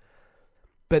technology.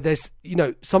 But there's,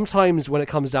 sometimes when it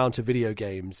comes down to video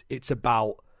games, it's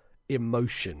about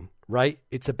emotion, right?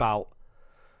 It's about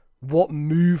what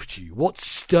moved you, what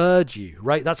stirred you,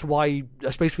 right? That's why,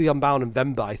 especially Unbound and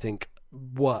Vemba, I think,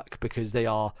 work, because they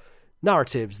are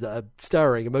narratives that are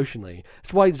stirring emotionally.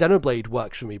 That's why Xenoblade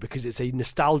works for me, because it's a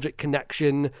nostalgic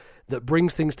connection that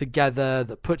brings things together,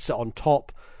 that puts it on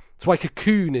top. That's why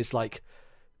Cocoon is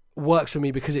works for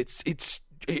me, because it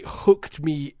hooked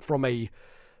me from a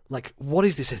what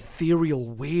is this ethereal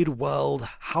weird world?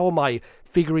 How am I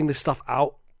figuring this stuff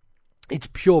out? It's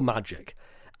pure magic.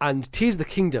 And Tears of the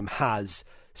Kingdom has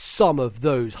some of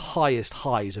those highest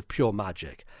highs of pure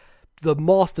magic. The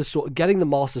Master Sword, getting the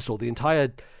Master Sword, the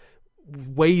entire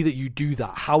way that you do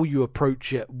that, how you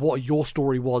approach it, what your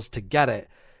story was to get it,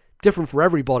 different for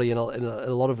everybody in a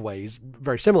lot of ways,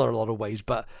 very similar in a lot of ways,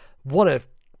 but what a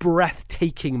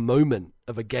breathtaking moment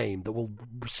of a game that will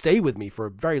stay with me for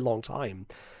a very long time.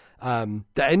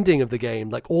 The ending of the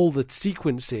game, all the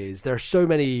sequences, there are so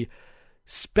many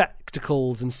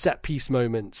spectacles and set piece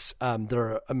moments that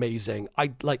are amazing.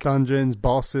 Dungeons,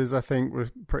 bosses, I think were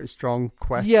pretty strong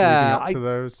quests leading up to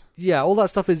those. Yeah, all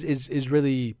that stuff is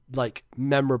really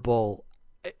memorable.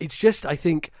 It's just, I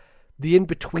think, the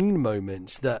in-between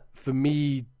moments that for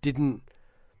me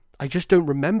I just don't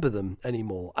remember them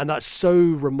anymore. And that's so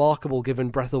remarkable given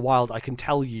Breath of the Wild. I can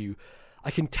tell you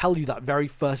that very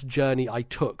first journey I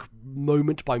took,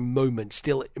 moment by moment,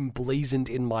 still emblazoned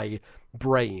in my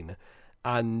brain.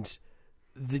 And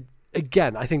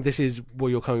again, I think this is what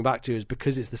you're coming back to, is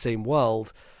because it's the same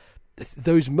world,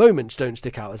 those moments don't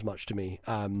stick out as much to me.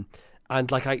 And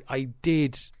I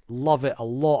did love it a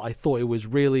lot. I thought it was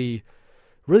really,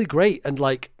 really great. And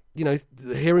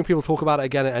hearing people talk about it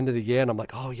again at the end of the year, and I'm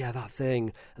like, oh yeah, that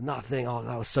thing, oh,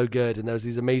 that was so good. And there was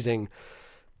these amazing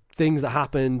things that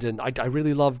happened. And I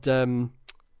really loved, I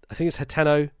think it's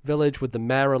Hateno Village with the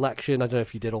mayor election. I don't know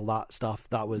if you did all that stuff.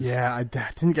 That was... Yeah, I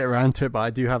didn't get around to it, but I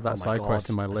do have that side quest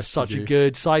in my list. Such a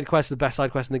good side quest, the best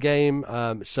side quest in the game.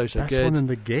 It's so good. Best one in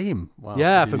the game. Wow.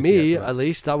 Yeah, for me, at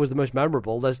least, that was the most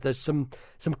memorable. There's some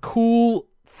cool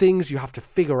things you have to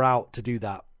figure out to do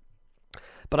that.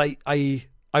 But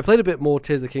I played a bit more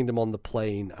Tears of the Kingdom on the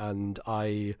plane, and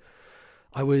I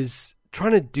was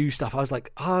trying to do stuff. I was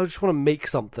like, I just want to make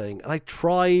something. And I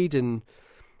tried, and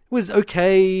was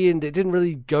okay, and it didn't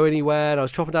really go anywhere, and I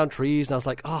was chopping down trees, and I was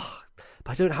like, but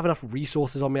I don't have enough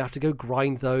resources on me, I have to go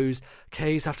grind those.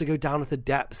 Okay, so I have to go down at the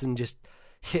depths and just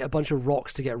hit a bunch of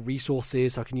rocks to get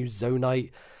resources so I can use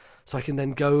Zonite, so I can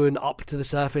then go and up to the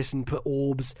surface and put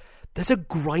orbs. There's a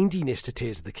grindiness to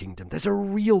Tears of the Kingdom. There's a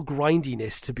real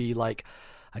grindiness to be like,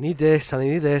 I need this, I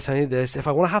need this, I need this. If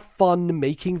I want to have fun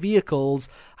making vehicles,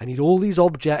 I need all these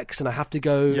objects, and I have to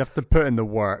go... You have to put in the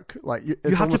work. You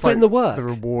have to put in the work. The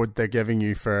reward they're giving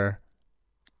you for...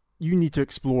 You need to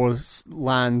explore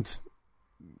land,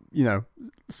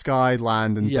 sky,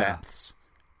 land, and depths.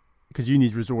 Because you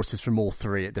need resources from all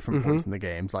three at different points in the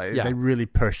game. They really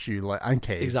push you, and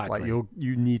caves. Exactly.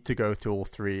 You need to go to all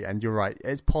three, and you're right.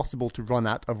 It's possible to run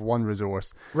out of one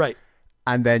resource. Right.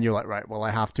 And then you're like, right, well,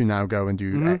 I have to now go and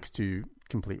do X to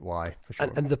complete Y, for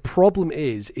sure. And the problem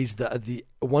is that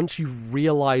once you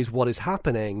realize what is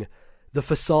happening, the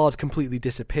facade completely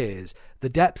disappears. The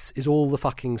depths is all the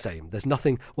fucking same. There's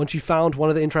nothing... Once you found one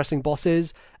of the interesting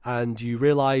bosses, and you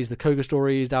realize the Koga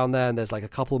story is down there, and there's a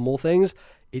couple more things,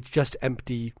 it's just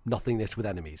empty nothingness with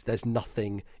enemies. There's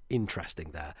nothing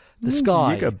interesting there. The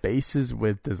sky... You got bases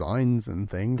with designs and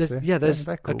things. They're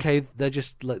cool. Okay, they're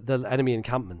just the enemy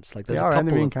encampments. They are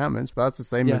enemy encampments, but that's the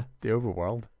same as the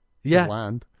overworld. Yeah.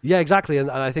 Land. Yeah, exactly.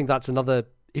 And I think that's another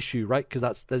issue, right?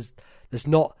 Because there's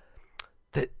not...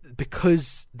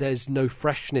 Because there's no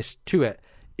freshness to it,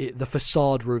 the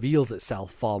facade reveals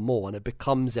itself far more, and it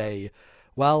becomes I'm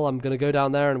going to go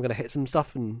down there and I'm going to hit some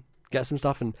stuff and get some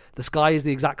stuff, and the sky is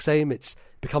the exact same. It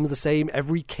becomes the same.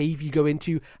 Every cave you go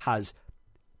into has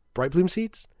bright bloom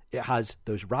seeds, it has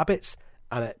those rabbits,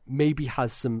 and it maybe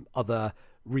has some other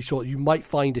resource. You might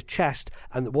find a chest,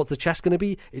 and what's the chest going to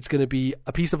be? It's going to be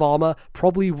a piece of armor,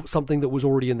 probably something that was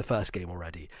already in the first game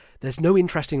already. There's no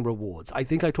interesting rewards. I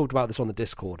think I talked about this on the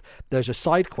Discord. There's a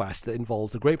side quest that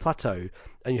involves the Great Plateau,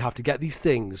 and you have to get these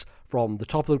things from the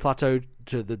top of the plateau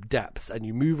to the depths, and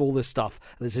you move all this stuff.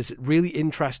 And there's this really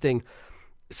interesting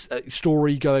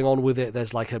story going on with it.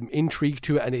 There's an intrigue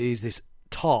to it, and it is this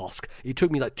task. It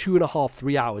took me 2.5,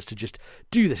 3 hours to just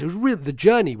do this. It was really, the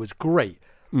journey was great.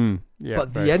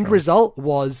 But the end result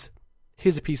was,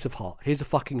 here's a piece of heart. Here's a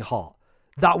fucking heart.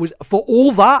 That was, for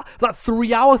all that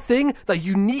 3-hour thing, that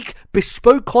unique,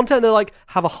 bespoke content, they're like,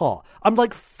 have a heart. I'm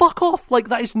like, fuck off. Like,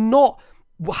 that is not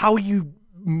how you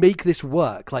make this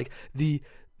work. Like, you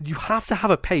have to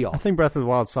have a payoff. I think Breath of the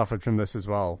Wild suffered from this as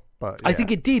well. But yeah. I think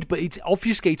it did, but it's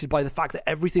obfuscated by the fact that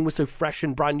everything was so fresh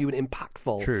and brand new and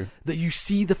impactful. True. That you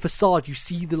see the facade, you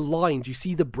see the lines, you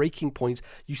see the breaking points,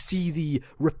 you see the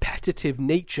repetitive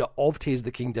nature of Tears of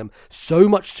the Kingdom so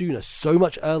much sooner, so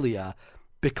much earlier,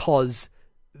 because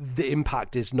the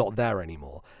impact is not there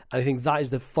anymore. And I think that is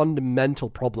the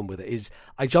fundamental problem with it, is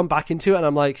I jump back into it and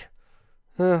I'm like,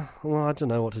 well, I don't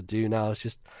know what to do now. It's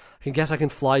just, I guess I can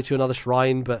fly to another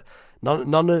shrine, but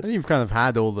none of... I think you've kind of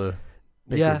had all the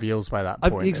big reveals by that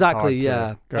point. Exactly, it's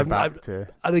hard to go back to...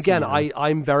 And again,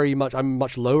 I'm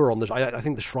much lower on this. I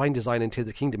think the shrine design in Tears of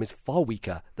the Kingdom is far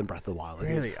weaker than Breath of the Wild.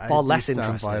 Really? Far less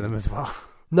interesting. By them as well.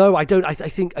 No, I don't. I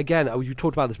think, again, you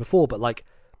talked about this before, but like,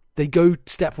 they go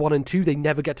step 1 and 2, they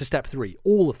never get to step 3.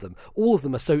 All of them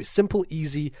are so simple,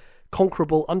 easy,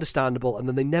 conquerable, understandable, and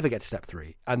then they never get to step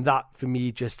 3. And that, for me,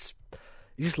 it just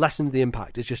lessens the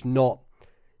impact. It's just not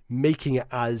making it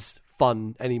as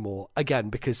fun anymore. Again,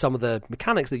 because some of the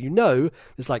mechanics that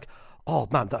it's like, oh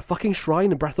man, that fucking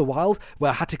shrine in Breath of the Wild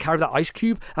where I had to carry that ice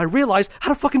cube, I realised I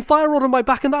had a fucking fire rod on my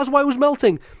back and that's why it was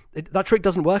melting. That trick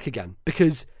doesn't work again,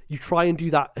 because you try and do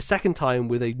that a second time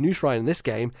with a new shrine in this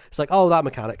game, it's like, oh, that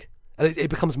mechanic. And it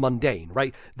becomes mundane,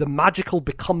 right? The magical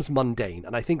becomes mundane.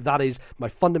 And I think that is my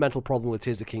fundamental problem with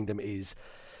Tears of the Kingdom is,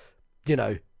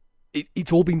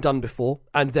 it's all been done before,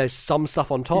 and there's some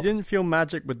stuff on top. You didn't feel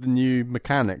magic with the new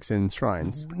mechanics in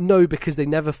shrines? No, because they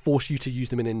never force you to use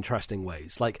them in interesting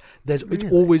ways. Like, it's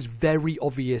always very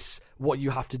obvious what you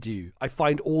have to do. I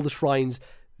find all the shrines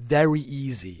very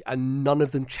easy, and none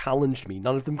of them challenged me.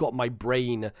 None of them got my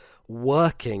brain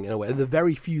working in a way. And the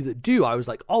very few that do, I was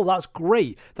like, oh, that's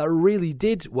great. That really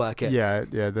did work it. Yeah,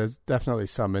 there's definitely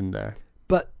some in there.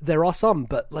 But there are some,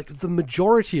 but like the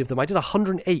majority of them, I did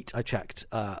 108, I checked.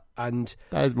 And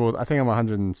that is more, I think I'm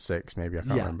 106 maybe, I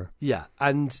can't remember. Yeah,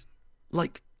 and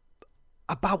like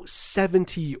about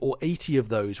 70 or 80 of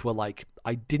those were like,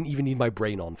 I didn't even need my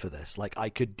brain on for this. Like, I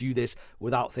could do this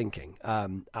without thinking.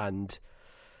 And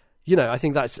I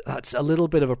think that's a little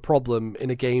bit of a problem in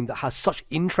a game that has such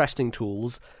interesting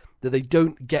tools that they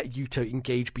don't get you to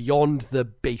engage beyond the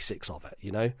basics of it,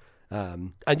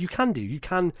 And you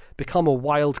can become a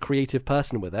wild, creative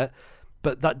person with it,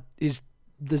 but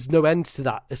there's no end to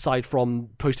that aside from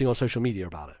posting on social media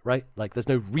about it, right? Like, there's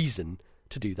no reason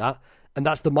to do that. And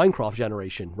that's the Minecraft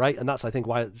generation, right? And that's, I think,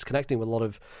 why it's connecting with a lot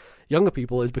of younger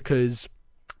people, is because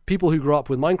people who grew up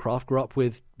with Minecraft grew up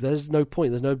with, there's no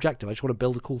point, there's no objective, I just want to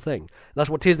build a cool thing. And that's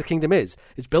what Tears of the Kingdom is.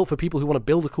 It's built for people who want to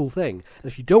build a cool thing.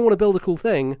 And if you don't want to build a cool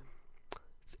thing,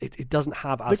 it doesn't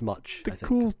have as much. The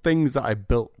cool things that I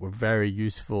built were very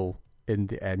useful in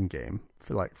the end game,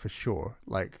 for sure.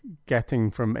 Like, getting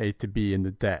from A to B in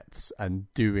the depths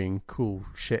and doing cool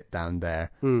shit down there.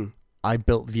 I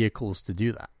built vehicles to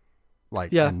do that.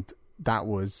 And that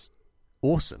was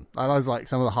awesome. I was like,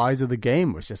 some of the highs of the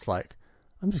game was just like,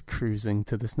 I'm just cruising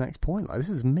to this next point. Like, this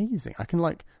is amazing. I can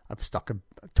I've stuck a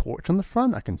torch on the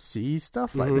front. I can see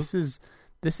stuff. Like, this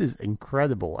is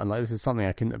incredible. And like, this is something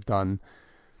I couldn't have done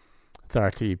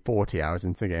 30, 40 hours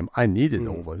into the game. I needed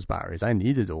all those batteries. I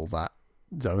needed all that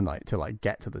Zonite to like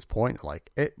get to this point.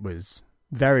 Like, it was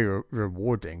very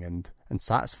rewarding and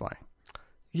satisfying.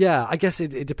 Yeah, I guess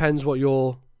it depends what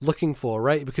you're looking for,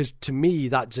 right? Because to me,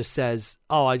 that just says,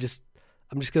 oh, I'm just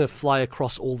going to fly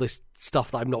across all this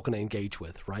stuff that I'm not going to engage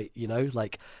with, right?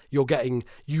 Like, you're getting,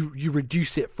 you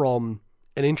reduce it from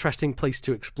an interesting place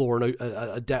to explore and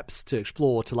a depth to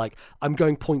explore to like, I'm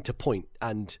going point to point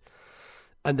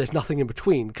and there's nothing in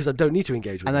between because I don't need to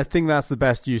engage with it. And I think that's the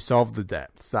best use of the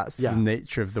depths. That's the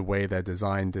nature of the way they're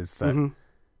designed, is that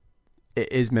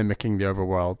it is mimicking the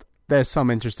overworld. There's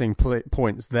some interesting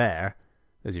points there.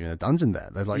 There's even a dungeon there.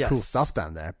 There's like cool stuff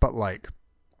down there. But like,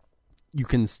 you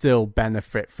can still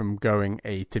benefit from going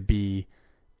A to B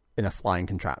in a flying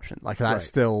contraption. Like, that's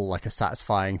still like a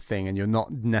satisfying thing, and you're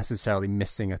not necessarily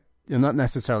you're not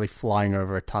necessarily flying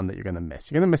over a ton that you're going to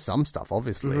miss. You're going to miss some stuff,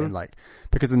 obviously, and like,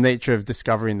 because the nature of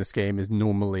discovery in this game is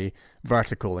normally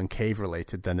vertical and cave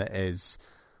related than it is,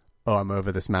 oh, I'm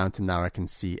over this mountain now, I can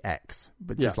see X,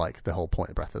 but just like the whole point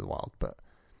of Breath of the Wild. But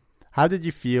how did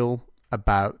you feel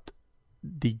about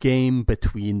the game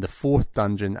between the fourth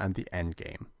dungeon and the end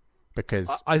game? Because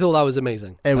I thought that was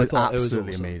amazing. It was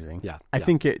absolutely amazing. Yeah, I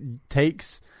think it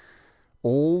takes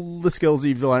all the skills that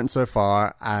you've learned so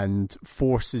far and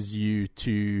forces you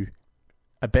to,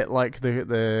 a bit like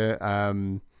the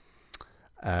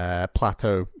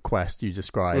plateau quest you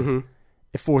described,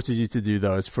 it forces you to do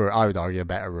those for, I would argue, a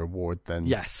better reward than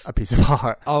Yes. a piece of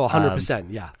art. Oh, 100%.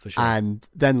 Yeah, for sure. And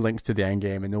then links to the end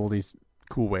game in all these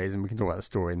cool ways, and we can talk about the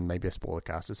story and maybe a spoiler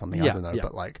cast or something. I don't know,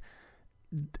 but like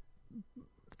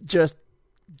just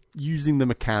using the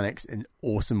mechanics in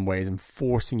awesome ways and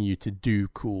forcing you to do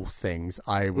cool things.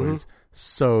 I was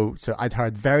so I'd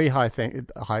heard very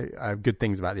good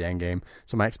things about the end game,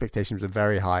 so my expectations were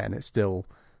very high, and it still,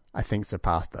 I think,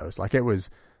 surpassed those. Like, it was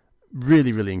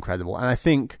really, really incredible. And I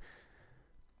think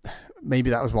maybe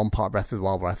that was one part of Breath of the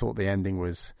Wild where I thought the ending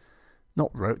was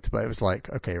not rote, but it was like,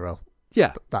 okay, well,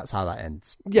 yeah, that's how that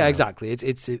ends. Yeah, exactly.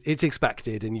 It's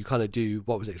expected, and you kind of do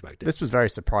what was expected. This was very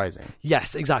surprising.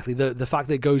 Yes, exactly. The fact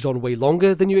that it goes on way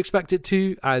longer than you expect it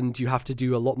to, and you have to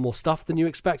do a lot more stuff than you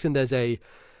expect, and there's a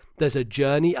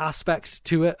journey aspect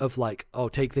to it of like, oh,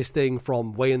 take this thing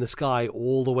from way in the sky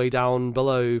all the way down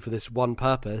below for this one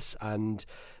purpose, and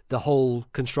the whole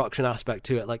construction aspect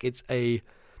to it. Like, and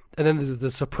then there's the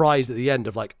surprise at the end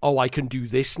of like, oh, I can do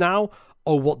this now.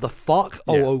 Oh, what the fuck?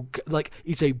 Oh, like,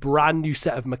 it's a brand new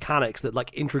set of mechanics that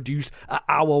like introduce at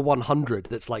hour 100.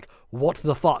 That's like, what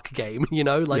the fuck game? You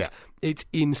know, like, it's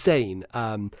insane.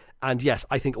 And yes,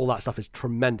 I think all that stuff is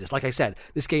tremendous. Like I said,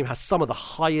 this game has some of the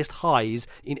highest highs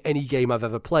in any game I've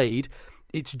ever played.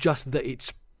 It's just that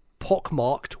it's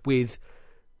pockmarked with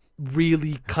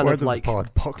really kind of like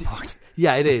pockmarked.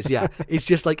 Yeah, it is. Yeah, it's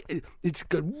just like it's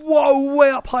good. Whoa, way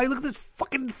up high! Look at this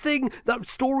fucking thing. That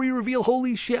story reveal.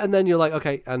 Holy shit! And then you're like,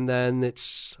 okay, and then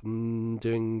it's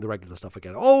doing the regular stuff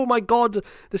again. Oh my god,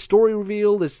 the story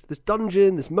reveal. This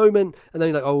dungeon, this moment, and then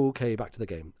you're like, oh, okay, back to the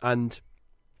game. And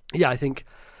yeah, I think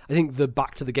the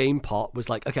back to the game part was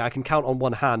like, okay, I can count on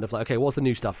one hand of like, okay, what's the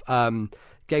new stuff?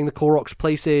 Getting the Koroks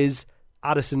places,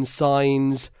 Addison's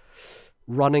signs.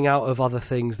 Running out of other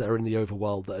things that are in the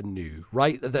overworld that are new,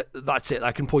 right? That's it.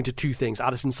 I can point to two things: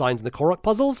 Addison signs and the Korok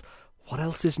puzzles. What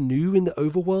else is new in the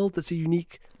overworld that's a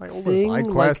unique like all thing? The side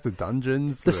quests, the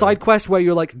dungeons, the side quest where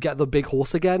you like get the big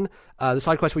horse again, the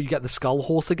side quest where you get the skull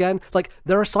horse again. Like,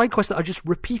 there are side quests that are just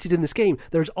repeated in this game.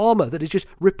 There's armor that is just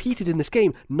repeated in this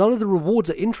game. None of the rewards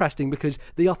are interesting because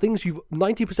they are things you've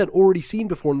 90% already seen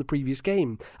before in the previous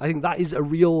game. I think that is a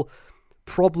real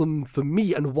problem for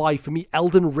me, and why for me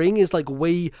Elden Ring is like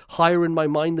way higher in my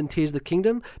mind than Tears of the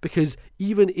Kingdom, because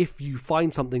even if you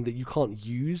find something that you can't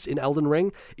use in Elden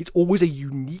Ring, it's always a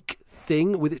unique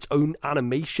thing with its own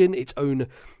animation, its own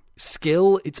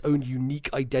skill, its own unique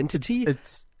identity.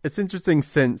 It's interesting,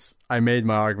 since I made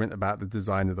my argument about the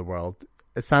design of the world,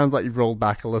 it sounds like you've rolled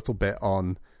back a little bit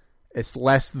on it's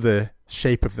less the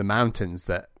shape of the mountains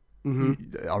that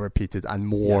are repeated and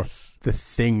more the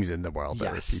things in the world that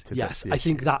are repeated. Yes, I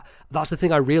think that's the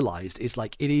thing I realized is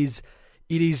like it is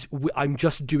I'm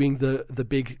just doing the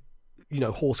big,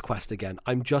 horse quest again.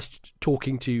 I'm just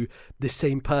talking to the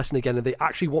same person again, and they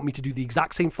actually want me to do the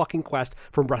exact same fucking quest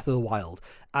from Breath of the Wild.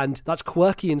 And that's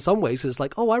quirky in some ways. It's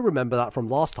like, oh, I remember that from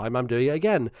last time, I'm doing it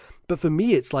again. But for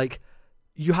me, it's like,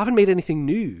 you haven't made anything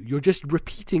new. You're just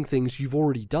repeating things you've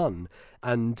already done.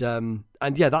 And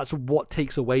yeah, that's what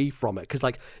takes away from it. Because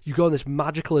like, you go on this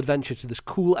magical adventure to this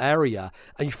cool area,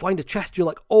 and you find a chest. You're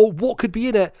like, oh, what could be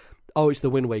in it? Oh, it's the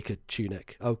Wind Waker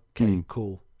tunic. Okay,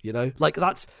 cool. Like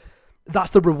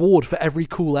that's the reward for every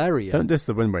cool area. Don't diss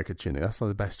the Wind Waker tunic. That's not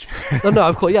the best tunic. No,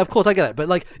 of course, I get it. But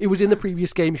like, it was in the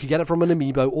previous game. You could get it from an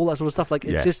amiibo, all that sort of stuff. Like,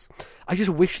 it's I just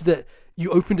wish that you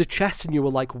opened a chest and you were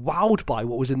like wowed by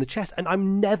what was in the chest. And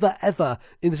I'm never ever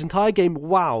in this entire game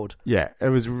wowed. Yeah, it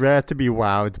was rare to be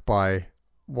wowed by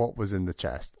what was in the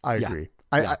chest. I agree.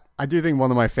 I do think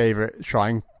one of my favorite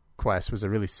shrine quests was a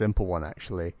really simple one,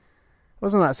 actually. It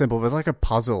wasn't that simple. It was like a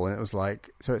puzzle, and it was like,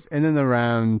 so it's in and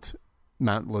around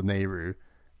Mount Lanayru,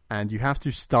 and you have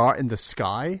to start in the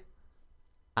sky,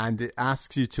 and it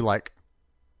asks you to like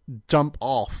jump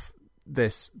off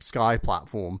this sky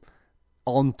platform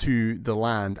onto the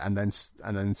land, and then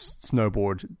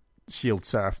snowboard, shield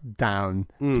surf down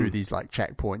through these like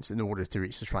checkpoints in order to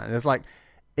reach the shrine. And there's like,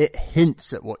 it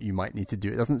hints at what you might need to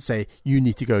do. It doesn't say you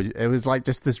need to go. It was like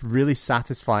just this really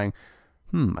satisfying,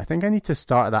 I think I need to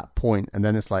start at that point, and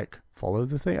then it's like, follow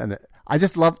the thing. And I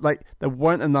just love, like, there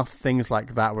weren't enough things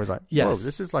like that where it's like, whoa,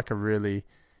 this is like a really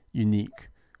unique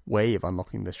way of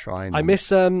unlocking the shrine. I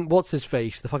miss what's his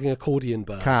face, the fucking accordion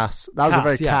bird. Cass. That was a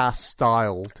very Cass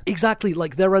styled. Exactly.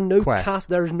 Like, there are no quest.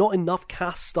 There is not enough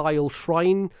Cass style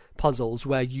shrine puzzles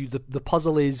where the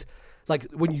puzzle is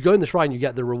like, when you go in the shrine, you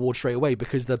get the reward straight away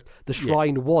because the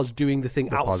shrine was doing the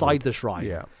thing outside the shrine.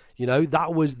 Yeah.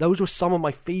 Those were some of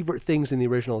my favorite things in the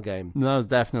original game. And that was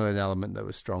definitely an element that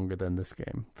was stronger than this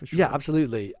game, for sure. Yeah,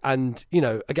 absolutely. And,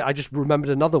 again, I just remembered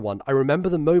another one. I remember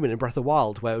the moment in Breath of the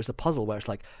Wild where it was a puzzle where it's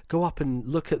like, go up and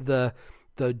look at the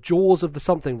the jaws of the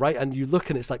something, right? And you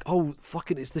look and it's like, oh,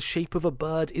 fucking, it's the shape of a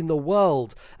bird in the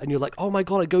world. And you're like, oh my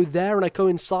God, I go there and I go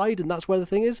inside and that's where the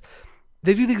thing is.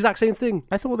 They do the exact same thing.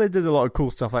 I thought they did a lot of cool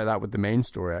stuff like that with the main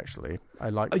story, actually. I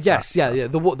like yes, yeah.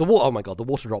 The water. Oh my God, the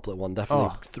water droplet one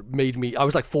definitely made me. I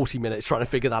was like 40 minutes trying to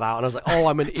figure that out, and I was like, oh,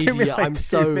 I'm an idiot. Like I'm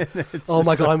so. Oh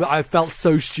my God, I felt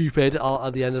so stupid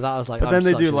at the end of that. I was like, but then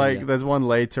they do like, idiot. There's one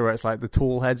later where it's like the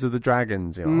tall heads of the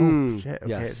dragons. You're like, oh shit,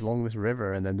 okay, yes. it's along this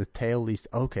river, and then the tail least.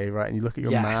 Okay, right, and you look at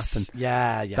your Yes. map, and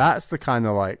yeah. that's the kind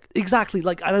of like Exactly.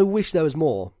 Like, and I wish there was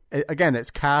more. Again,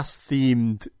 it's cast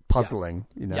themed puzzling,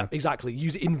 you know. Yeah, exactly.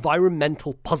 Use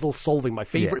environmental puzzle solving, my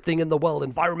favorite thing in the world,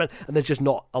 environment, and there's just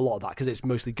not a lot of that because it's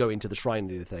mostly going to the shrine and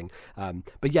do the thing.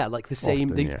 But yeah, like the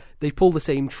same, Often, they pull the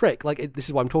same trick. Like this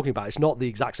is what I'm talking about. It's not the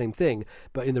exact same thing,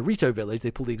 but in the Rito village,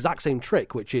 they pull the exact same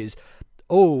trick, which is,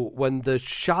 oh, when the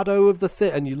shadow of the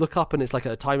thing, and you look up and it's like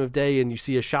a time of day and you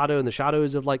see a shadow, and the shadow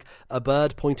is of like a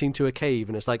bird pointing to a cave,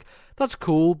 and it's like, that's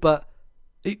cool, but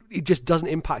it just doesn't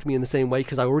impact me in the same way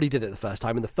because I already did it the first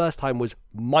time, and the first time was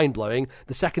mind-blowing.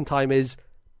 The second time is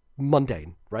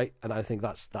mundane, right? And I think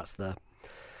that's the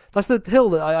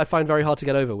hill that I find very hard to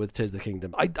get over with Tears of the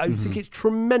Kingdom. I think it's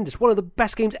tremendous. One of the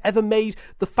best games ever made.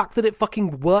 The fact that it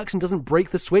fucking works and doesn't break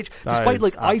the Switch, despite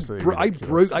like I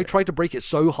tried to break it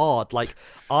so hard. Like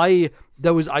I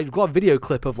got a video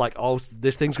clip of like, oh,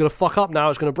 this thing's gonna fuck up now,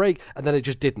 it's gonna break, and then it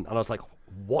just didn't, and I was like,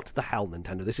 what the hell,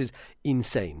 Nintendo? This is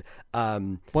insane.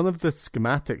 One of the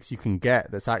schematics you can get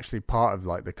that's actually part of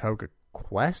like the Koga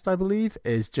Quest, I believe,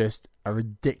 is just a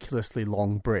ridiculously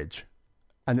long bridge,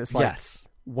 and it's like, yes.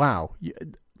 Wow,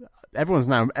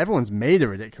 everyone's made a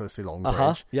ridiculously long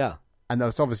bridge. Yeah. And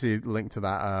that's obviously linked to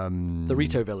that the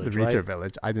Rito village. The Rito right?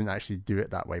 village. I didn't actually do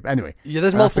it that way, but anyway. Yeah,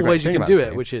 there's multiple ways you can do it,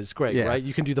 game. which is great, Yeah. right?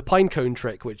 You can do the pine cone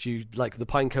trick, which you like. The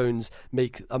pine cones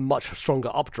make a much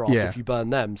stronger updraft if you burn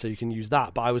them, so you can use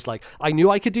that. But I was like, I knew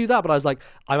I could do that, but I was like,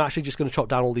 I'm actually just going to chop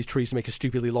down all these trees to make a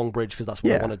stupidly long bridge because that's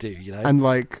what I want to do, you know? And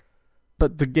like,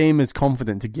 but the game is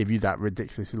confident to give you that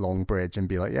ridiculously long bridge and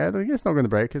be like, yeah, it's not going to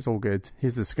break. It's all good.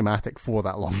 Here's the schematic for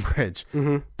that long bridge.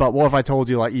 Mm-hmm. But what if I told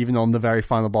you, like, even on the very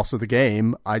final boss of the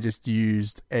game, I just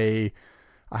used I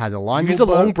had a line. You used a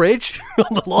long bridge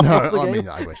on the long of the game? I mean,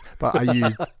 I wish. But I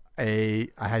used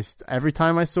every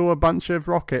time I saw a bunch of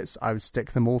rockets, I would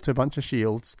stick them all to a bunch of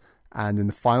shields. And in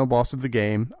the final boss of the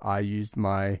game, I used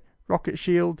my rocket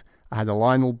shield. I had a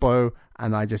Lionel bow,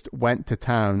 and I just went to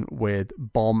town with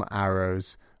bomb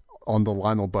arrows on the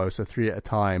Lionel bow, so 3 at a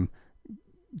time,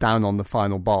 down on the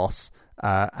final boss.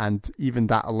 And even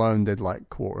that alone did like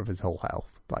quarter of his whole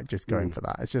health, like just going for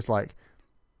that. It's just like,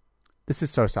 this is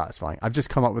so satisfying. I've just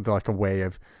come up with like a way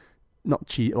of not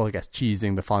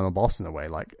cheesing the final boss in a way.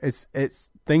 Like it's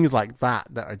things like that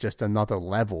are just another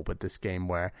level with this game,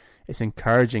 where it's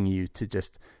encouraging you to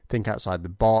just think outside the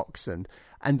box and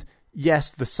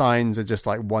yes, the signs are just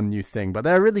like one new thing, but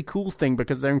they're a really cool thing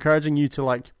because they're encouraging you to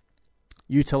like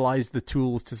utilize the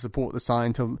tools to support the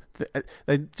sign.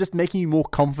 They're just making you more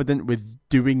confident with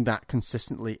doing that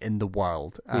consistently in the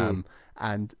world.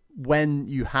 And when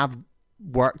you have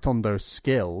worked on those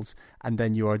skills, and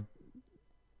then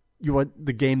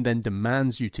the game then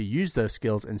demands you to use those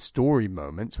skills in story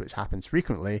moments, which happens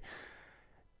frequently.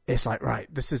 It's like, right,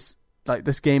 this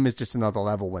game is just another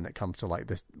level when it comes to like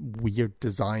this weird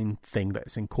design thing that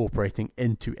it's incorporating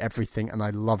into everything, and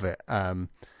I love it.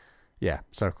 Yeah,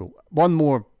 so cool. One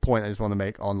more point I just want to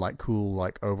make on like cool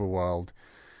like overworld,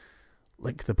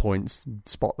 link the points,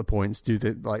 spot the points, do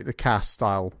the cast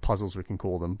style puzzles, we can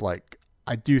call them. Like,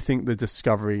 I do think the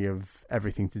discovery of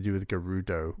everything to do with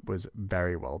Gerudo was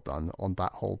very well done on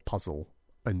that whole puzzle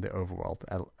in the overworld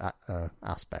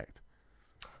aspect.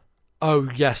 Oh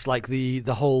yes, like the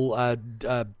whole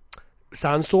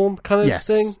sandstorm kind of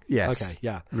thing. Yes. Okay.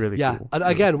 Yeah. Really cool. And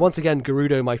again, once again,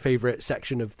 Gerudo, my favorite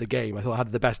section of the game. I thought it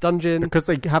had the best dungeon because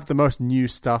they have the most new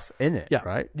stuff in it. Yeah.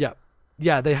 Right. Yeah.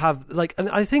 Yeah, they have like, and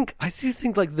I do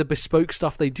think like the bespoke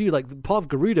stuff they do, like part of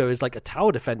Gerudo is like a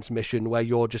tower defense mission where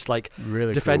you're just like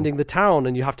really defending the town,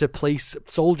 and you have to place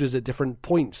soldiers at different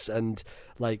points, and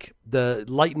like the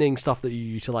lightning stuff that you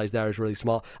utilize there is really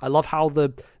smart. I love how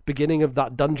the beginning of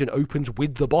that dungeon opens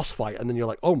with the boss fight, and then you're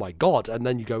like, oh my god, and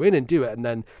then you go in and do it, and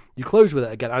then you close with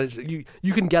it again, and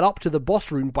you can get up to the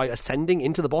boss room by ascending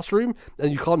into the boss room,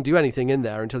 and you can't do anything in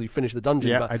there until you finish the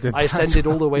dungeon. Yeah, but I ascended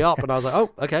all the way up, and I was like,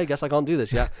 oh, okay, I guess I can't do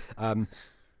this yet.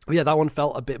 Yeah, that one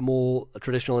felt a bit more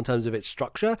traditional in terms of its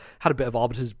structure. Had a bit of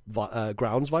Arbiter's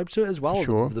Grounds vibe to it as well.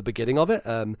 Sure. The beginning of it.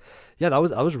 Yeah, that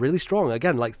was really strong.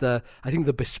 Again, like I think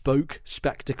the bespoke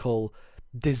spectacle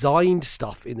designed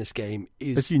stuff in this game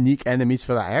is... There's unique enemies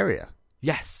for that area.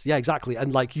 Yes, yeah, exactly.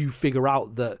 And like you figure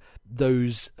out that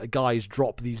those guys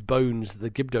drop these bones,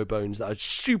 the Gibdo bones, that are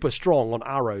super strong on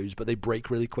arrows, but they break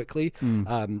really quickly.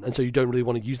 And so you don't really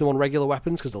want to use them on regular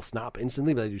weapons because they'll snap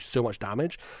instantly, but they do so much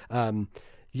damage. I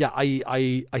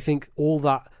think all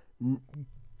that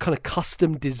kind of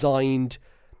custom designed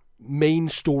main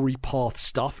story path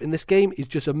stuff in this game is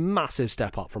just a massive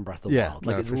step up from Breath of the Wild.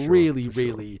 Like, it's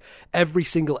really every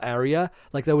single area.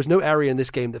 Like, there was no area in this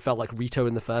game that felt like Rito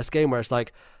in the first game, where it's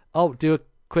like, oh, do a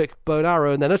quick bow and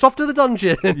arrow and then it's off to the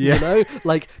dungeon. You know,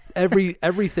 like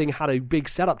everything had a big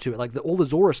setup to it. Like all the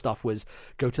Zora stuff was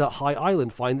go to that high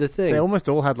island, find the thing. They almost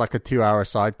all had like a 2-hour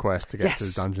side quest to get to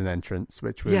the dungeon entrance,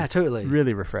 which was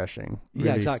really refreshing.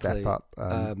 Really step up.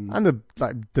 And the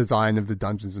design of the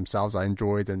dungeons themselves I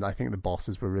enjoyed, and I think the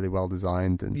bosses were really well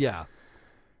designed, and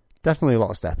definitely a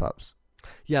lot of step ups.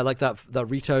 Yeah, like that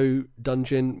Rito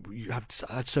dungeon, you had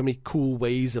so many cool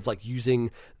ways of like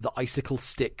using the icicle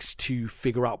sticks to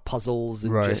figure out puzzles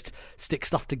and just stick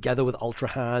stuff together with Ultra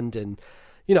Hand. And,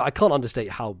 you know, I can't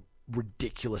understate how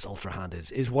ridiculous Ultra Hand is.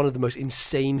 It's one of the most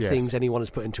insane things anyone has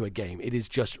put into a game. It is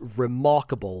just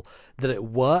remarkable that it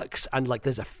works, and like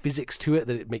there's a physics to it,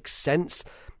 that it makes sense,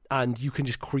 and you can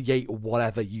just create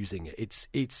whatever using it.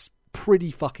 It's pretty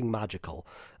fucking magical.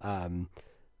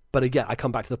 But again, I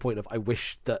come back to the point of I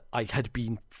wish that I had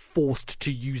been forced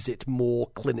to use it more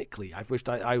clinically. I wished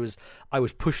I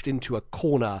was pushed into a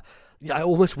corner. I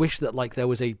almost wish that like there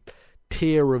was a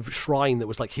tier of shrine that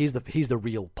was like, here's the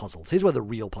real puzzles. Here's where the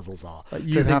real puzzles are.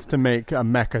 You have to make a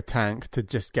mecha tank to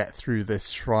just get through this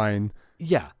shrine.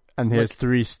 Yeah. And there's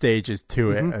 3 stages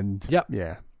to it, and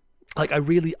like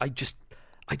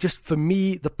I just, for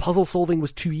me, the puzzle solving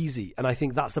was too easy, and I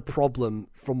think that's the problem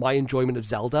from my enjoyment of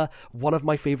Zelda. One of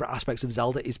my favorite aspects of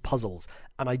Zelda is puzzles,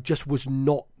 and I just was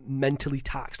not mentally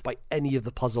taxed by any of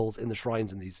the puzzles in the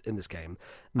shrines in this game.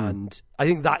 And I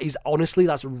think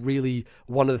that's really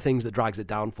one of the things that drags it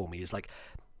down for me, is like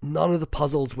none of the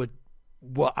puzzles were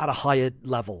at a higher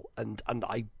level, and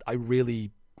I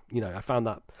really, you know, I found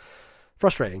that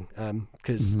frustrating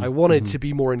because I wanted to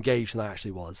be more engaged than I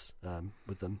actually was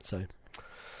with them.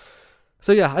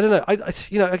 So yeah, I don't know.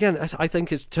 I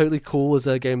think it's totally cool as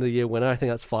a Game of the Year winner. I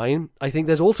think that's fine. I think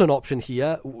there's also an option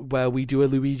here where we do a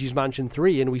Luigi's Mansion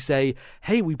 3 and we say,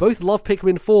 hey, we both love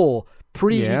Pikmin 4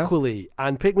 pretty equally,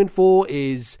 and Pikmin 4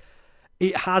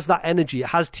 it has that energy. It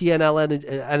has TNL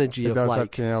energy. It does like,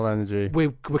 have TNL energy.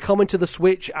 We're coming to the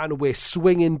Switch and we're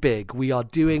swinging big. We are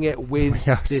doing it with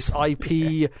this IP.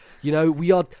 You know,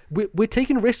 we're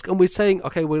taking risk, and we're saying,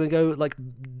 okay, we're going to go like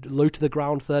low to the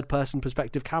ground, third person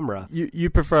perspective camera. You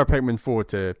prefer Pikmin 4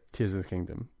 to Tears of the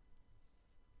Kingdom?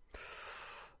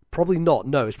 Probably not.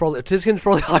 No, it's probably Tears of the Kingdom's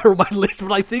probably higher on my list,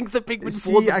 but I think that Pikmin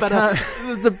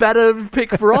 4 is a better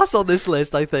pick for us on this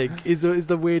list. I think is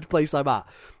the weird place I'm at.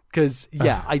 Because,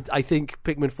 I think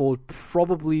Pikmin 4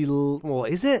 probably... Well,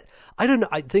 is it? I don't know.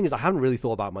 The thing is, I haven't really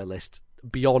thought about my list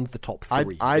beyond the top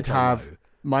 3. I'd have...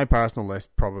 My personal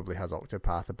list probably has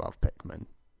Octopath above Pikmin.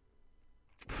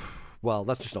 Well,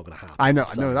 that's just not going to happen. I know.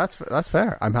 No, that's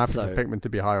fair. I'm happy for Pikmin to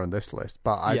be higher on this list.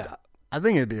 But I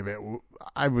think it'd be a bit...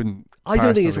 I don't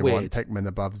think it's weird. Want Pikmin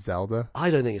above Zelda. I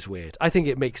don't think it's weird. I think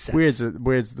it makes sense.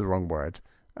 Weird's the wrong word.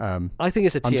 I think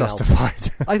it's a TNL.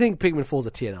 Unjustified. I think Pikmin 4 is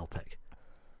a TNL pick.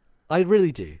 I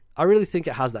really do. I really think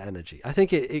it has that energy. I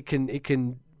think it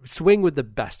can swing with the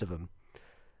best of them.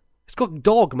 It's got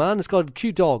dog, man. It's got a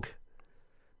cute dog.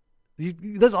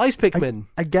 There's Ice Pikmin.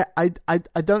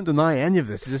 I don't deny any of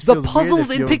this. It just the feels puzzles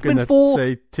weird if in Pikmin 4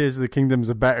 say Tears of the Kingdom's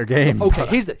a better game. Okay,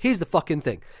 here's the fucking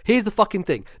thing.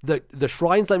 The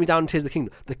shrines let me down in Tears of the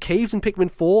Kingdom. The caves in Pikmin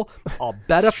 4 are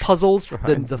better puzzles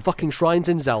than the fucking shrines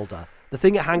in Zelda. The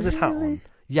thing it hangs its hat on.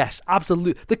 Yes,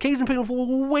 absolutely. The caves in Pikmin 4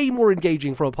 were way more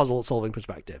engaging from a puzzle-solving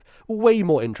perspective. Way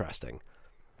more interesting.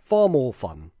 Far more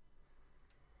fun.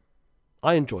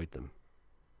 I enjoyed them.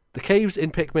 The caves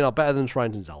in Pikmin are better than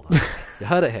shrines in Zelda. You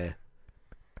heard it here.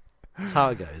 That's how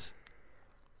it goes.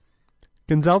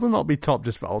 Can Zelda not be top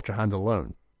just for Ultra Hand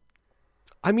alone?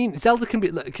 I mean, Zelda can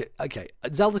be... Okay,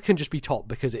 Zelda can just be top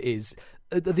because it is...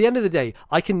 At the end of the day,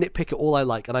 I can nitpick it all I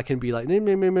like, and I can be like,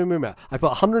 I put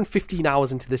 115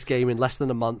 hours into this game in less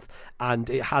than a month, and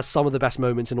it has some of the best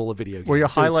moments in all the video games. Were your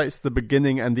highlights the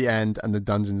beginning and the end and the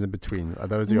dungeons in between? Are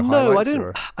those your highlights?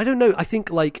 No, I don't know. I think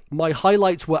like my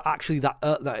highlights were actually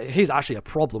that here's actually a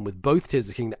problem with both Tears of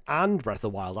the Kingdom and Breath of the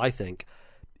Wild, I think,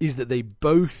 is that they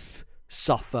both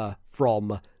suffer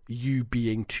from you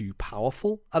being too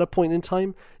powerful at a point in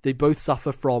time. They both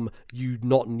suffer from you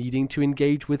not needing to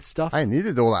engage with stuff. I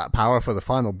needed all that power for the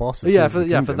final boss. For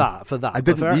that. I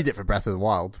didn't need it for Breath of the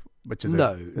Wild. which is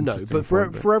no. But for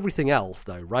point, everything else,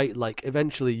 though, right? Like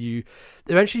eventually you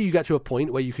get to a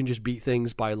point where you can just beat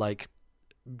things by like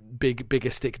bigger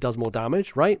stick does more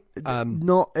damage, right?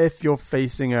 Not if you're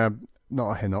facing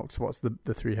not a Hinox. What's the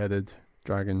 3-headed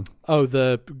dragon? Oh, a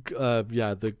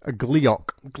Gleeok.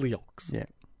 Gleeoks.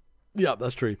 Yeah,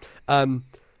 that's true.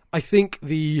 I think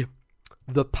the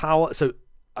power. So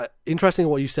interesting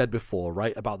what you said before,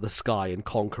 right, about the sky and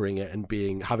conquering it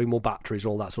and having more batteries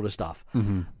and all that sort of stuff.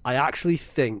 Mm-hmm. I actually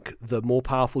think the more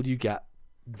powerful you get,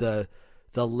 the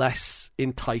less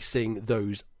enticing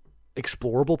those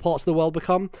explorable parts of the world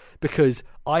become, because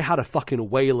I had a fucking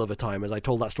whale of a time, as I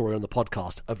told that story on the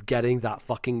podcast, of getting that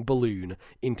fucking balloon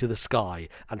into the sky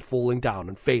and falling down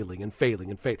and failing.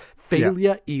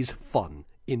 Failure is fun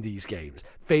in these games.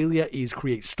 Failure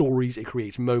creates stories, it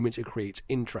creates moments, it creates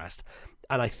interest.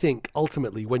 And I think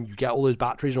ultimately when you get all those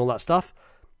batteries and all that stuff,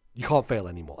 you can't fail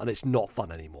anymore and it's not fun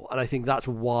anymore. And I think that's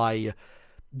why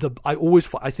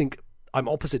I think I'm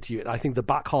opposite to you. I think the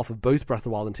back half of both Breath of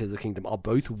the Wild and Tears of the Kingdom are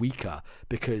both weaker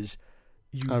because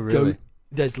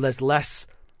there's less.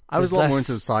 I was a lot more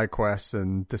into the side quests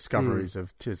and discoveries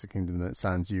of Tears of the Kingdom than it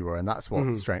sounds you were, and that's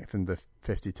what strengthened the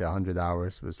 50 to 100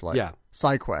 hours was like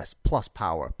side quests plus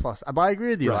power plus. But I agree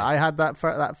with you. Right. Like, I had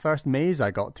that first maze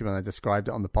I got to when I described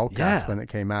it on the podcast when it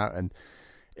came out, and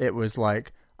it was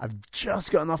like I've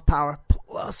just got enough power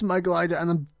plus my glider, and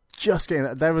I'm just getting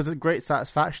that. There was a great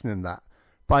satisfaction in that.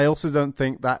 But I also don't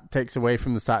think that takes away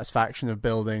from the satisfaction of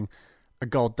building a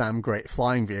goddamn great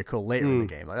flying vehicle later in the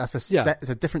game. Like that's it's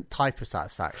a different type of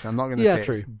satisfaction. I'm not going to say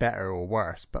it's better or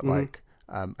worse, but like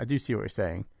I do see what you're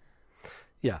saying.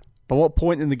 Yeah. But what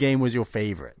point in the game was your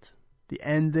favorite? The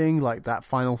ending, like that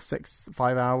final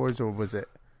 5 hours, or was it?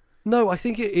 No, I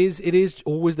think it is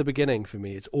always the beginning for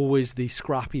me. It's always the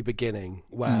scrappy beginning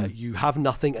where you have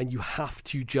nothing and you have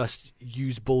to just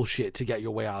use bullshit to get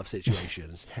your way out of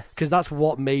situations. Because that's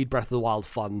what made Breath of the Wild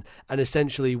fun. And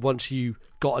essentially, once you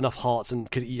got enough hearts and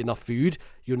could eat enough food,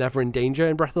 you're never in danger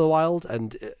in Breath of the Wild.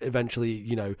 And eventually,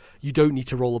 you don't need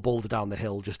to roll a boulder down the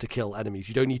hill just to kill enemies.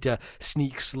 You don't need to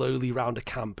sneak slowly around a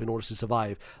camp in order to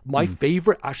survive. My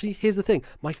favorite, actually, here's the thing.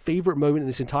 My favorite moment in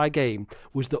this entire game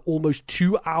was the almost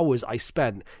 2 hours I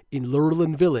spent in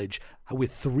Lurelin Village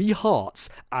with 3 hearts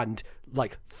and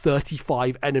like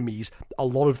 35 enemies, a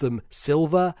lot of them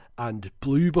silver and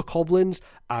blue bokoblins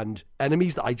and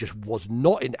enemies that I just was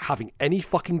not having any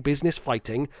fucking business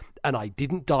fighting, and I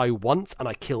didn't die once, and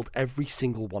I killed every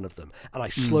single one of them. And I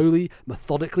slowly,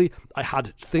 methodically, I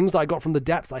had things that I got from the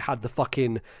depths. I had the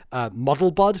fucking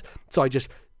muddle bud, so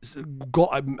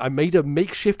I made a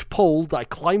makeshift pole that I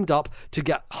climbed up to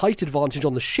get height advantage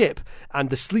on the ship, and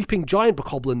the sleeping giant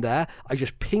bokoblin there, I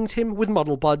just pinged him with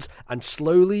muddle buds, and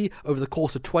slowly, over the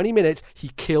course of 20 minutes,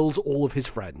 he kills all of his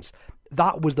friends.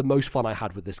 That was the most fun I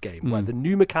had with this game, where the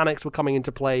new mechanics were coming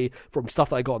into play from stuff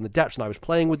that I got in the depths and I was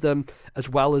playing with them, as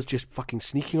well as just fucking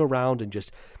sneaking around and just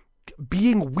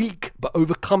being weak, but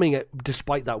overcoming it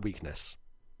despite that weakness.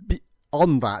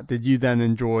 On that, did you then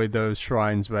enjoy those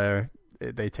shrines where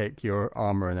they take your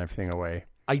armor and everything away?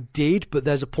 I did, but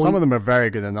there's a point. Some of them are very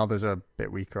good and others are a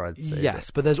bit weaker, I'd say.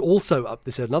 Yes, but there's also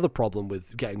this is another problem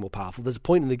with getting more powerful. There's a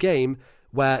point in the game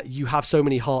where you have so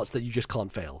many hearts that you just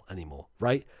can't fail anymore,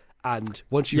 right? And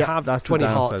once you have that's 20 the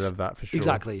downside hearts, of that for sure.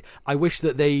 Exactly. I wish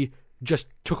that they just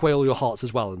took away all your hearts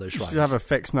as well in those shrines. You should have a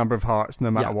fixed number of hearts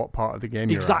no matter what part of the game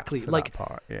you're exactly. at for like that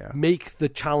part. Yeah. Make the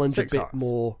challenge 6 a bit hearts.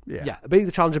 more make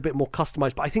the challenge a bit more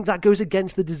customized. But I think that goes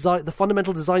against the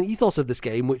fundamental design ethos of this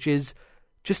game, which is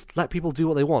just let people do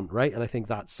what they want, right? And I think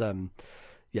that's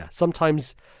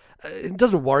sometimes it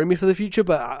doesn't worry me for the future,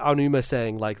 but Aonuma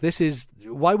saying like, this is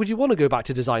why would you want to go back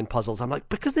to design puzzles? I'm like,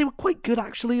 because they were quite good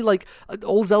actually. Like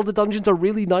all Zelda dungeons are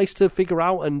really nice to figure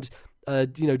out and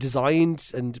designed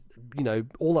and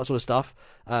all that sort of stuff.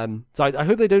 So I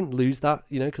hope they don't lose that,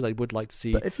 because I would like to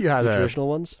see if you had the traditional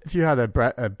ones. If you had a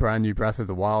brand new Breath of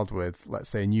the Wild with, let's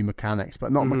say, new mechanics,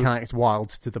 but not mechanics wild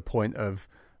to the point of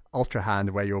Ultra Hand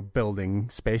where you're building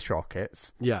space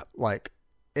rockets. Yeah. Like,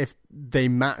 if they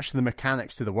match the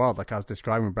mechanics to the world, like I was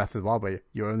describing in Breath of the Wild, where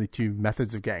your only 2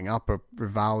 methods of getting up are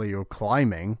Rivali or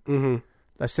climbing,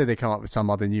 let's say they come up with some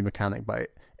other new mechanic, but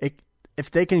if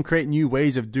they can create new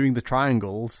ways of doing the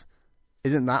triangles,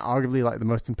 isn't that arguably like the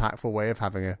most impactful way of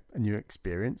having a new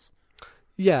experience?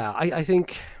 Yeah, I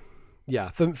think,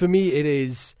 for me it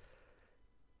is.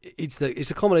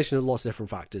 It's a combination of lots of different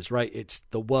factors, right? It's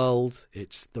the world,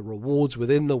 it's the rewards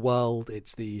within the world,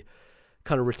 it's the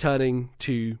kind of returning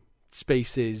to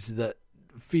spaces that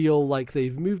feel like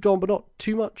they've moved on, but not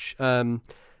too much. And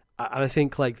I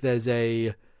think like there's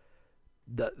the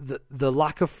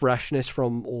lack of freshness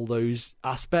from all those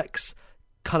aspects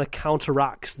kind of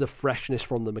counteracts the freshness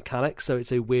from the mechanics. So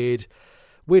it's a weird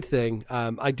thing.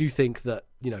 I do think that,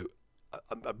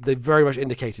 they very much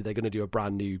indicated they're going to do a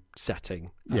brand new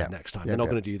setting next time. They're not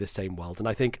going to do the same world. And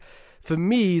I think for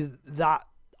me that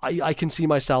I can see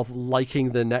myself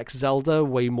liking the next Zelda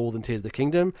way more than Tears of the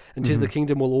Kingdom. And Tears of the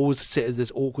Kingdom will always sit as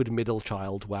this awkward middle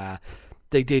child where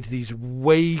they did these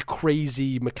way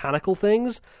crazy mechanical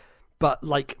things. But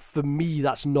like for me,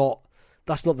 that's not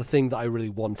the thing that I really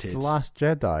wanted. It's the Last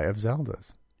Jedi of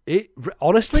Zeldas. It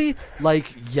honestly, like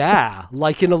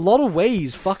in a lot of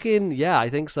ways, I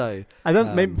think so. I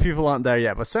don't. Maybe people aren't there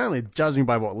yet, but certainly judging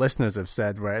by what listeners have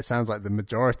said, where it sounds like the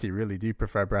majority really do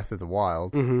prefer Breath of the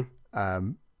Wild.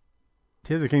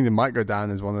 Tears of the Kingdom might go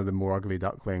down as one of the more ugly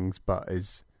ducklings, but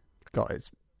is got its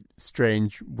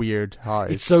strange, weird highs.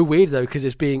 It's so weird though because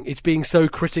it's being so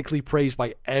critically praised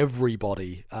by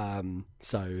everybody.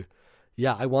 So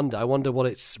yeah, I wonder what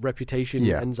its reputation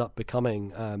ends up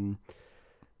becoming.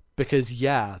 Because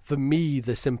for me,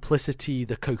 the simplicity,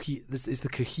 this is the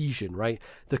cohesion, right?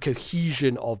 The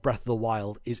cohesion of Breath of the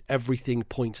Wild is everything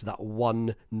points to that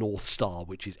one North Star,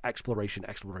 which is exploration.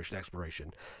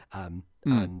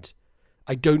 And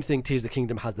I don't think Tears of the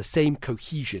Kingdom has the same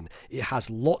cohesion. It has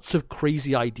lots of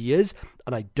crazy ideas,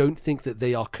 and I don't think that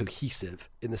they are cohesive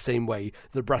in the same way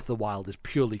that Breath of the Wild is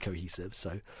purely cohesive.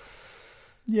 So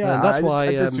yeah, that's why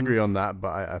I disagree on that,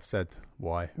 but I've said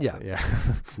why. Yeah. Yeah.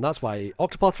 And that's why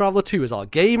Octopath Traveler 2 is our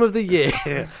game of the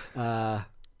year. Yeah.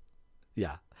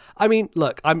 I mean,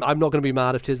 look, I'm not going to be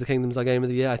mad if Tears of the Kingdom is our game of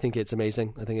the year. I think it's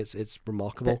amazing. I think it's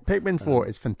remarkable. Pikmin 4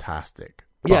 is fantastic.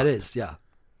 Yeah, it is, yeah.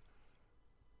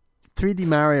 3D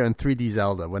Mario and 3D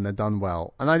Zelda, when they're done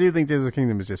well, and I do think Tears of the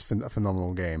Kingdom is just a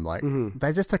phenomenal game. Like,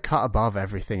 they're just a cut above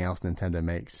everything else Nintendo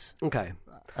makes. Okay.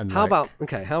 And how about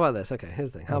this? Okay, here's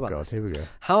the thing. How about this? Here we go.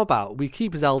 How about we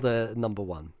keep Zelda number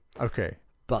 1? Okay.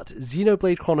 But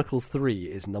Xenoblade Chronicles 3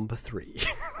 is number 3.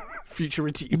 Future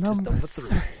Redeemed is number 3.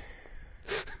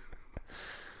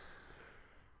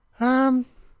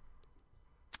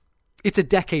 It's a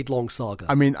decade-long saga.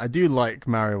 I mean, I do like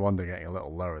Mario Wonder getting a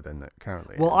little lower than it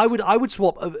currently Well, is. I would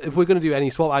swap, if we're going to do any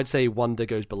swap, I'd say Wonder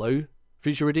goes below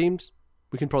Future Redeemed.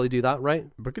 We can probably do that, right?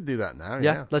 We could do that now,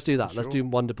 Yeah, let's do that. Sure. Let's do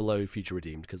Wonder below Future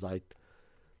Redeemed, because I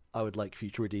would like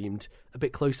Future Redeemed a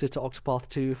bit closer to Octopath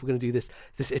 2 if we're going to do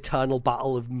this eternal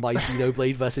battle of my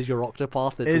Xenoblade versus your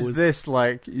Octopath. Is this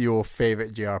like your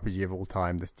favorite JRPG of all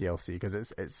time, this DLC? Because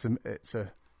it's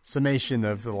a summation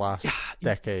of the last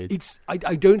decade.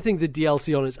 I don't think the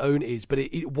DLC on its own is, but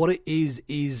what it is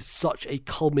such a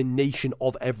culmination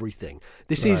of everything.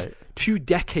 This is 2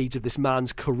 decades of this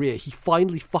man's career. He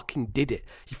finally fucking did it.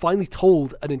 He finally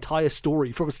told an entire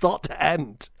story from start to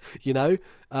end,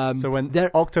 So when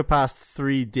Octopath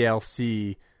 3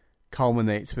 DLC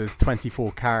culminates with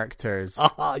 24 characters,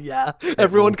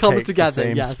 everyone comes together.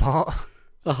 The same spot.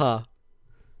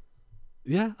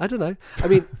 Yeah, I don't know. I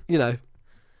mean,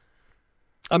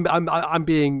 I'm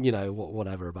being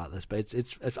whatever about this, but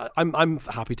I'm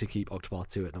happy to keep Octopath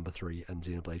 2 at number 3 and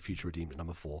Xenoblade Future Redeemed at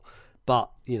number 4,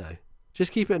 but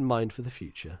just keep it in mind for the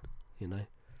future.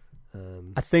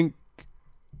 I think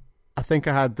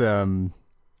I had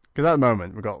because at the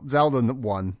moment we've got Zelda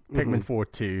 1, Pikmin 4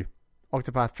 2,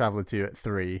 Octopath Traveler 2 at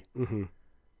 3. Mm-hmm.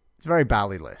 It's a very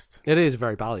bally list. It is a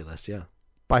very bally list, yeah.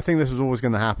 But I think this was always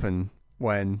going to happen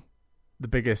when the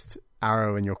biggest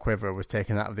arrow in your quiver was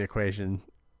taken out of the equation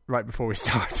right before we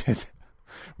started.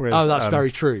 With, that's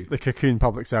very true. The Cocoon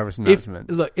public service announcement.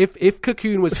 If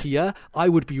Cocoon was here, I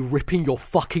would be ripping your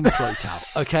fucking throat out,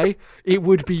 okay? It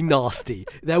would be nasty.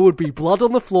 There would be blood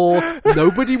on the floor.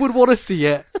 Nobody would want to see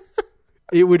it.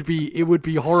 It would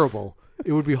be horrible.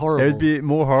 It would be horrible. It would be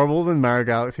more horrible than Mario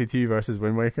Galaxy 2 versus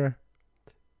Wind Waker.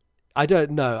 I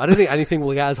don't know. I don't think anything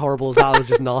will get as horrible as that. It was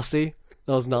just nasty.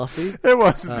 That was nasty. It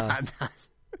wasn't that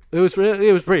nasty. It was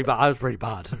pretty bad. It was pretty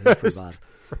bad.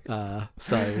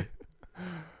 So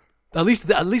at least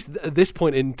at this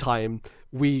point in time,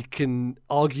 we can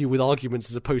argue with arguments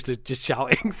as opposed to just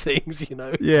shouting things.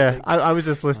 Yeah, I was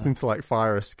just listening to like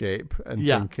Fire Escape and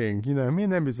thinking, me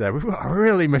and them is there. We've got a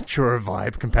really mature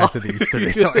vibe compared to these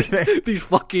three. These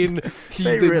fucking heathens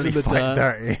they really in the fight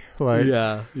dirt. dirty.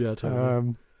 Yeah,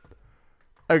 totally.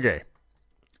 Okay.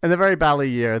 In a very bally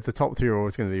year, the top 3 are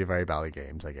always going to be very bally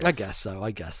games, I guess. I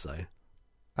guess so.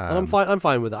 And I'm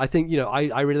fine with it. I think,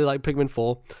 I really like Pikmin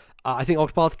 4. I think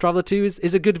Octopath Traveler 2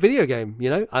 is a good video game,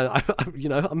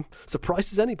 I'm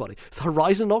surprised as anybody. It's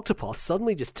Horizon Octopath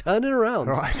suddenly just turning around.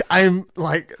 Right. I'm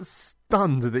like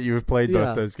stunned that you have played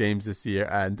both those games this year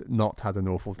and not had an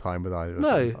awful time with either of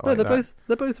them. No,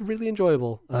 they're both really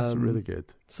enjoyable. That's really good.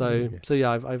 So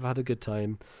yeah, I've had a good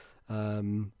time.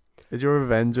 Is your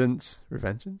revengeance?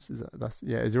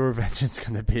 Is your revengeance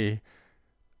going to be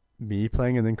me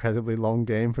playing an incredibly long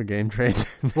game for Game Trade?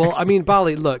 Well, I mean,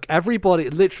 Bally, look, everybody,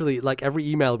 literally, like, every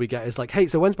email we get is like, hey,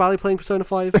 so when's Bally playing Persona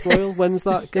 5 Royal? When's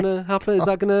that going to happen? Is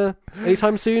that going to,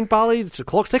 anytime soon, Bally? The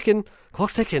clock's ticking.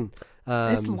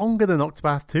 It's longer than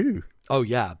Octopath 2. Oh,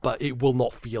 yeah, but it will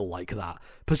not feel like that.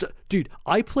 Dude,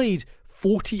 I played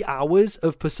 40 hours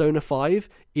of Persona 5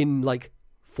 in, like,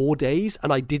 4 days,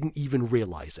 and I didn't even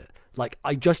realize it. Like,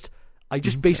 I just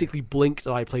basically blinked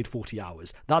and I played 40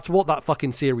 hours. That's what that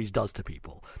fucking series does to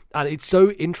people. And it's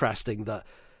so interesting that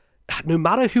no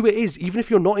matter who it is, even if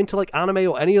you're not into like anime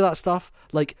or any of that stuff,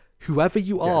 like whoever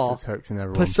you are,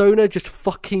 Persona just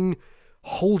fucking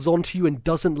holds on to you and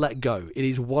doesn't let go. It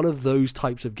is one of those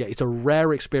types of games. It's a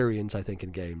rare experience, I think,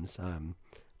 in games,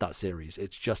 that series.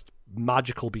 It's just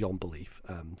magical beyond belief.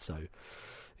 So,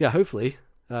 yeah, hopefully...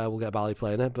 we'll get Bally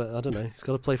playing it, but I don't know. He's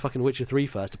got to play fucking Witcher 3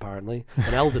 first, apparently.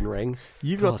 And Elden Ring.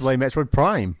 You've got to play Metroid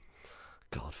Prime.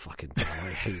 God fucking damn,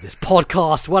 I hate this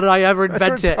podcast. Why did I ever invent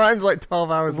Metroid it? Prime's like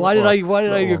 12 hours Why did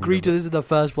I agree to this in the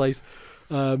first place?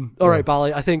 All right,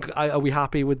 Bally, I think, are we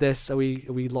happy with this? Are we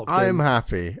locked in? I'm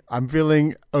happy. I'm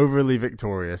feeling overly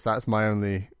victorious. That's my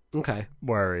only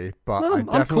worry. But No, I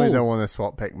definitely cool. don't want to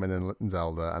swap Pikmin and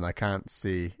Zelda, and I can't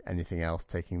see anything else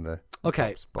taking the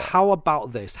top spot. How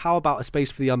about this? How about A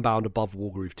Space for the Unbound above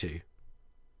Wargroove 2?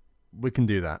 We can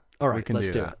do that. All right, let's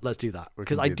do it. Let's do that.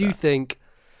 Because I do think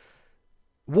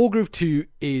Wargroove 2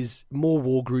 is more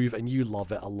Wargroove, and you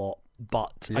love it a lot.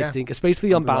 But I think A Space for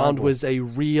the Unbound was a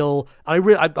real... I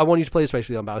want you to play A Space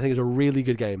for the Unbound. I think it's a really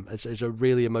good game. It's a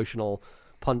really emotional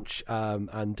punch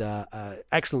and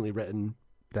excellently written.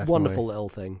 Definitely. Wonderful little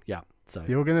thing. Yeah. So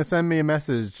you're going to send me a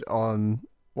message on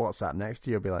WhatsApp next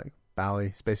year. You'll be like,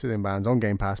 Bally, Space for the Unbound's on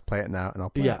Game Pass. Play it now, and I'll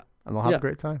play it. And I'll have a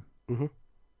great time. Mm-hmm.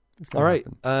 All right.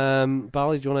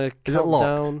 Bally, do you want to count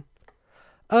down?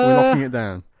 We're locking it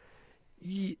down.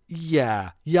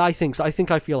 Yeah, I think so. I think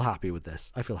I feel happy with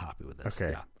this.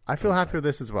 Okay. Yeah. I feel happy with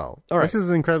this as well. All right. This is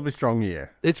an incredibly strong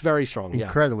year. It's very strong,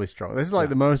 Incredibly strong. This is like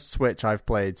the most Switch I've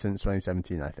played since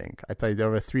 2017, I think. I played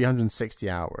over 360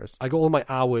 hours. I got all my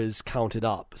hours counted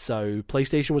up. So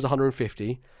PlayStation was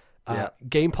 150.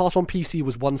 Game Pass on PC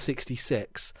was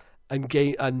 166.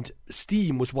 And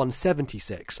Steam was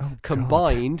 176.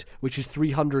 Combined, which is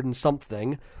 300 and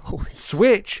something.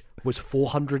 Switch was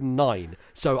 409.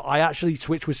 So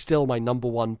Switch was still my number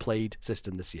one played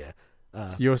system this year.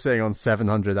 You're saying on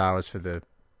 700 hours for the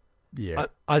year?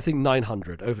 I think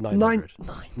 900, over 900.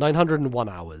 901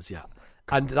 hours, yeah.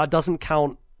 And that doesn't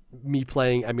count me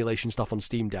playing emulation stuff on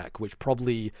Steam Deck, which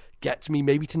probably gets me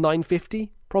maybe to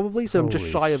 950, probably. So I'm just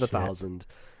shy of 1,000.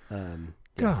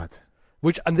 God.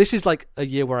 And this is like a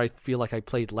year where I feel like I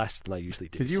played less than I usually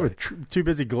do. Because you were too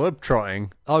busy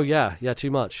globetrotting. Oh, yeah, too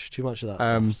much of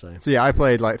that stuff. So yeah, I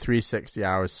played like 360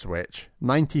 hours Switch,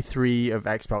 93 of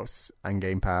Xbox and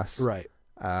Game Pass. Right.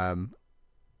 And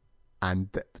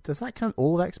does that count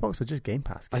all of Xbox or just Game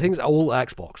Pass games? I think it's all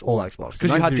Xbox. All Xbox.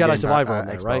 Because you had Jedi Survivor on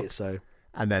there, Xbox. Right? So.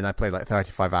 And then I played like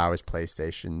 35 hours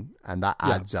PlayStation, and that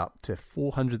adds up to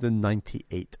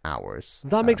 498 hours.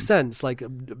 That makes sense. Like,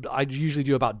 I usually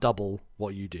do about double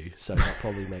what you do, so that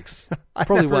probably makes... I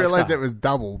probably never realized it was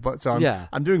double, but so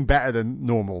I'm doing better than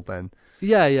normal then.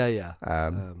 Yeah.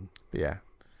 But yeah.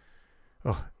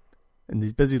 Oh, in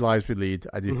these busy lives we lead,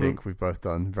 I do think we've both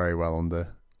done very well on the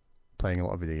playing a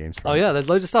lot of video games. Oh yeah, there's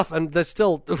loads of stuff, and there's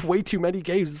still way too many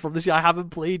games from this year I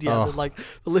haven't played yet. And, like,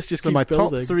 the list just keeps building.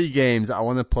 So my top 3 games that I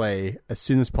want to play as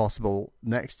soon as possible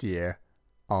next year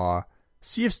are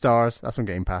Sea of Stars. That's on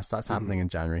Game Pass. That's happening in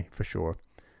January for sure.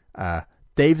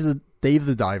 Dave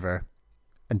the Diver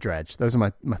and Dredge. Those are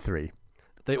my 3.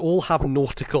 They all have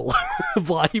nautical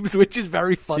vibes, which is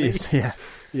very funny.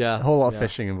 Yeah. A whole lot of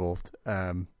fishing involved.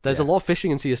 There's a lot of fishing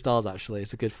in Sea of Stars, actually.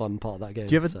 It's a good, fun part of that game.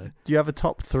 Do you have a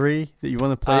top 3 that you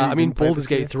want to play? I mean, Baldur's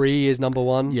Gate 3 is number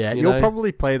 1. Yeah, you'll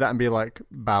probably play that and be like,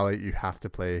 Bally, you have to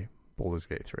play Baldur's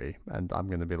Gate 3. And I'm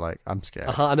going to be like, I'm scared.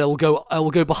 And it will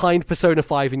go behind Persona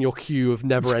 5 in your queue of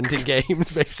never-ending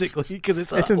games, basically, because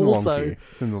it's in the long queue.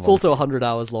 It's also 100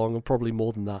 hours long, and probably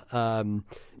more than that.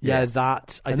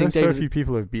 I think so few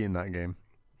people have beaten that game.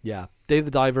 Yeah, Dave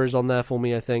the Diver is on there for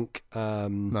me, I think.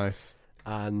 Nice.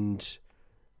 And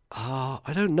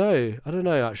I don't know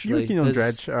actually. You were keen on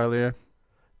Dredge earlier.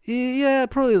 Yeah,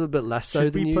 probably a little bit less so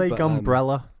than you. Should we play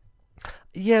Gumbrella?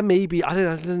 Yeah, maybe. I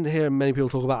didn't hear many people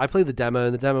talk about it. I played the demo,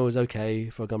 and the demo was okay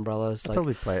for Gumbrella. I'll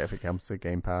probably play it if it comes to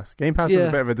Game Pass. Game Pass is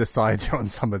a bit of a decider on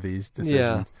some of these decisions.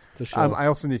 Yeah, for sure. I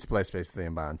also need to play Space for the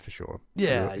Unbound for sure.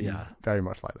 Yeah. Very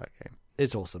much like that game.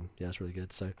 It's awesome. Yeah, it's really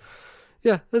good. So,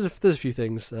 yeah, there's a few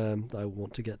things that I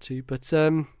want to get to, but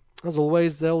as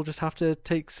always, they'll just have to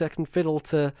take second fiddle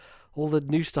to all the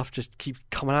new stuff just keeps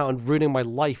coming out and ruining my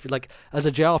life. Like, as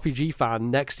a JRPG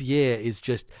fan, next year is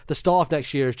just... The start of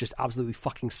next year is just absolutely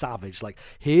fucking savage. Like,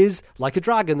 here's Like a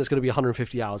Dragon that's going to be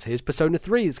 150 hours. Here's Persona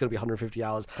 3 that's going to be 150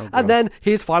 hours. And then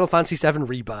here's Final Fantasy VII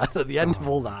Rebirth at the end of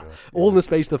all that. All in the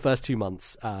space of the first 2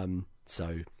 months.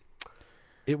 So,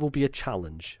 it will be a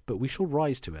challenge, but we shall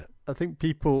rise to it. I think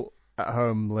people at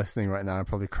home listening right now are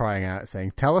probably crying out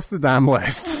saying, tell us the damn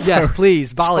list. Yes,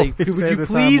 please, Bally, Would would you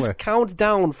please count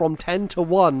down from 10 to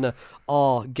 1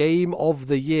 our Game of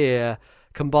the Year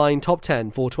combined top 10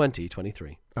 for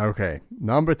 2023? Okay,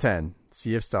 number 10,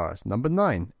 Sea of Stars. Number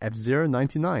 9, F-Zero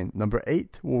 99. Number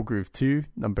 8, Wargroove 2.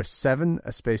 Number 7,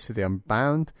 A Space for the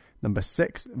Unbound. Number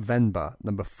 6, Venba.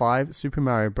 Number 5, Super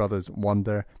Mario Bros.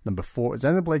 Wonder. Number 4,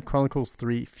 Xenoblade Chronicles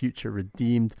 3, Future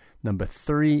Redeemed. Number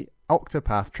 3,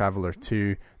 Octopath Traveler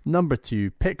 2, number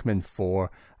 2, Pikmin 4,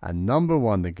 and number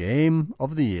 1, the Game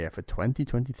of the Year for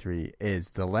 2023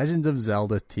 is The Legend of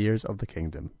Zelda Tears of the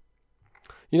Kingdom.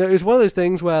 You know, it was one of those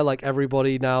things where, like,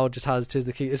 everybody now just has Tears of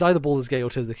the Kingdom. It's either Baldur's Gate or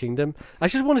Tears of the Kingdom. I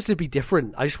just wanted it to be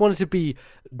different. I just wanted it to be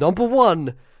number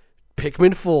 1,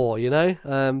 Pikmin 4, you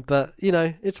know? But, you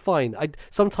know, it's fine.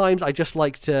 Sometimes I just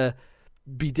like to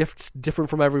be different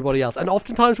from everybody else, and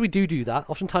oftentimes we do that.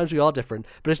 Oftentimes we are different,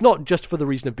 but it's not just for the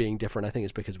reason of being different. I think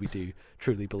it's because we do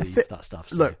truly believe that stuff.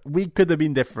 So. Look, we could have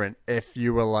been different if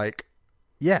you were like,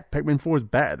 yeah, Pikmin 4 is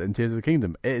better than Tears of the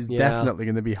Kingdom. It is definitely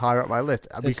going to be higher up my list.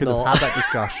 We could have had that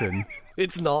discussion.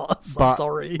 It's not. I'm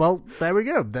sorry. Well, there we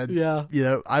go. Then, yeah. You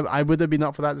know, I would have been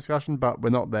up for that discussion, but we're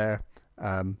not there.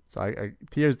 So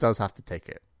Tears does have to take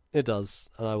it. It does,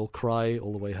 and I will cry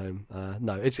all the way home.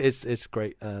 No, it's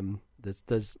great.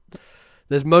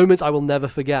 There's moments I will never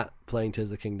forget playing Tears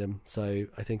of the Kingdom, so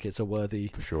I think it's a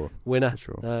worthy winner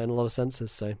in a lot of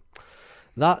senses. So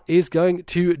that is going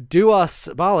to do us,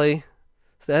 Bally.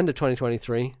 It's the end of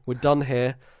 2023. We're done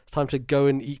here. It's time to go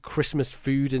and eat Christmas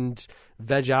food and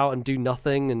veg out and do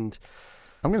nothing. And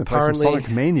I'm going to play some Sonic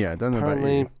Mania. I don't know about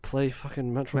you. Play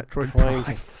fucking Metroid Prime.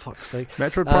 For fuck's sake.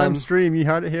 Metroid Prime stream. You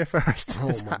heard it here first.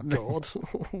 Oh my god!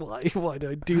 Why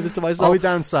do I do this to myself? I'll be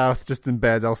down south, just in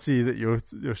bed. I'll see that you're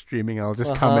streaming. I'll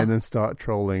just come in and start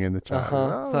trolling in the chat.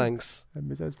 Thanks.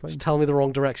 Just tell me the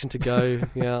wrong direction to go.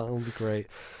 Yeah, that'll be great.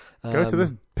 Go to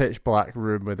this pitch black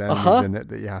room with enemies in it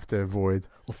that you have to avoid.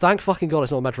 Well, thank fucking God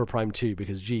it's not Metroid Prime 2,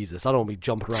 because Jesus, I don't want to be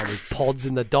jumping around with pods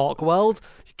in the dark world.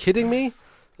 You kidding me?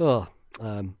 Ugh.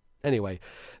 Anyway,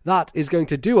 that is going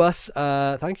to do us.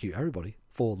 Thank you, everybody,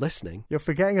 for listening. You're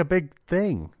forgetting a big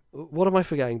thing. What am I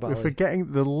forgetting, Bally? You're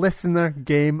forgetting the listener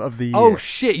game of the year. Oh,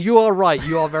 shit, you are right.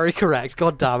 You are very correct.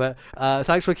 God damn it.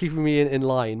 Thanks for keeping me in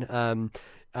line.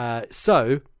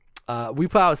 So, we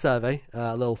put out a survey,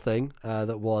 a little thing,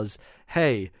 that was,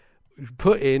 hey,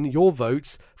 put in your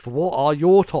votes for what are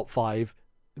your top 5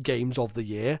 games of the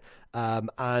year.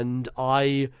 And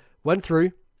I went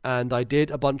through and I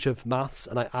did a bunch of maths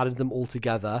and I added them all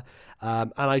together.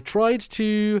 And I tried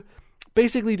to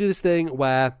basically do this thing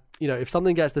where, you know, if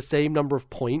something gets the same number of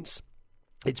points,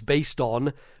 it's based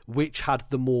on which had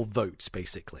the more votes,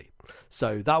 basically.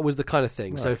 So that was the kind of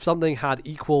thing. Right. So if something had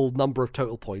equal number of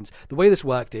total points, the way this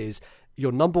worked is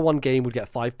your number 1 game would get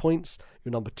 5 points,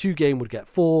 your number 2 game would get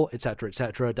 4,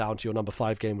 etc., down to your number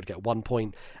 5 game would get 1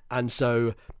 point. And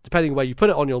so, depending where you put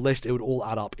it on your list, it would all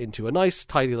add up into a nice,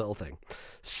 tidy little thing.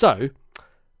 So,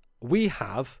 we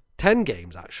have 10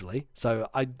 games, actually. So,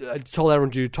 I told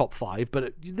everyone to do top 5,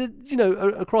 but, you know,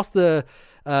 across the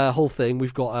whole thing,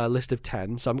 we've got a list of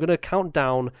 10. So, I'm going to count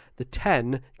down the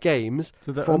 10 games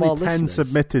from our listeners. So, there are only 10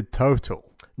 submitted total?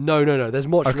 No. There's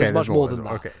much more than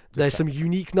that. Okay, there's some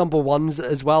unique number 1s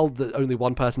as well that only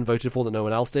one person voted for that no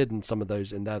one else did, and some of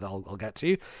those in there that I'll get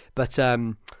to. But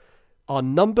our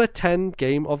number 10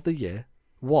 game of the year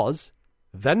was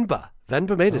Venba.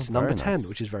 Venba made it to number 10,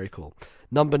 which is very cool.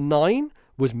 Number 9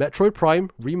 was Metroid Prime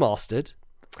Remastered.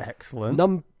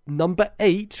 Excellent. Number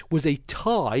 8 was a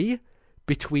tie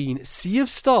between Sea of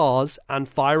Stars and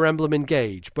Fire Emblem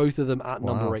Engage, both of them at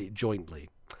number 8 jointly.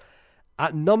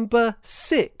 At number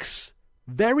 6,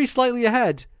 very slightly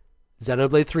ahead,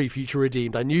 Xenoblade 3 Future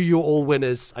Redeemed. I knew you were all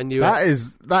winners. I knew that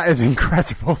is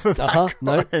incredible for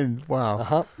that.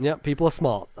 Wow. Yeah, people are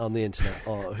smart on the internet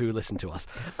or who listen to us.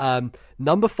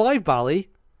 Number 5,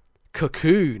 Bally,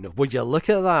 Cocoon. Would you look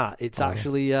at that? It's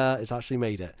actually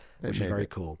made it, which is very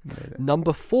cool.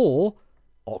 Number 4,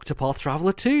 Octopath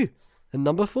Traveler 2. And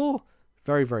number 4,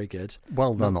 very, very good.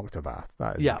 Well done, Octopath.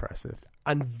 That is impressive.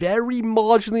 And very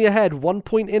marginally ahead, 1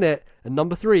 point in it, and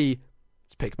number 3,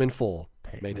 it's Pikmin 4.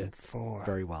 Made it 4.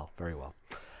 Very well, very well.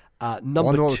 Number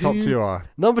wonder what two, the top two are.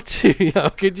 Number two, how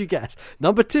could you guess?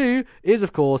 Number two is,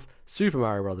 of course, Super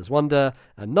Mario Brothers Wonder,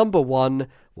 and number one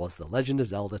was The Legend of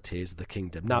Zelda: Tears of the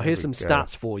Kingdom. Now, here's some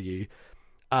stats for you.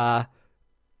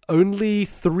 Only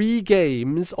 3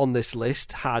 games on this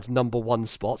list had number one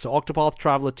spot. So Octopath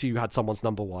Traveler 2 had someone's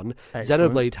number one,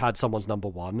 Excellent. Xenoblade had someone's number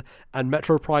one, and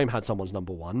Metro Prime had someone's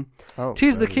number one. Oh,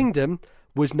 Tears of the Kingdom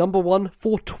was number one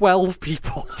for 12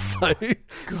 people.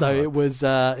 So it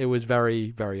was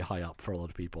very, very high up for a lot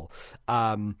of people.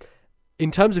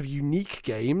 In terms of unique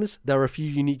games, there are a few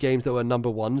unique games that were number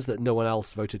ones that no one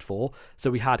else voted for.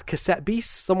 So we had Cassette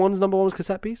Beast. Someone's number one was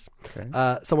Cassette Beast.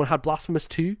 Okay. Someone had Blasphemous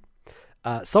 2.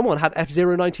 Someone had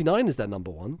F-Zero 99 as their number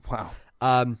one. Wow.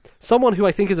 Someone who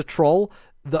I think is a troll,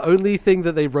 the only thing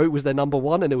that they wrote was their number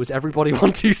one, and it was Everybody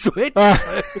Want to Switch.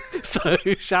 So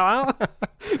shout out.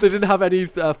 They didn't have any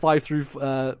 5 through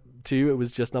 2. It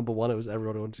was just number one. It was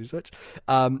Everybody Want to Switch.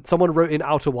 Someone wrote in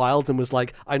Outer Wilds and was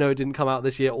like, I know it didn't come out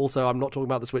this year. Also, I'm not talking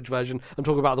about the Switch version. I'm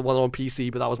talking about the one on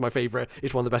PC, but that was my favorite.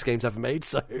 It's one of the best games ever made.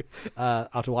 So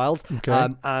Outer Wilds. Okay.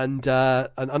 And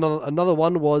another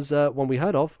one was one we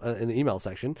heard of in the email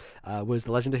section was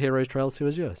The Legend of Heroes Trails to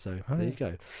Azure. So there you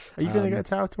go. Are you going to get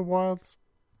to Outer Wilds?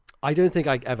 I don't think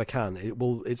I ever can.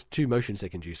 It's too motion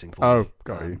sick inducing for me. Oh,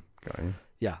 got you.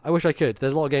 Yeah, I wish I could.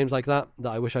 There's a lot of games like that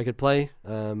I wish I could play,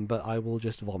 but I will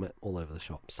just vomit all over the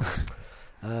shops.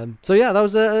 So yeah, that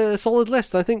was a solid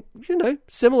list. I think,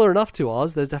 similar enough to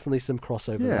ours. There's definitely some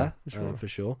crossover there, for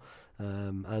sure.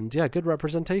 And yeah, good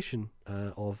representation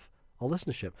of our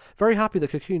listenership. Very happy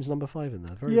that Cocoon's number 5 in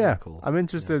there. Very cool. I'm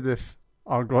interested if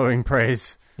our glowing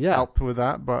praise helped with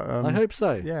that, but I hope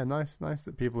so. Yeah, nice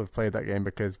that people have played that game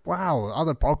because wow,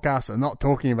 other podcasts are not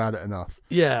talking about it enough.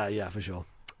 Yeah, for sure.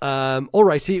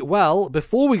 Alrighty, well,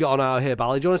 before we get on out of here,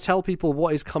 Bally, do you want to tell people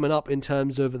what is coming up in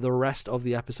terms of the rest of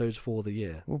the episodes for the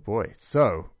year? Oh boy,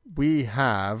 so we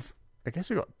have, I guess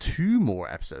we've got 2 more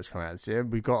episodes coming out this year.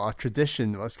 We've got our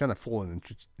tradition, well, it's kind of fallen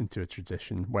into a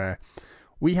tradition where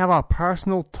we have our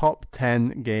personal top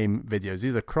 10 game videos.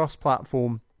 These are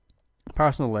cross-platform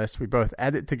personal lists. We both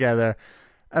edit together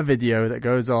a video that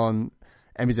goes on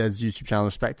MBZ's YouTube channel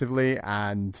respectively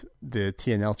and the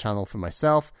TNL channel for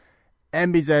myself.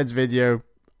 MBZ's video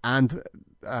and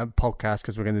podcast,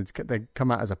 because they come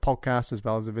out as a podcast as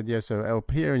well as a video, so it'll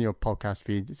appear in your podcast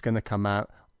feed. It's going to come out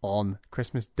on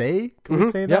Christmas Day. Can we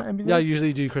say that, MBZ? Yeah, I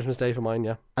usually do Christmas Day for mine,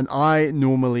 yeah. And I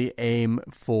normally aim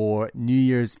for New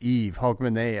Year's Eve,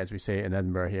 Hogmanay, as we say in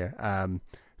Edinburgh here.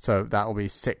 So that will be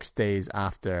 6 days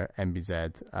after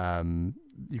MBZ.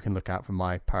 You can look out for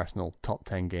my personal top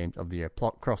 10 games of the year,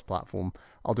 cross-platform.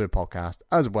 I'll do a podcast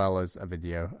as well as a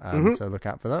video, so look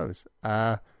out for those.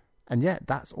 And yeah,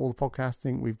 that's all the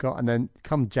podcasting we've got. And then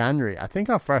come January, I think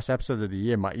our first episode of the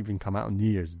year might even come out on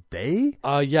New Year's Day.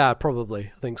 Yeah,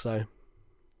 probably. I think so.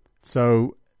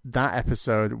 So that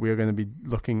episode, we're going to be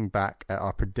looking back at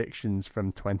our predictions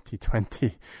from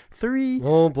 2023.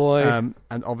 Oh, boy. And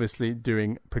obviously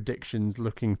doing predictions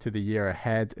looking to the year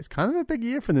ahead. It's kind of a big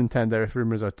year for Nintendo if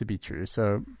rumors are to be true.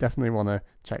 So definitely want to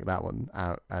check that one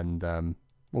out. And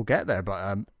we'll get there.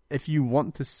 But if you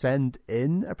want to send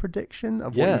in a prediction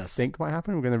of what you think might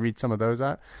happen, we're going to read some of those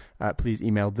out. Please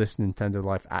email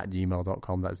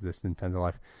thisnintendolife@gmail.com. That's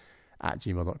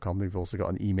thisnintendolife@gmail.com. We've also got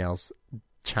an emails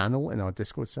channel in our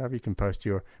Discord server. You can post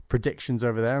your predictions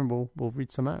over there and we'll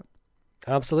read some out.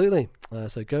 Absolutely.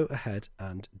 So go ahead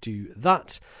and do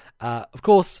that. Of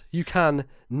course, you can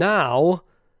now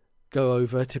go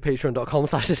over to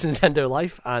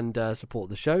patreon.com/thisnintendolife and support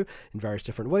the show in various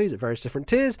different ways at various different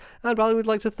tiers. And Bally would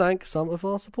like to thank some of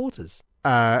our supporters.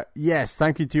 Yes,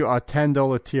 thank you to our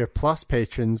 $10 tier plus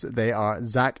patrons. They are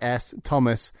Zach S,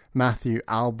 Thomas, Matthew,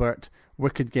 Albert,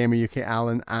 Wicked Gamer UK,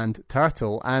 Alan, and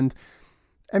Turtle. And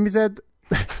MBZ,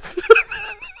 I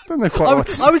don't know quite what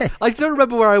to say. I don't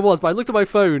remember where I was, but I looked at my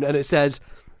phone and it said,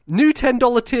 new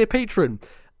 $10 tier patron,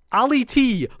 Ali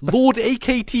T, Lord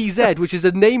AKTZ, which is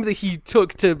a name that he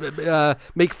took to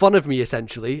make fun of me,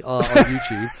 essentially, on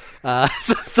YouTube.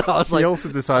 So I was like... He also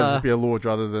decided to be a lord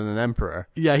rather than an emperor.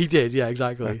 Yeah, he did. Yeah,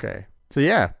 exactly. Okay. So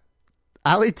yeah,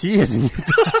 Ali T is a new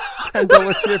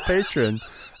 $10 tier patron.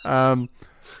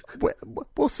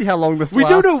 We'll see how long this lasts. We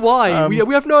don't know why.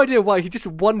 We have no idea why. He just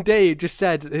one day just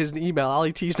said his email,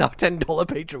 Ali T's now $10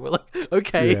 patron. We're like,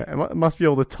 okay. Yeah, it must be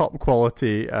all the top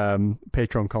quality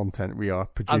Patreon content we are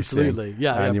producing. Absolutely.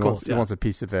 Yeah, and of course. He wants a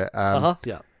piece of it. Yeah.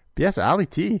 But yeah, so Ali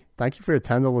T, thank you for your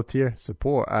 $10 tier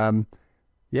support.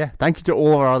 Yeah, thank you to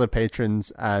all our other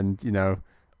patrons and,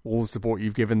 all the support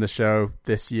you've given the show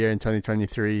this year in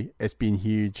 2023. It's been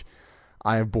huge.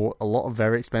 I have bought a lot of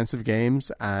very expensive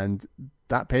games, and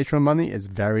that Patreon money is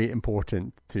very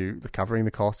important to covering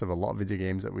the cost of a lot of video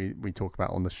games that we talk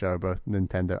about on the show, both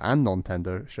Nintendo and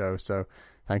non-Nintendo show. So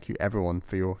thank you everyone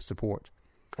for your support.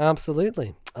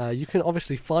 Absolutely. You can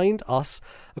obviously find us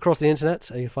across the internet.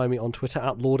 You can find me on Twitter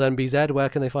at LordNBZ. Where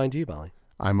can they find you, Bally?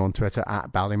 I'm on Twitter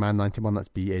at Ballyman91. That's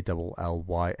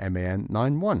BALLYMAN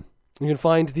 91. You can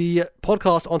find the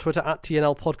podcast on Twitter at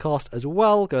TNL Podcast as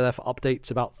well. Go there for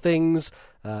updates about things.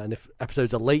 And if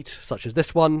episodes are late, such as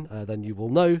this one, then you will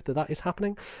know that is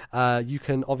happening. You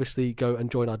can obviously go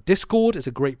and join our Discord. It's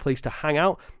a great place to hang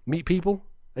out, meet people,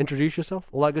 introduce yourself,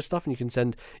 all that good stuff. And you can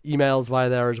send emails via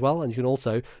there as well. And you can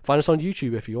also find us on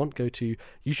YouTube if you want. Go to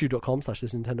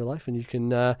youtube.com/thisnintendolife and you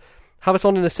can have us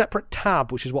on in a separate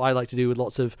tab, which is what I like to do with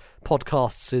lots of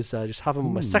podcasts, is just have them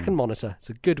on my second monitor. It's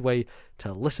a good way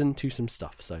to listen to some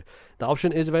stuff. So that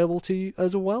option is available to you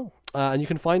as well. And you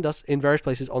can find us in various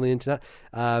places on the internet.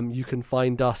 You can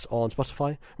find us on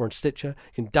Spotify or on Stitcher.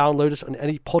 You can download us on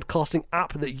any podcasting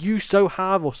app that you so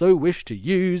have or so wish to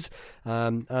use,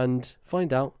 and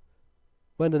find out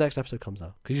when the next episode comes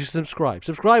out. Because you should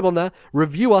subscribe on there,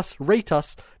 review us, rate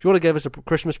us. If you want to give us a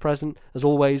Christmas present, as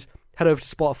always, head over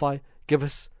to Spotify, give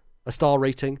us a star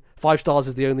rating. 5 stars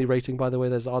is the only rating, by the way.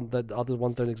 The other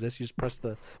ones don't exist. You just press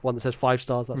the one that says 5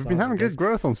 stars. We've been having good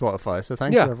growth on Spotify, so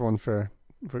thank you everyone for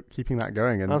keeping that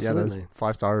going. And absolutely. Those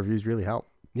 5-star reviews really help.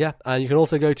 Yeah, and you can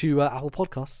also go to Apple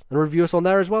Podcasts and review us on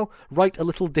there as well. Write a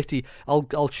little ditty.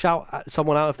 I'll shout at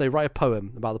someone out if they write a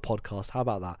poem about the podcast. How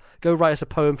about that? Go write us a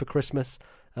poem for Christmas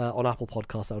on Apple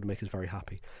Podcasts. That would make us very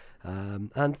happy.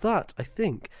 And that, I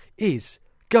think, is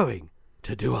going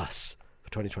to do us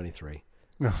for 2023.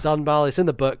 It's done, Bal. It's in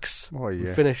the books. Oh, yeah.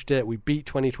 We finished it. We beat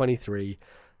 2023.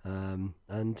 We'll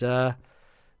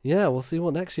see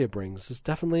what next year brings. It's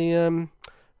definitely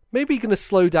maybe going to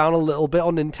slow down a little bit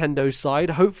on Nintendo's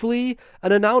side. Hopefully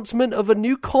an announcement of a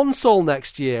new console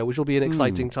next year, which will be an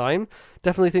exciting time.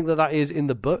 Definitely think that is in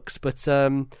the books, but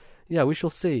we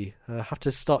shall see. Have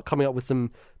to start coming up with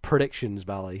some predictions,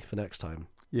 Bally, for next time.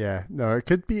 Yeah, no, it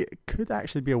could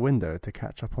actually be a window to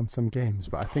catch up on some games,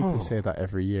 but I think we say that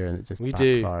every year and it just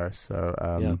backfires. So,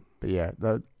 but yeah,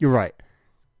 you're right.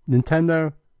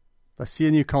 Nintendo, let's see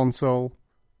a new console,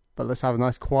 but let's have a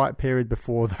nice quiet period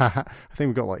before that. I think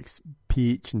we've got like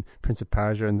Peach and Prince of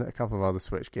Persia and a couple of other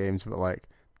Switch games, but like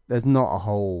there's not a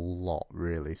whole lot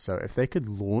really. So if they could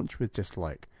launch with just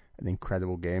like an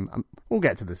incredible game, we'll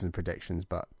get to this in predictions,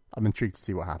 but I'm intrigued to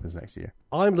see what happens next year.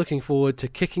 I'm looking forward to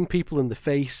kicking people in the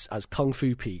face as Kung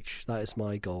Fu Peach. That is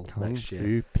my goal next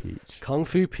year. Kung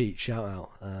Fu Peach, shout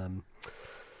out.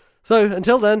 So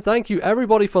until then, thank you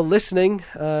everybody for listening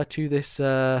to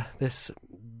this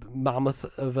mammoth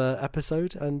of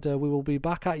episode, and we will be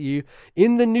back at you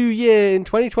in the new year in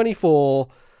 2024.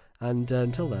 And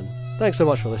until then, thanks so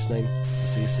much for listening.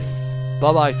 See you soon.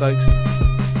 Bye bye, folks.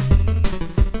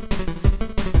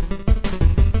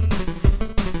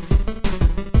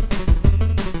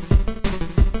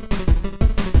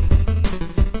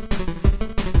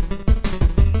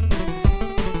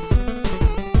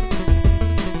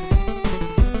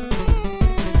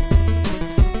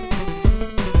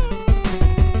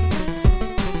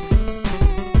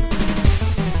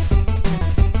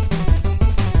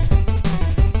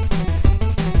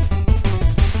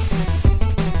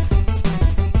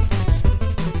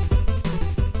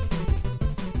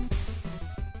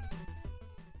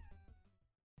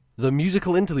 The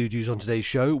musical interlude used on today's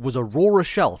show was Aurora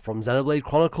Shell from Xenoblade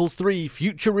Chronicles 3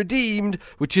 Future Redeemed,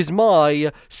 which is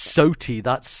my SOTI,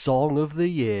 that song of the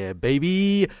year,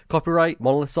 baby. Copyright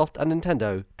Monolith Soft and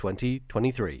Nintendo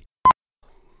 2023.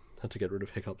 Had to get rid of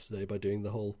hiccups today by doing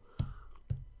the whole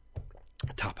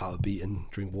tap out a beat and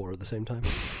drink water at the same time.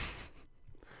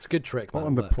 It's a good trick, man. What,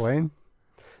 on the plane?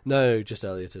 No, just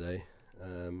earlier today.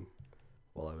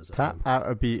 While I was tap out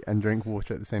a beat and drink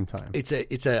water at the same time. It's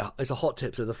a hot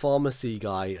tip. So the pharmacy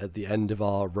guy at the end of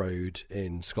our road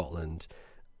in Scotland,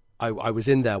 I was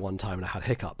in there one time and I had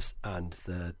hiccups, and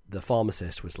the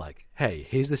pharmacist was like, "Hey,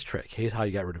 here's this trick. Here's how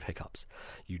you get rid of hiccups.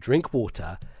 You drink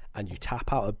water and you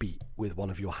tap out a beat with one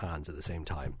of your hands at the same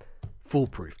time.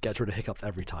 Foolproof. Gets rid of hiccups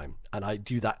every time." And I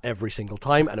do that every single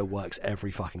time, and it works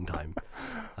every fucking time.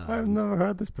 I've never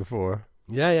heard this before.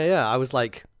 Yeah. I was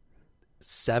like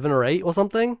 7 or 8 or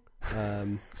something,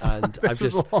 and this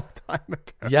was a long time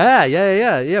ago.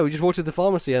 Yeah. We just walked to the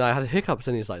pharmacy and I had hiccups,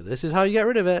 and he's like, "This is how you get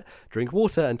rid of it: drink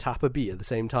water and tap a beat at the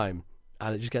same time,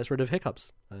 and it just gets rid of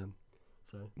hiccups."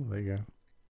 There you go.